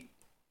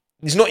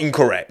 he's not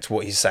incorrect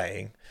what he's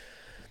saying.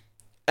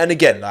 And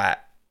again, like,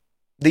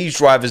 these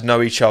drivers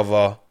know each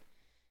other,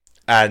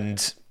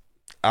 and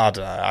I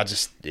don't know,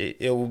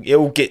 it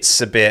all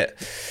gets a bit...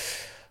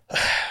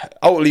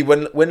 Ultimately,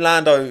 when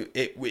Lando,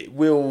 it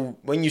will,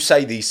 when you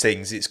say these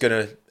things, it's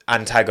going to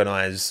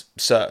antagonise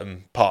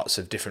certain parts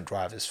of different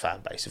drivers'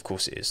 fan base. Of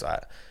course it is.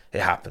 Like,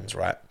 it happens,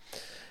 right?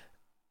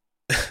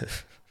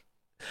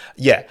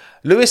 Yeah,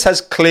 Lewis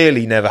has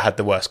clearly never had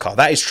the worst car.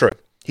 That is true.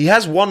 He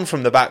has won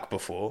from the back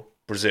before,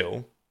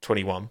 Brazil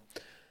 21,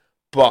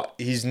 but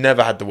he's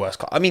never had the worst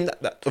car. I mean,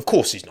 of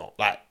course he's not.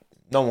 Like,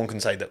 no one can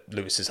say that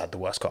Lewis has had the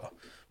worst car,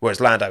 whereas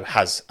Lando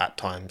has at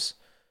times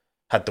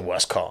had the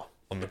worst car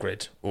on the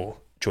grid, or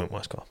joint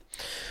worst car.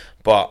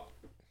 But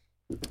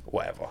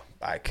whatever.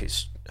 Like,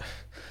 it's...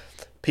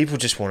 People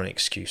just want an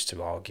excuse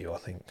to argue, I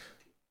think.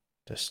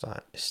 Just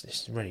like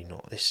it's really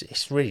not.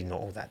 It's really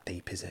not all that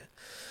deep, is it?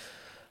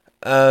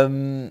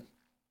 Tommo,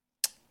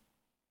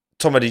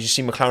 did you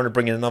see McLaren are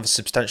bringing another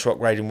substantial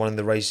upgrade in one of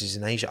the races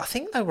in Asia? I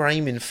think they were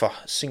aiming for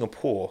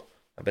Singapore,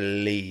 I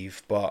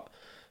believe, but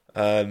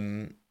I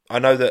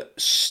know that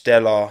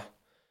Stella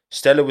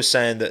was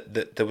saying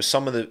that there was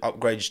some of the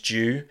upgrades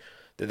due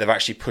that they've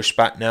actually pushed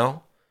back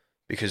now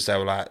because they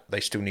were like they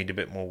still need a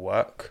bit more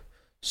work.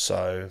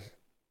 So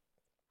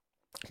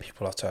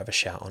people have to have a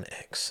shout on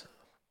X.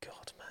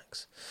 God,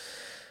 Max.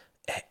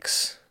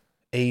 X.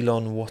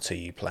 Elon, what are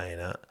you playing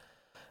at?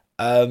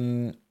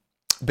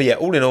 But yeah,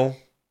 all in all,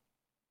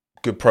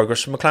 good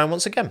progress from McLaren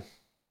once again.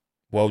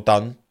 Well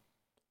done,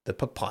 the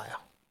papaya.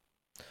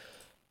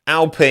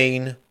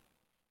 Alpine.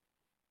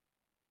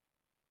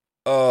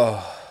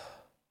 Oh,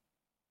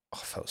 I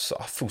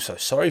feel so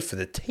sorry for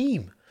the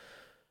team.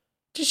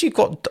 Just you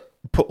got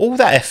put all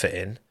that effort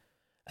in,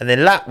 and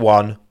then lap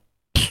one,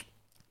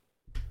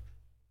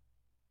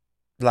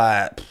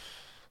 like,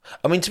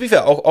 I mean, to be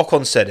fair,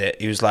 Ocon said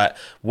it. He was like,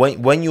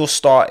 when you're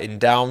starting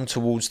down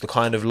towards the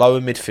kind of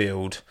lower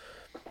midfield,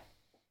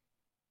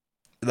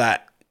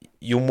 that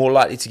you're more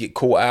likely to get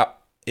caught out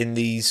in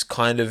these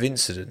kind of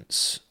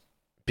incidents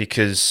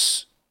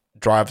because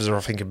drivers are,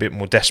 I think, a bit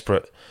more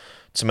desperate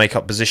to make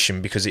up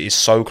position because it is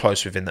so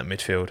close within that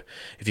midfield.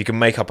 If you can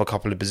make up a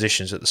couple of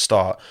positions at the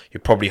start,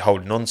 you're probably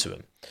holding on to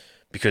them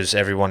because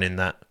everyone in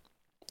that,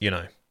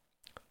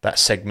 that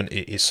segment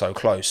is so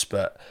close.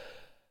 But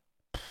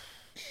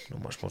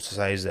not much more to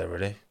say, is there,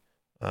 really?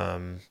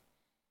 I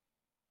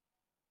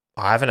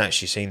haven't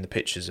actually seen the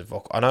pictures of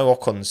Ocon. I know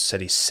Ocon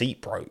said his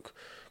seat broke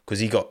because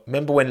he got...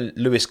 Remember when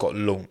Lewis got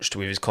launched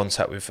with his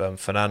contact with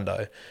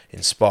Fernando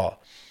in Spa?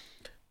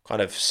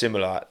 Kind of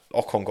similar.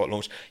 Ocon got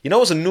launched. You know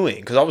what's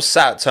annoying? Because I was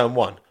sat at turn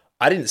one.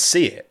 I didn't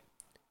see it.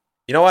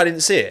 You know why I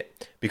didn't see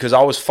it? Because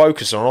I was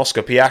focused on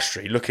Oscar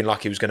Piastri looking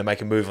like he was going to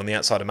make a move on the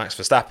outside of Max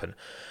Verstappen.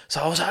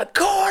 So I was like,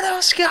 go on,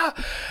 Oscar!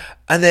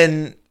 And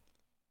then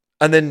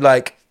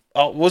like,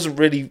 I wasn't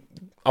really...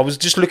 I was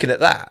just looking at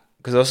that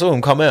because I saw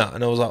him come out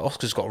and I was like,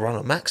 Oscar's got to run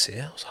on Max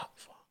here. I was like,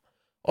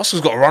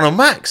 Oscar's got to run on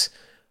Max.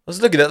 I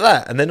was looking at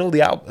that and then all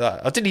the...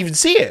 I didn't even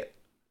see it.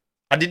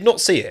 I did not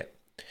see it.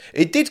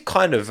 It did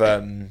kind of...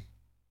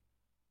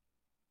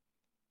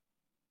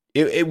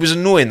 It was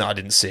annoying that I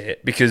didn't see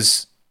it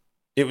because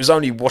it was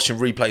only watching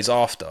replays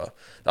after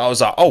that I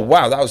was like, oh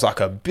wow, that was like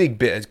a big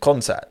bit of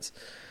contact.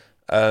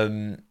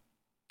 Proper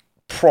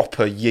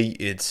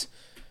yeeted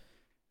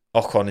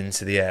Ocon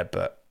into the air,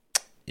 but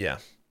yeah.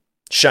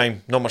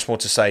 Shame, not much more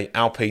to say.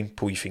 Alpine,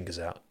 pull your fingers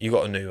out. You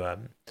got a new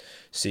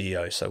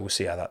CEO, so we'll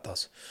see how that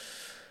does.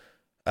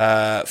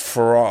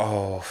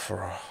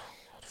 Ferrari.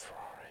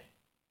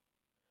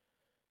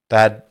 They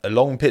had a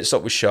long pit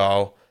stop with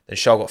Charles. Then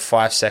Charles got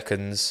 5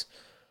 seconds.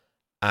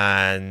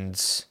 And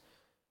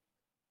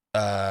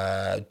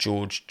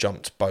George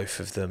jumped both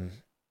of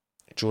them.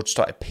 George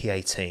started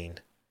P18.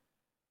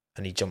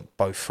 And he jumped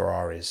both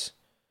Ferraris.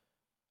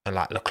 And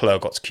like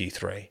Leclerc got to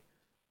Q3.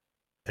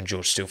 And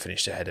George still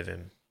finished ahead of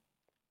him.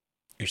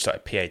 Who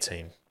started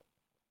P18.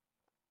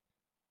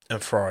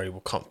 And Ferrari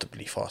were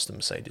comfortably faster than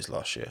Mercedes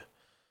last year.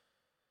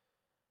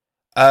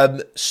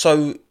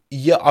 So...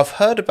 Yeah, I've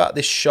heard about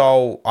this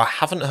Charles. I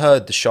haven't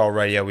heard the Charles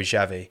radio with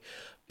Xavi,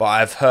 but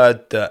I've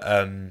heard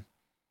that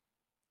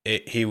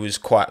he was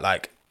quite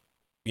like,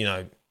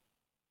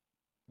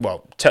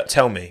 well,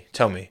 tell me.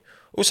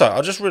 Also,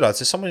 I just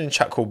realised there's someone in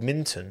chat called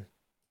Minton.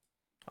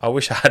 I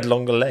wish I had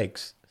longer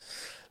legs.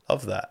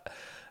 Love that.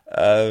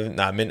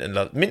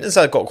 Minton's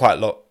got quite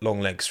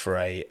long legs for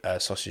a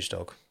sausage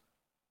dog.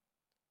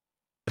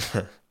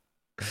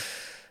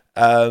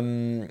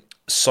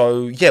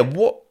 So, yeah,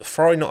 what...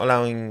 Ferrari not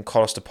allowing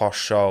Carlos to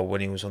pass Charles when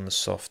he was on the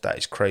soft, that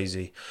is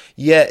crazy.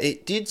 Yeah,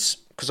 it did...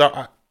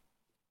 Because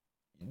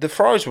the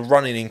Ferraris were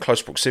running in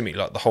close proximity,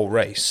 like, the whole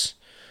race.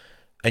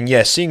 And,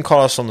 yeah, seeing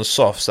Carlos on the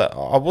softs, that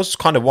I was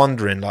kind of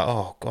wondering, like,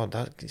 oh, God,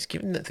 they're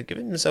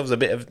giving themselves a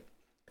bit of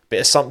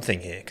something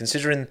here.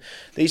 Considering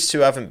these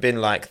two haven't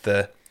been, like,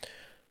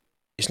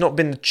 it's not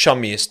been the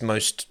chummiest,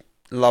 most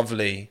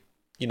lovely,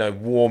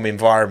 warm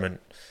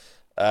environment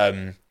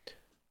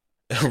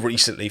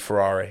recently,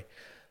 Ferrari.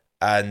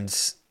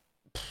 And,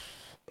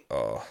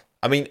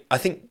 I mean, I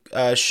think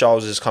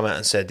Charles has come out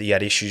and said he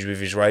had issues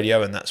with his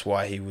radio, and that's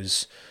why he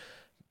was,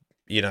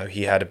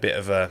 he had a bit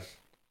of a.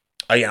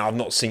 I've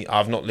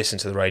not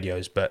listened to the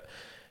radios, but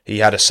he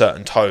had a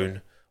certain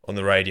tone on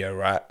the radio,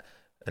 right?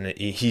 And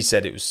he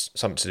said it was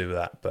something to do with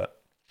that.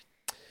 But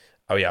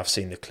I've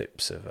seen the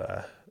clips of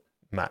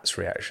Matt's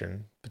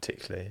reaction,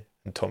 particularly,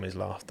 and Tommy's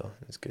laughter.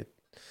 It's good.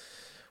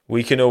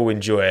 We can all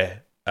enjoy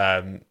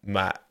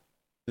Matt's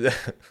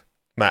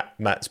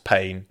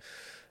pain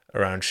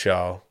around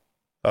Charles.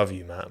 Love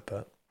you, Matt,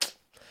 but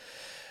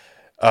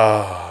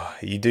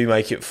you do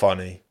make it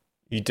funny.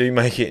 You do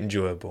make it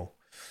enjoyable.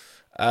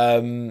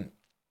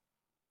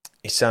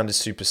 He sounded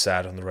super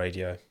sad on the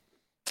radio.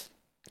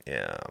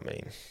 Yeah, I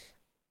mean,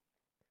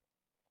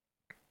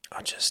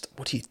 what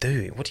do you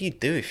do? What do you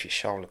do if you're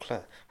Charles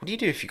Leclerc? What do you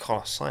do if you're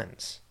Carlos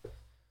Sainz?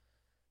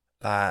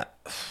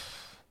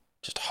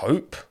 just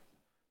hope.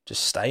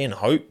 Just stay and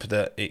hope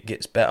that it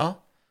gets better.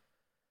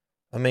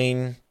 I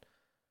mean,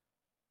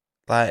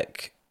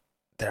 like,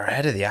 they're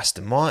ahead of the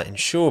Aston Martin,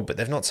 sure, but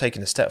they've not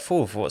taken a step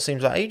forward for what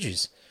seems like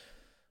ages.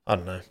 I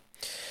don't know.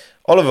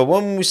 Oliver,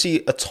 when will we see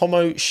a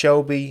Tommo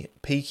Shelby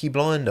Peaky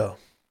Blinder?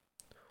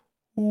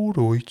 All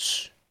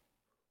right.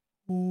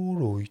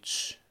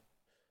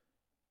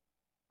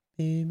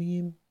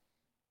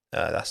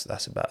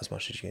 That's about as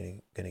much as you're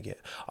gonna get.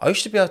 I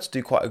used to be able to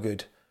do quite a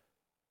good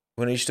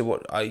when I used to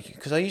watch.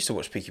 Because I used to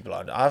watch Peaky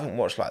Blinders. I haven't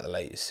watched like the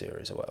latest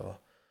series or whatever.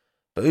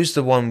 But who's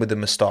the one with the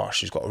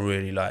moustache who's got a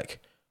really like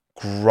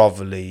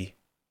grovelly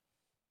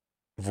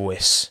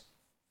voice,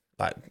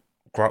 like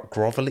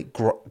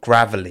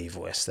gravelly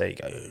voice? There you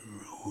go.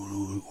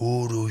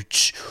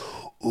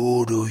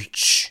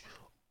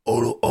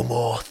 I'm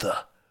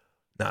Arthur.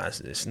 No,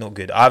 it's not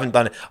good. I haven't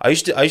done it. I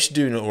used to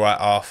do it all right,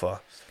 Arthur,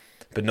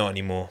 but not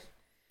anymore.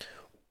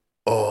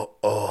 Oh,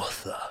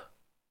 Arthur.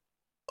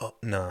 Oh,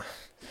 no.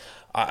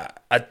 I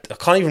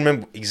can't even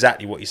remember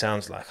exactly what he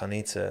sounds like. I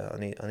need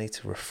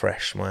to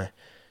refresh my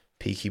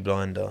Peaky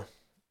Blinder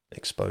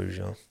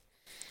exposure.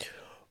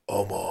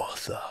 I'm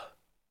Arthur.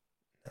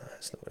 No,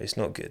 it's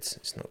not good.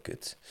 It's not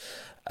good.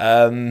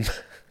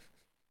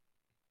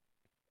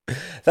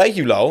 Thank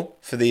you, Lowell,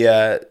 for the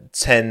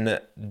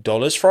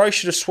 $10. Ferrari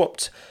should have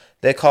swapped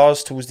their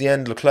cars towards the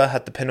end. Leclerc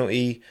had the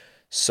penalty,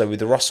 so with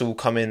the Russell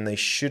come in, they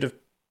should have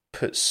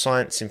put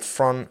Sainz in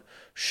front.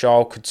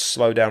 Charles could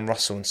slow down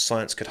Russell and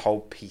Sainz could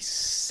hold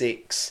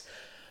P6.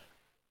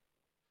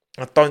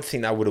 I don't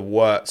think that would have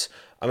worked.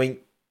 I mean,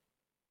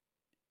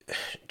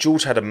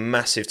 George had a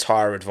massive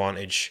tyre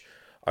advantage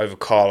over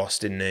Carlos,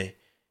 didn't he?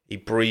 He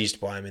breezed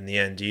by him in the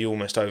end. He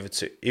almost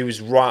overtook. He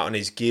was right on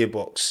his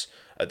gearbox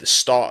at the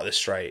start of the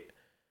straight.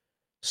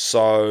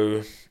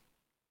 So,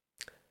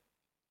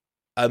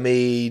 I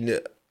mean,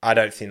 I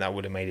don't think that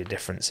would have made a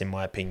difference in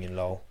my opinion,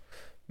 Lowell.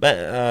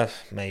 But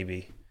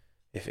maybe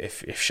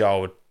if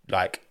Charles would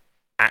like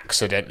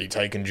accidentally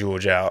taken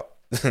George out,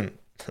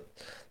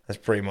 that's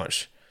pretty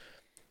much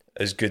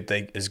as good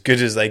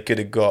as they could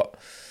have got.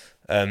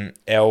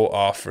 L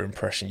Arthur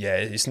impression, yeah,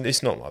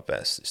 it's not my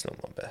best. It's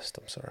not my best.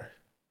 I'm sorry.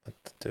 I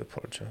do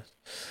apologise.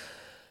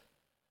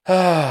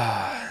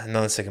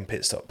 9-second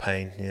pit stop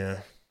pain.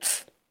 Yeah.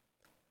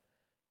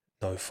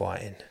 No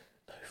fighting.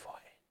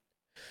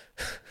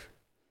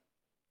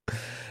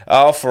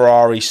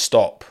 Ferrari,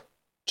 stop.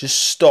 Just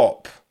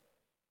stop.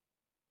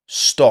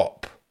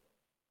 Stop.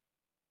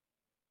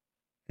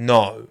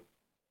 No.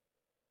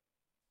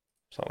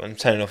 So I'm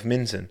turning off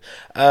Minton.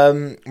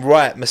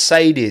 Right,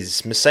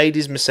 Mercedes.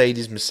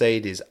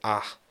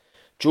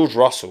 George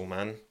Russell,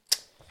 man.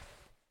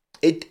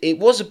 It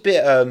was a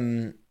bit,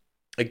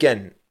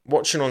 again,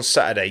 watching on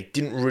Saturday,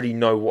 didn't really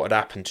know what had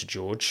happened to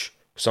George.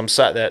 So I'm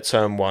sat there at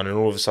turn 1 and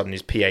all of a sudden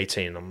he's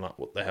P18 and I'm like,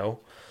 what the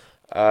hell?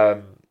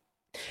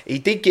 He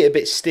did get a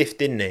bit stiff,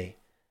 didn't he?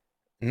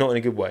 Not in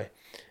a good way.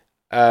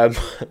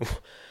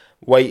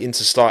 Waiting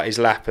to start his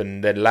lap,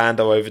 and then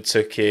Lando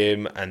overtook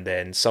him, and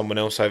then someone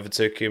else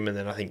overtook him, and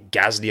then I think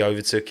Gasly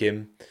overtook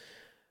him.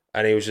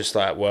 And he was just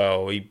like,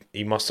 well,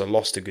 he must have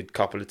lost a good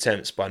couple of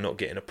attempts by not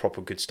getting a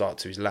proper good start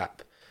to his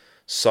lap.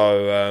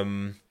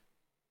 So,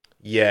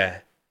 yeah,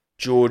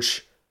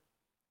 George,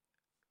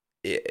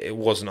 it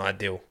wasn't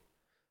ideal.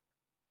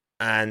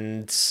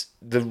 And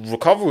the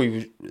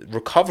recovery,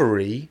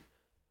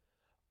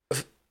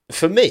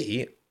 for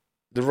me,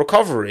 the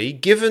recovery,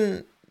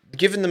 given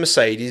the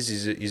Mercedes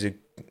is a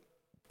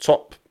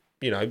top,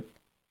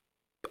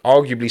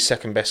 arguably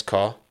second best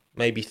car,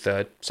 maybe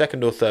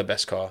second or third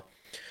best car,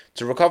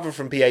 to recover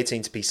from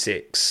P18 to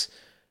P6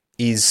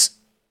 is,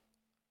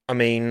 I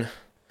mean,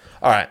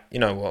 all right, you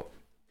know what?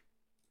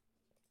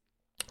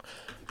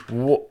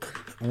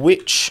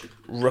 Which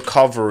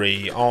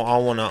recovery? I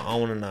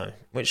wanna know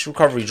which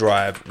recovery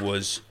drive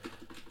was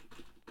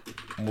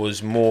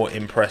more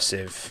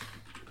impressive.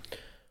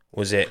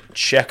 Was it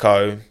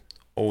Checo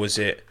or was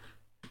it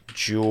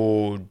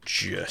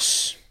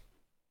Georgius?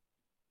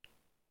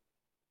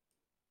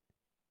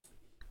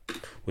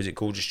 Was it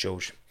Gorgeous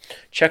George?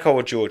 Checo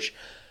or George?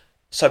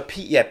 So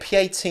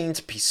P18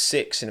 to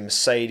P6 in a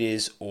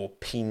Mercedes or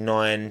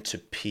P9 to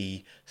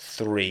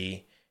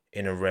P3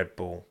 in a Red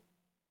Bull.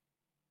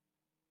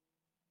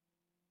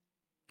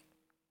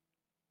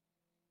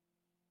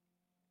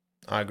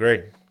 I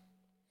agree.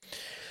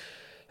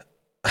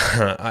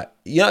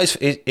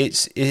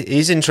 It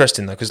is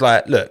interesting though, because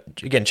like, look,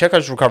 again,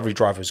 Checo's recovery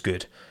drive was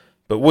good,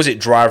 but was it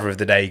driver of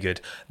the day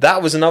good?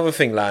 That was another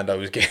thing Lando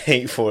was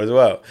getting heat for as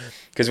well,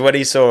 because when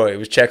he saw it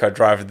was Checo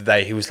driver of the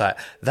day, he was like,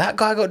 that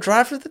guy got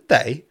driver of the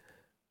day.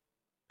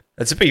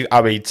 And to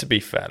be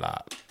fair,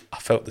 like, I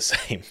felt the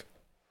same.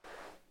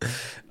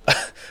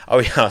 Oh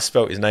yeah, I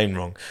spelt his name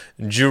wrong.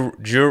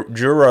 Juroji.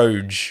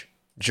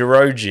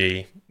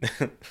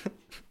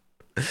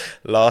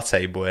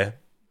 Latte boy.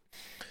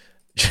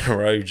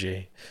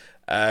 Jiroji.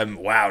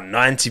 Wow,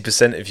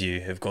 90% of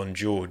you have gone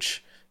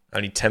George.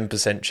 Only 10%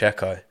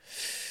 Checo.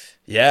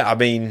 Yeah, I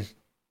mean,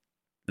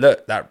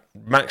 look, that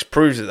Max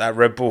proves that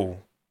Red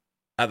Bull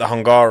at the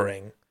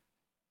Hungarian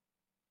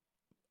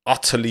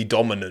utterly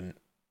dominant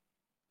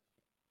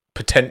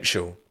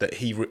potential that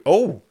he...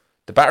 oh,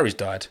 the battery's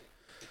died.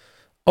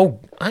 Oh,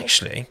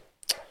 actually,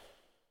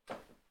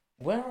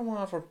 where are my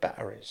other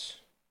batteries?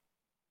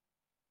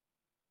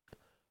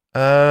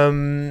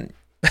 Audio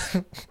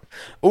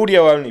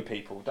only,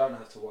 people. Don't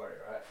have to worry,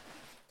 right?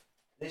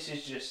 This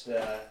is just...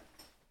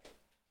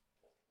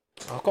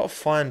 I've got to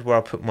find where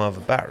I put my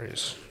other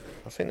batteries.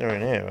 I think they're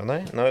in here, are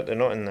they? No, they're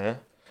not in there.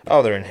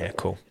 Oh, they're in here.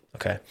 Cool.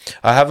 Okay.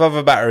 I have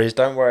other batteries.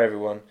 Don't worry,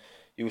 everyone.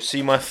 You will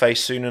see my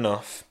face soon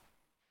enough.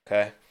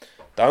 Okay.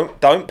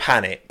 Don't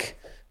panic.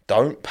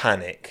 Don't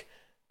panic.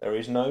 There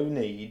is no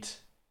need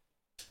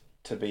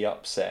to be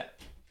upset.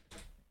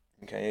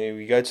 Okay.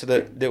 We go to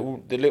the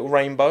little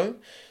rainbow,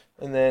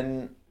 and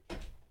then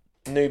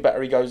new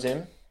battery goes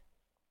in.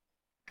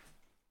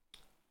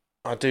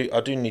 I do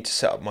need to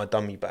set up my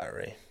dummy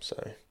battery,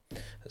 so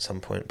at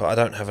some point, but I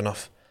don't have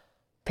enough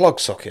plug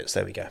sockets.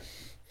 There we go.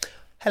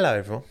 Hello,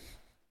 everyone.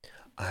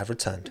 I have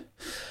returned.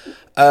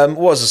 What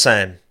was I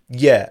saying?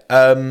 Yeah.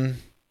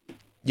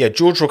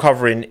 George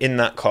recovering in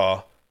that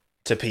car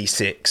to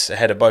P6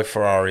 ahead of both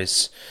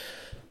Ferraris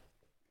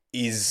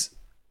is,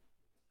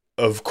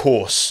 of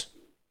course,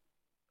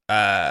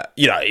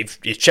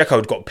 if Checo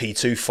had got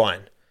P2,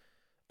 fine.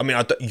 I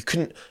mean, you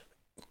couldn't.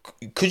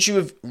 Could you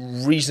have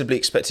reasonably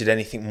expected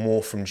anything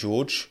more from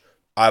George?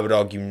 I would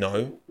argue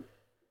no.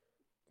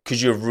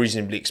 Could you have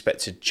reasonably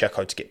expected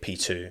Checo to get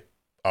P2?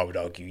 I would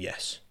argue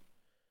yes.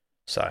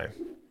 So,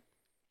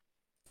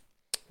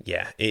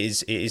 yeah,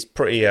 it is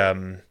pretty.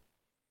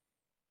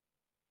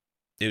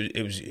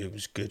 It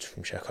was good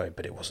from Checo,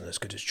 but it wasn't as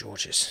good as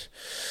George's.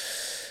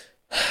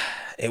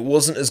 It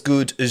wasn't as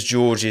good as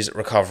George's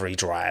recovery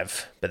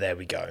drive, but there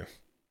we go.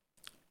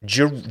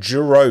 George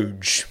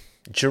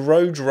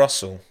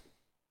Russell.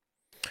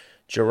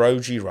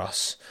 Georgie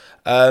Russ.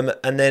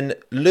 And then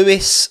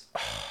Lewis,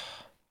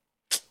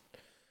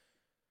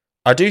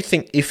 I do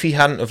think if he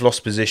hadn't have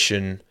lost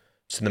position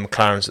to the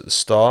McLarens at the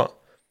start,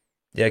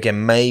 yeah,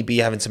 again, maybe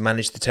having to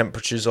manage the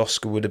temperatures,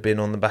 Oscar would have been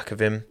on the back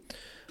of him.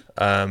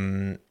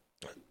 And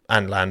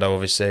Lando,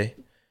 obviously.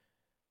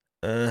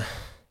 Yeah,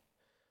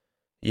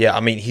 I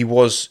mean, he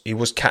was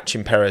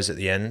catching Perez at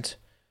the end.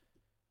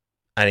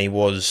 And he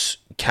was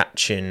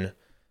catching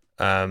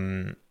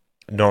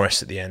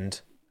Norris at the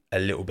end a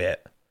little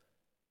bit.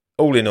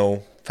 All in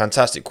all,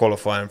 fantastic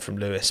qualifying from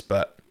Lewis,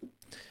 but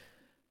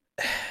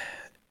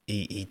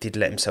he did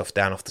let himself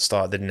down off the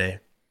start, didn't he?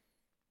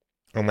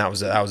 And that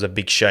was a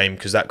big shame,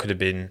 because that could have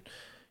been,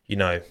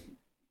 it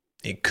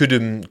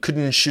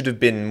should have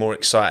been more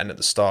exciting at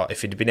the start.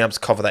 If he'd been able to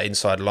cover that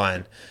inside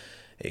line,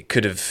 it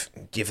could have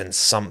given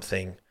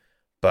something.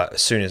 But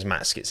as soon as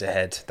Max gets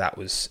ahead, it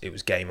was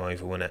game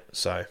over, wasn't it?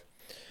 So,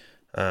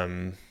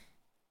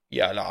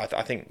 yeah,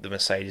 I think the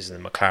Mercedes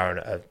and the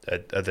McLaren are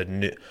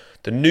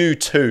the new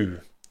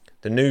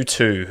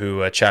two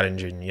who are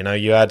challenging.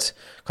 You had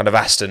kind of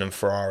Aston and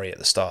Ferrari at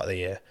the start of the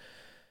year,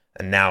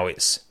 and now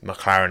it's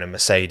McLaren and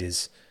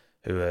Mercedes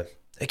who are,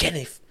 again,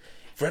 if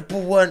Red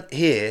Bull weren't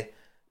here,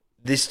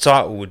 this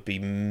title would be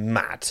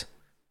mad.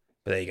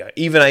 But there you go.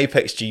 Even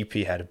Apex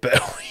GP had a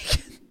better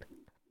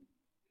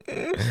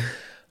weekend.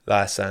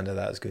 Lysander,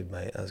 that was good,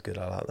 mate. That was good.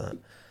 I like that.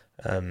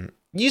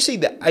 You see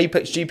the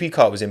Apex GP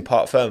car was in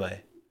Parc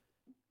Ferme.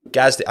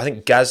 Gasly, I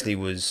think Gasly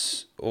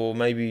was, or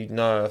maybe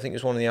no, I think it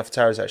was one of the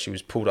AlphaTauris actually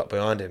was pulled up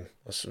behind him.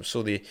 I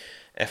saw the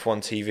F1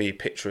 TV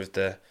picture of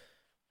and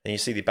you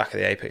see the back of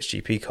the Apex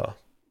GP car.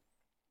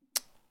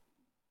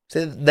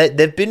 So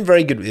they've been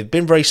very good. They've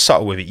been very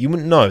subtle with it. You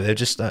wouldn't know. They've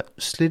just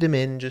slid him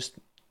in, just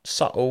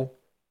subtle,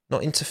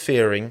 not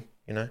interfering.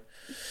 Did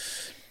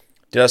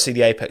I see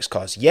the Apex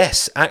cars?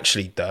 Yes,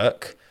 actually,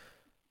 Dirk.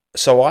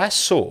 So I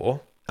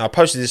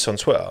posted this on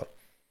Twitter.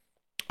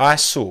 I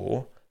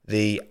saw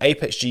the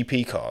Apex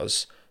GP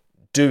cars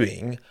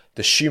doing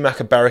the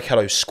Schumacher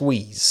Barrichello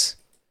squeeze.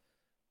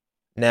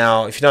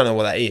 Now, if you don't know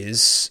what that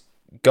is,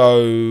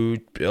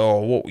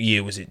 what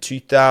year was it?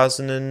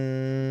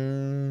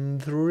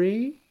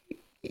 2003?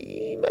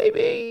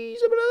 Maybe?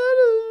 Something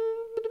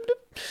like that.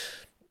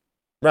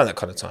 Around that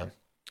kind of time.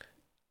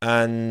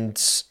 And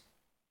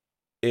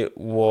it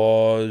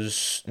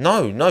was...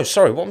 No,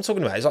 sorry, what I'm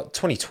talking about is like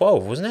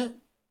 2012, wasn't it?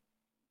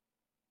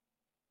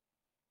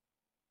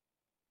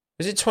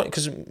 Is it 20?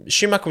 Because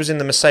Schumacher was in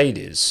the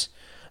Mercedes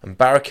and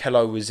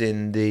Barrichello was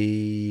in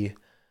the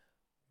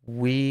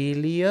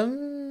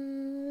Williams.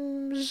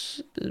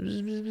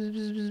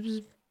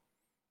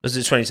 Was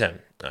it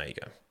 2010? There you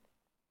go.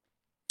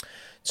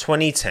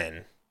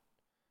 2010.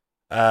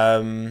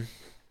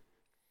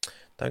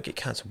 Don't get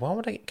cancelled. Why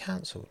would I get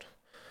cancelled?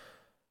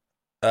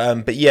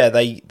 But yeah,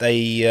 they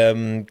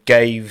did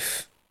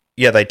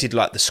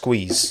like the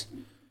squeeze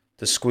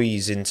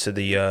into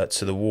the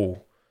to the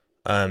wall.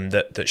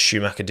 That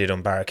Schumacher did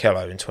on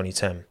Barrichello in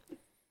 2010,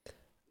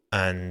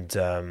 and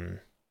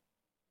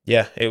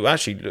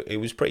it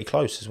was pretty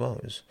close as well.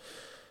 It was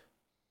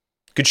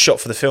a good shot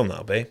for the film,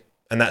 that'll be,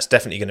 and that's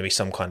definitely going to be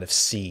some kind of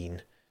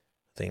scene.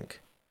 I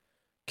think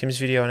Kim's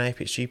video on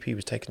Apex GP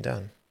was taken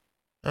down.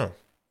 Oh,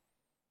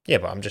 yeah,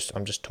 but I'm just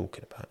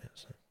talking about it.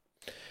 So.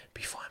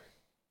 Be fine.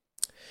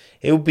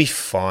 It'll be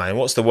fine.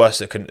 What's the worst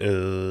that can...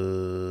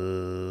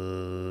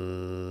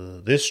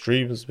 this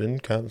stream has been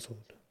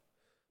cancelled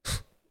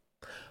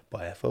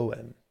by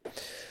FOM.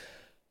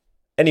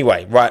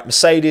 Anyway, right,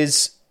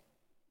 Mercedes,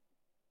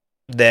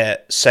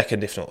 their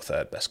second, if not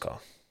third best car.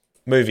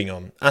 Moving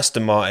on.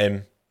 Aston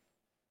Martin.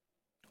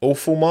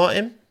 Awful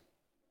Martin?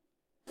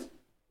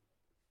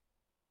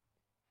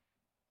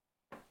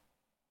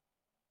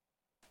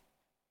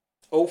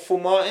 Awful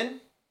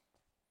Martin?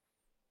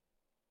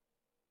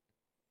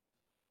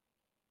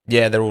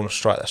 Yeah, they're all on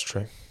strike, that's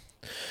true.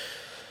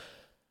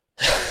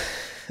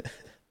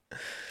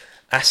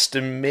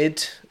 Aston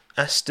Midton.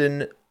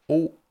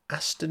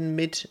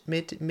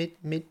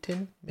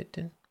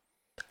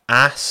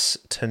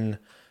 Aston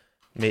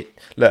Mid.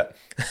 Look,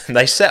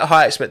 they set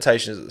high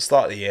expectations at the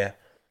start of the year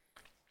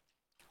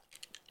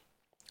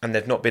and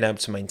they've not been able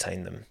to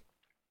maintain them.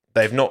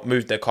 They've not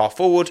moved their car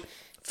forward.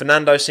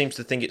 Fernando seems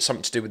to think it's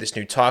something to do with this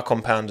new tyre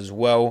compound as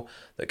well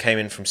that came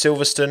in from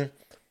Silverstone.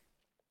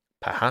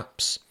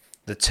 Perhaps.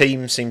 The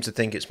team seems to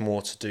think it's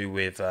more to do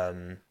with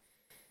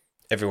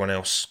everyone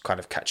else kind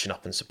of catching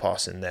up and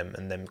surpassing them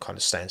and them kind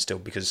of staying still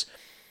because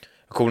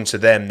according to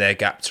them, their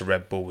gap to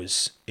Red Bull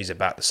is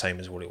about the same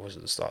as what it was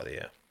at the start of the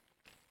year.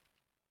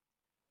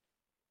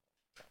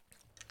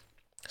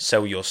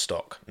 Sell your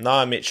stock.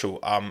 No, Mitchell,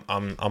 I'm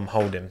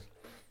holding.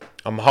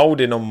 I'm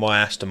holding on my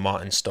Aston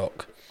Martin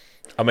stock.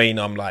 I mean,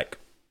 I'm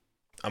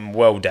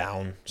well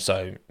down,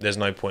 so there's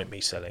no point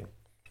me selling.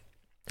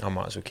 I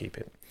might as well keep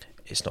it.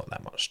 It's not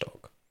that much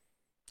stock.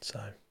 So,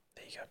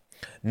 there you go.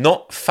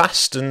 Not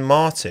Fast and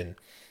Martin.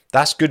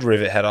 That's good,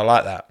 Rivethead. I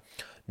like that.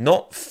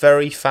 Not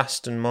very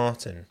Fast and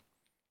Martin.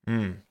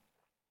 Aston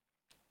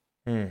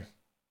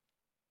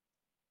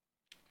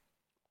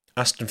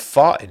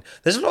Farting.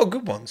 There's a lot of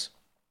good ones.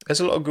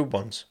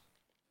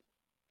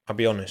 I'll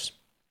be honest.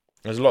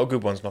 There's a lot of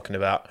good ones knocking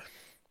about.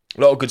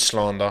 A lot of good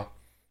slander.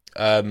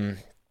 I've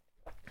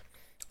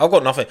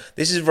got nothing.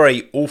 This is a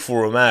very awful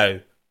Romeo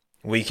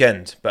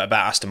weekend, but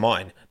about Aston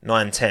Martin.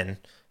 9-10.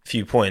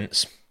 Few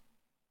points.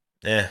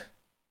 Yeah.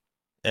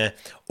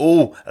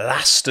 Oh,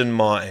 Aston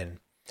Martin.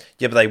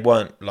 Yeah, but they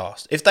weren't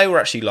last. If they were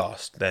actually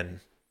last, then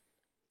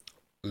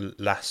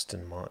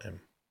Aston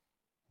Martin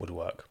would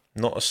work.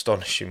 Not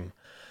astonishing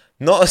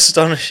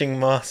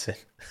Martin.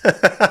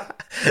 I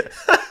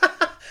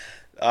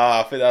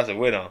think that's a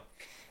winner.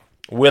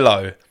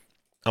 Willow.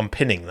 I'm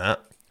pinning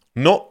that.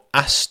 Not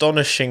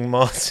astonishing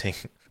Martin.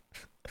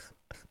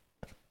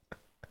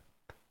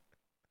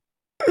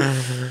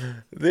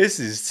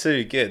 This is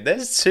too good.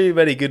 There's too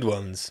many good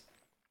ones.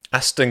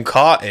 Aston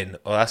Cartin.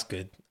 Oh, that's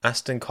good.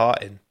 Aston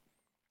Cartin.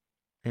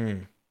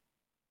 No,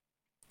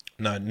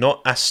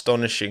 not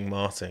astonishing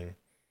Martin.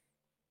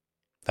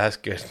 That's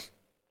good.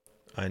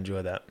 I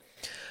enjoy that.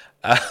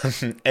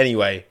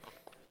 Anyway,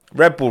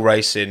 Red Bull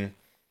Racing,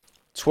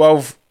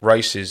 12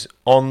 races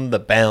on the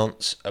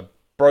bounce, a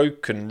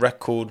broken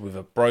record with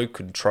a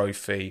broken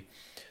trophy.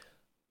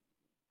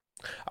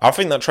 I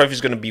think that trophy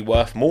is going to be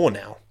worth more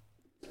now.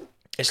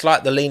 It's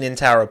like the Leaning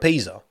Tower of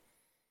Pisa.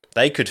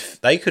 They could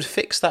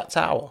fix that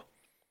tower,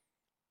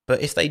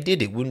 but if they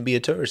did, it wouldn't be a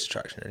tourist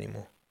attraction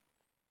anymore.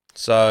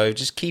 So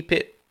just keep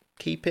it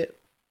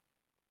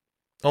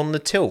on the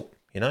tilt,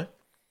 you know.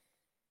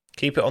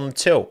 Keep it on the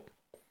tilt.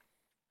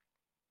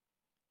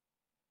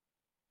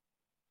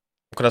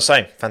 What can I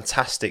say?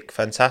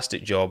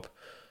 Fantastic job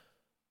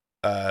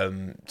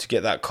to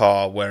get that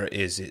car where it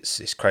is.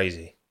 It's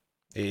crazy.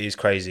 It is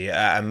crazy.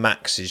 And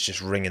Max is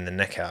just wringing the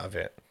neck out of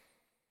it.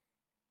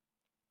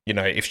 You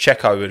know, if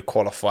Checo had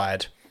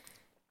qualified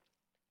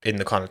in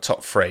the kind of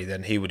top three,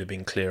 then he would have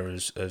been clear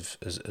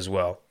as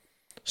well.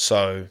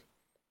 So,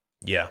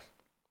 yeah.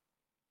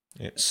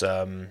 It's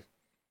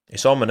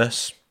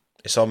ominous.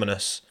 It's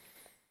ominous.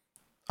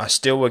 I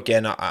still,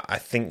 again, I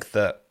think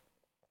that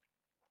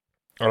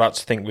I like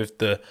to think with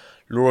the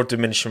law of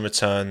diminishing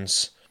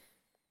returns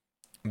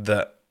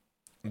that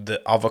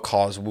the other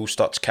cars will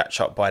start to catch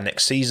up by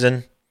next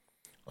season.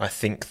 I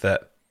think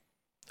that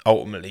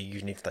ultimately,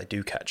 even if they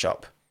do catch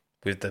up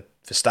with the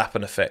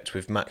Verstappen effect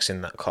with Max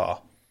in that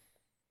car,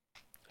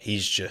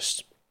 he's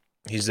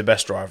the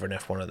best driver in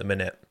F1 at the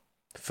minute,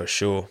 for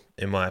sure,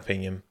 in my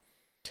opinion.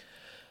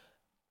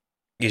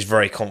 He's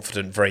very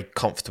confident, very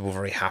comfortable,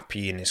 very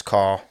happy in his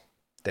car.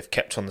 They've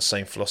kept on the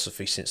same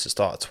philosophy since the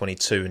start of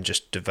 22 and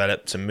just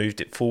developed and moved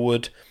it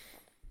forward.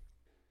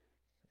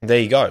 And there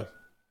you go.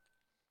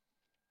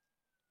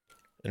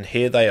 And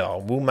here they are.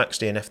 Will Max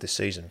DNF this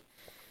season?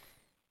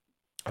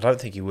 I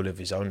don't think he will of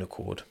his own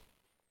accord.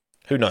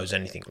 Who knows?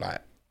 Anything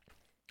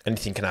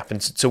can happen.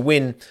 To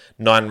win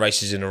 9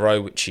 races in a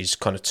row, which is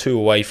kind of 2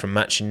 away from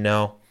matching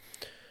now,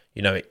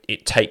 you know,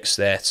 it takes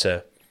there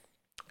to...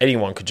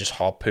 Anyone could just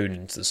harpoon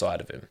into the side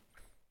of him.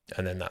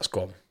 And then that's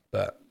gone.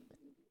 But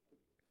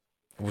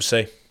we'll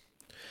see.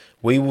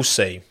 We will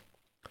see.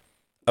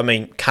 I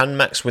mean, can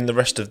Max win the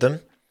rest of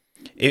them?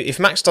 If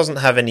Max doesn't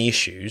have any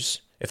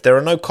issues, if there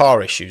are no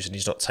car issues and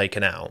he's not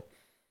taken out,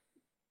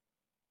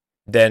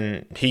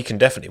 then he can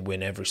definitely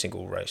win every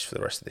single race for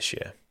the rest of this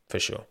year. For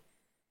sure.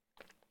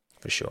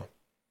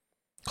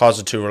 Cars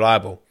are too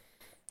reliable.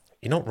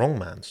 You're not wrong,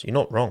 man. You're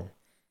not wrong.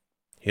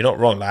 You're not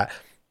wrong. Like,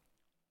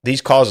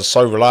 these cars are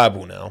so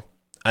reliable now,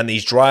 and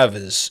these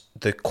drivers,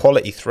 the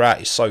quality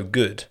throughout is so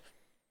good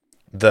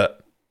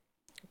that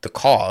the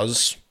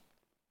cars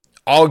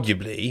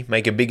arguably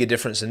make a bigger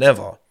difference than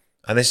ever.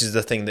 And this is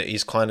the thing that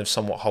is kind of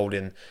somewhat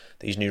holding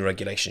these new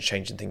regulations,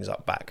 changing things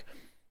up back.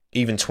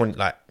 Even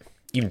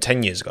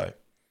 10 years ago,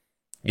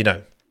 you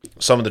know,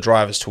 some of the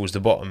drivers towards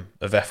the bottom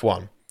of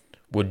F1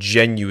 were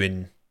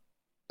genuinely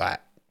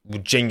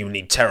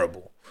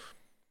terrible.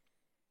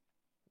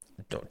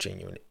 Not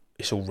genuinely.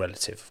 It's all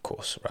relative, of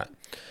course, right?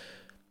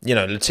 You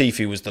know,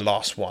 Latifi was the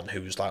last one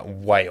who was like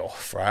way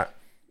off, right?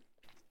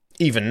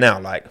 Even now,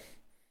 like,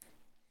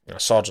 you know,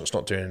 Sargent's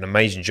not doing an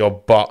amazing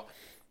job, but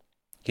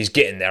he's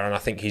getting there, and I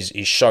think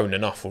he's shown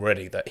enough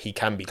already that he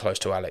can be close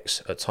to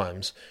Alex at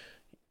times.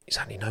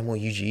 Exactly, no more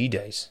UGE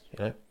days,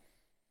 you know.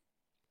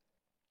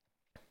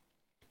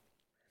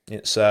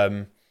 It's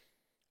an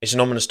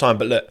ominous time,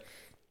 but look,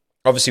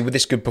 obviously with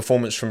this good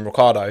performance from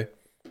Ricciardo,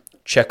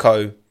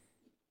 Checo,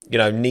 you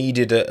know,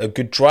 needed a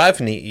good drive,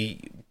 and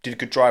he did a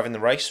good drive in the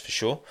race for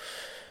sure.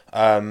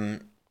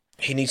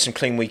 He needs some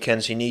clean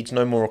weekends. He needs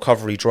no more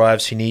recovery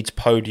drives. He needs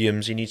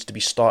podiums. He needs to be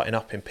starting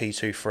up in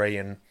P2-3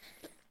 and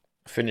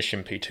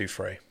finishing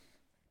P2-3.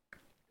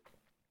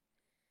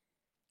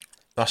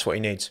 That's what he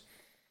needs.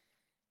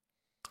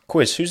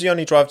 Quiz: who's the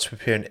only driver to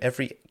appear in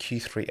every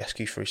Q3,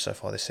 SQ3 so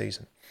far this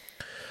season?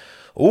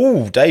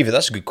 Oh, David,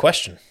 that's a good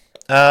question.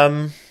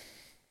 I'm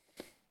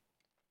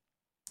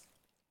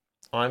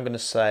going to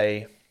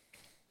say...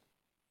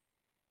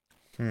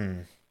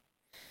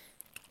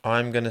 I'm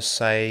going to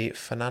say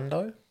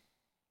Fernando.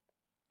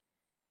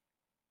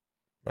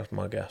 That's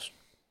my guess.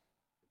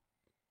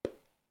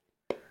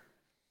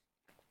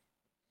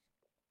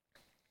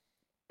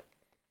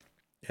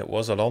 It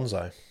was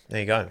Alonso.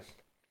 There you go.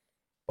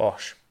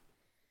 Bosh.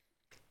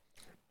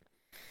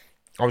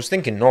 I was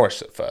thinking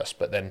Norris at first,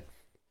 but then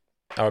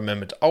I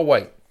remembered, oh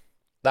wait,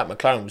 that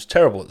McLaren was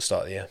terrible at the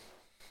start of the year.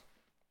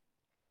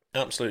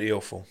 Absolutely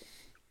awful.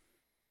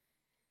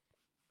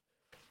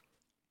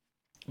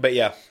 But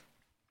yeah,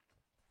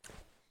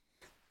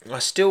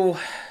 it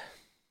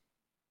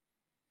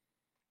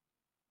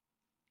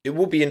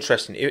will be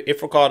interesting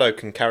if Ricciardo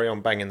can carry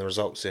on banging the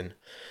results in.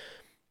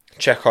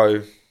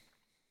 Checo,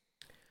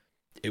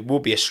 it will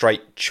be a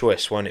straight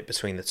choice, won't it,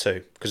 between the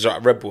two? Because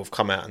Red Bull have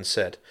come out and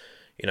said,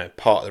 you know,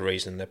 part of the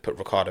reason they put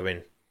Ricciardo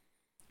in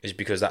is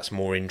because that's a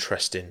more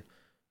interesting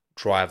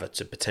driver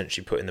to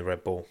potentially put in the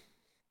Red Bull.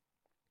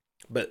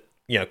 But,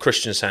 you know,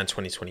 Christian's saying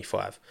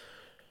 2025.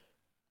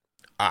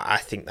 I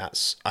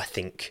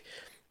think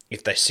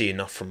if they see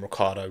enough from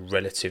Ricciardo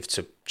relative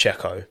to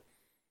Checo,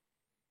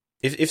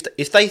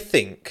 if they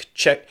think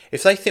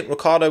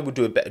Ricciardo would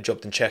do a better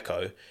job than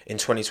Checo in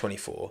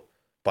 2024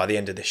 by the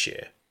end of this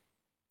year,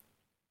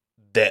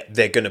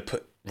 they're going to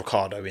put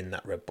Ricciardo in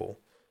that Red Bull.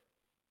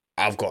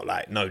 I've got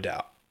like no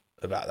doubt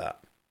about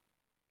that.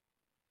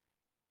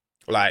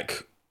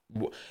 Like,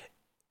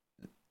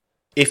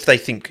 if they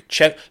think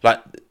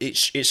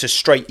it's a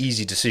straight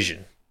easy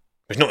decision.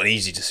 It's not an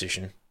easy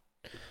decision,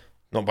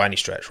 not by any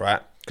stretch,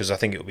 right? Because I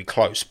think it will be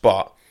close,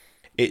 but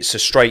it's a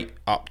straight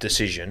up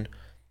decision.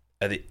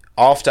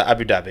 After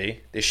Abu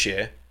Dhabi this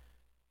year,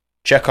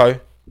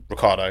 Checo,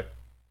 Ricciardo,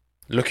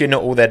 looking at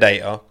all their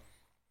data,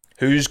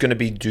 who's going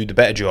to do the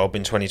better job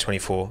in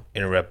 2024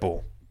 in a Red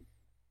Bull?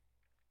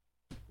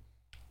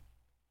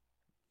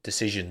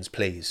 Decisions,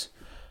 please.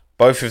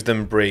 Both of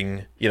them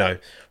bring, you know,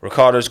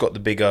 Ricciardo's got the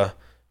bigger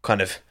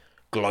kind of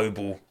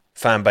global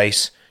fan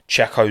base.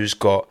 Checo's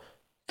got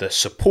the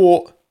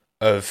support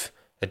of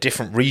a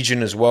different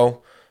region as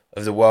well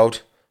of the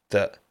world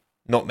that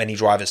not many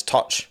drivers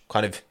touch,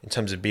 kind of in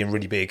terms of being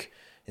really big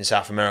in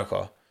South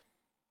America,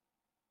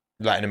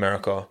 Latin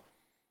America.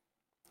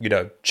 You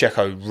know,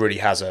 Checo really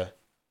has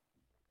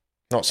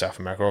not South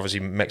America,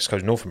 obviously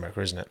Mexico's North America,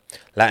 isn't it?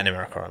 Latin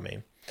America, I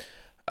mean.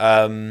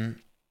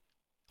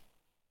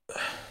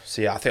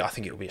 So yeah, I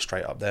think it'll be a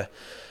straight up there.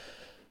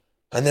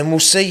 And then we'll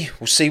see.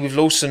 We'll see with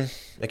Lawson.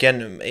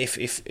 Again, if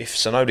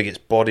Tsunoda gets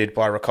bodied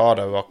by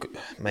Ricciardo,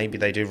 maybe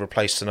they do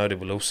replace Tsunoda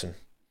with Lawson.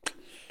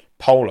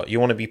 Polar, you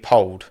want to be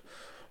polled?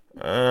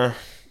 I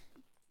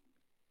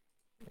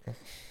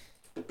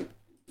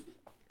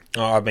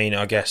mean,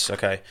 I guess,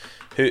 okay.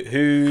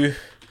 Who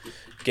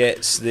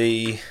gets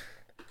the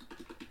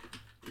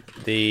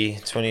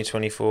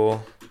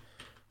 2024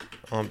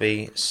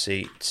 RB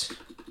seat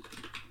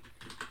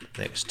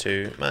next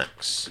to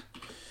Max?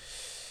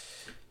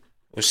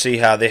 We'll see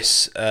how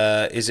this...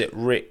 is it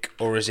Rick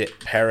or is it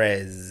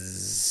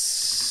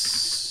Perez?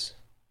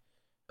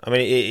 I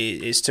mean,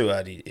 it's too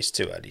early. It's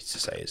too early to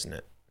say, isn't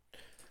it?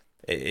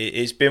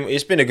 It's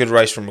been a good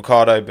race from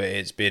Ricciardo, but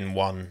it's been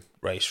one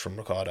race from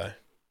Ricciardo.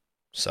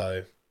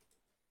 So,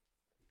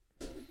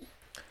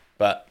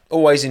 but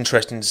always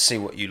interesting to see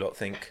what you lot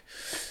think.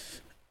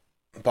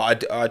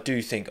 But I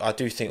do think all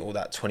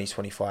that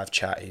 2025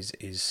 chat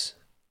is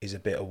a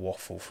bit of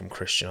waffle from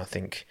Christian. I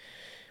think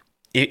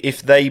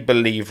if they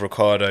believe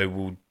Ricciardo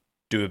will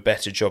do a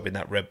better job in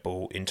that Red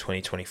Bull in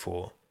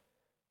 2024,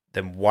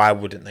 then why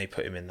wouldn't they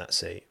put him in that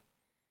seat?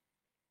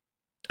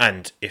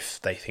 And if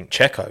they think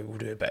Checo will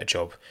do a better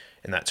job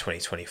in that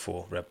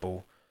 2024 Red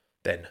Bull,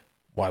 then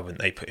why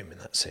wouldn't they put him in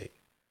that seat?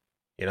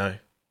 You know?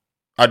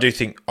 I do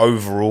think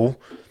overall,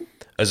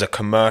 as a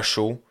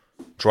commercial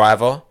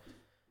driver,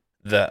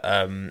 that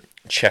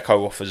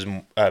Checo offers,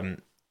 that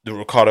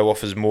Ricciardo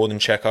offers more than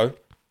Checo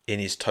in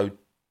his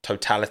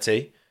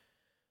totality.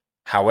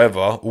 However,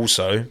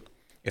 also,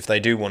 if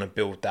they do want to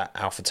build that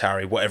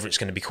AlphaTauri, whatever it's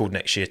going to be called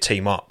next year,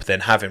 team up,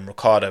 then having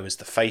Ricciardo as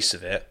the face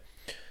of it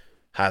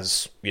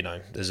has,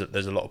 there's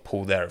a lot of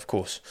pull there, of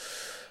course.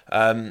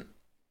 Thank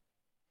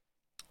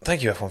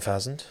you,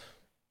 F1000.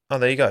 Oh,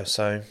 there you go.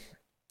 So,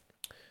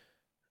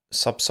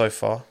 sub so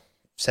far,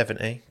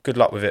 70. Good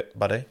luck with it,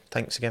 buddy.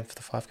 Thanks again for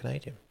the 5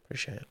 Canadian.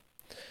 Appreciate it.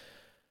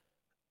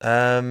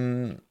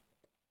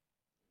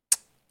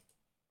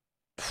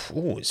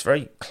 It's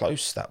very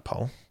close, that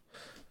poll.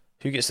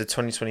 Who gets the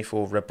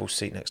 2024 Red Bull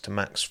seat next to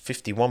Max?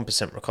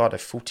 51% Ricciardo,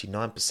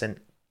 49%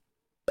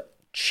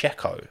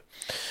 Checo.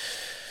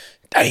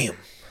 Damn.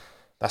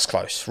 That's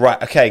close.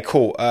 Right, okay,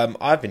 cool.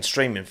 I've been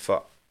streaming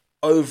for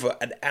over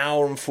an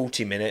hour and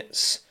 40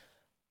 minutes.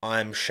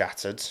 I'm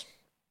shattered.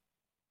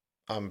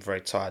 I'm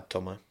very tired,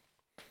 Tommo.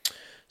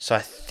 So I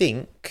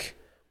think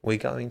we're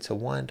going to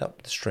wind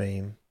up the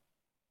stream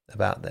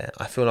about there.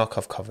 I feel like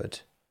I've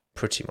covered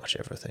pretty much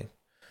everything.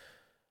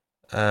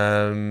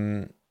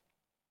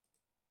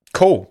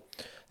 Cool.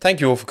 Thank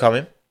you all for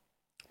coming.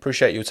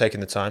 Appreciate you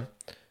taking the time.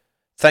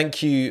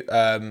 Thank you.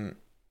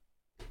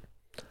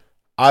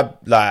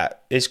 I've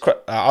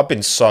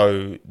been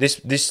so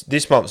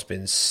this month's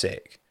been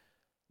sick.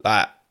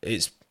 I've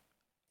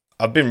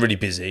been really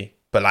busy,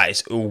 but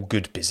it's all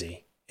good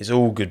busy. It's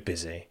all good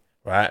busy,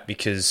 right?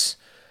 Because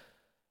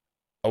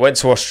I went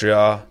to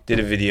Austria, did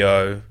a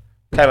video,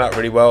 came out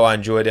really well. I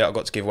enjoyed it. I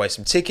got to give away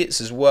some tickets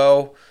as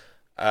well,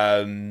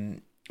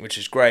 which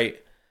is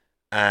great.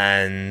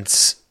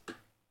 And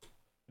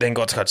then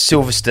got to go to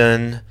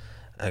Silverstone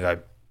and go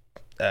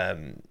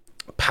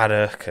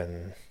paddock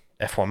and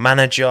F1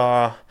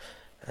 manager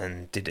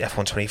and did the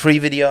F123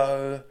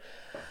 video. And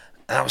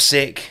that was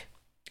sick.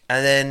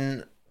 And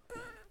then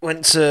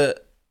went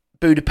to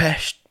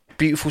Budapest,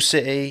 beautiful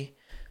city,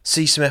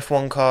 see some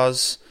F1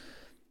 cars,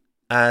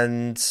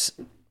 and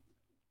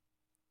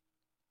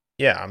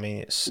yeah, I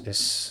mean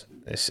it's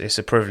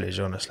a privilege,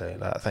 honestly.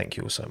 Thank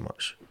you all so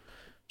much,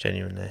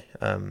 genuinely.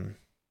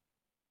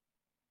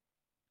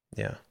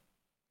 Yeah,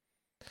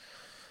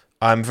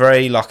 I'm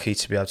very lucky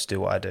to be able to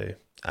do what I do,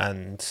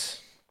 and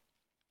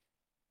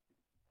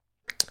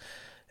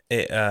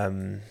it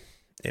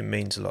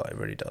means a lot. It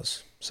really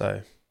does.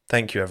 So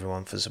thank you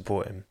everyone for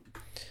supporting,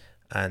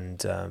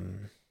 and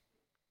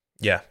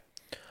yeah,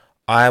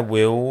 I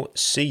will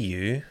see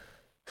you.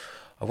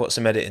 I've got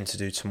some editing to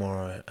do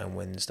tomorrow and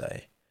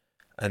Wednesday,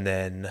 and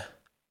then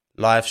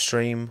live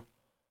stream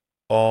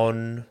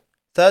on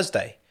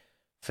Thursday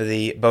for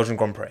the Belgian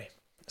Grand Prix.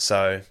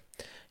 So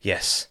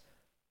yes,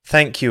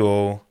 thank you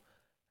all,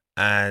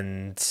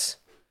 and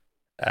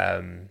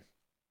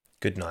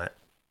good night.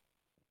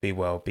 Be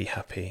well, be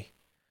happy.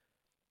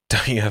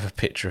 Don't you have a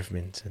picture of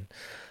Minton?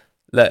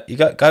 Look, you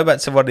go back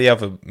to one of the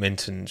other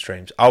Minton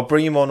streams. I'll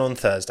bring him on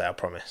Thursday, I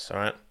promise. All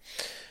right.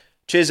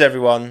 Cheers,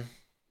 everyone.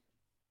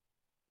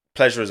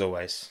 Pleasure as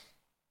always.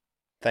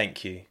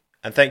 Thank you,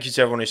 and thank you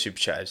to everyone who super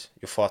chatted.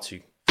 You're far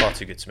too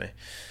good to me.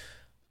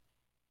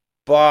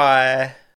 Bye.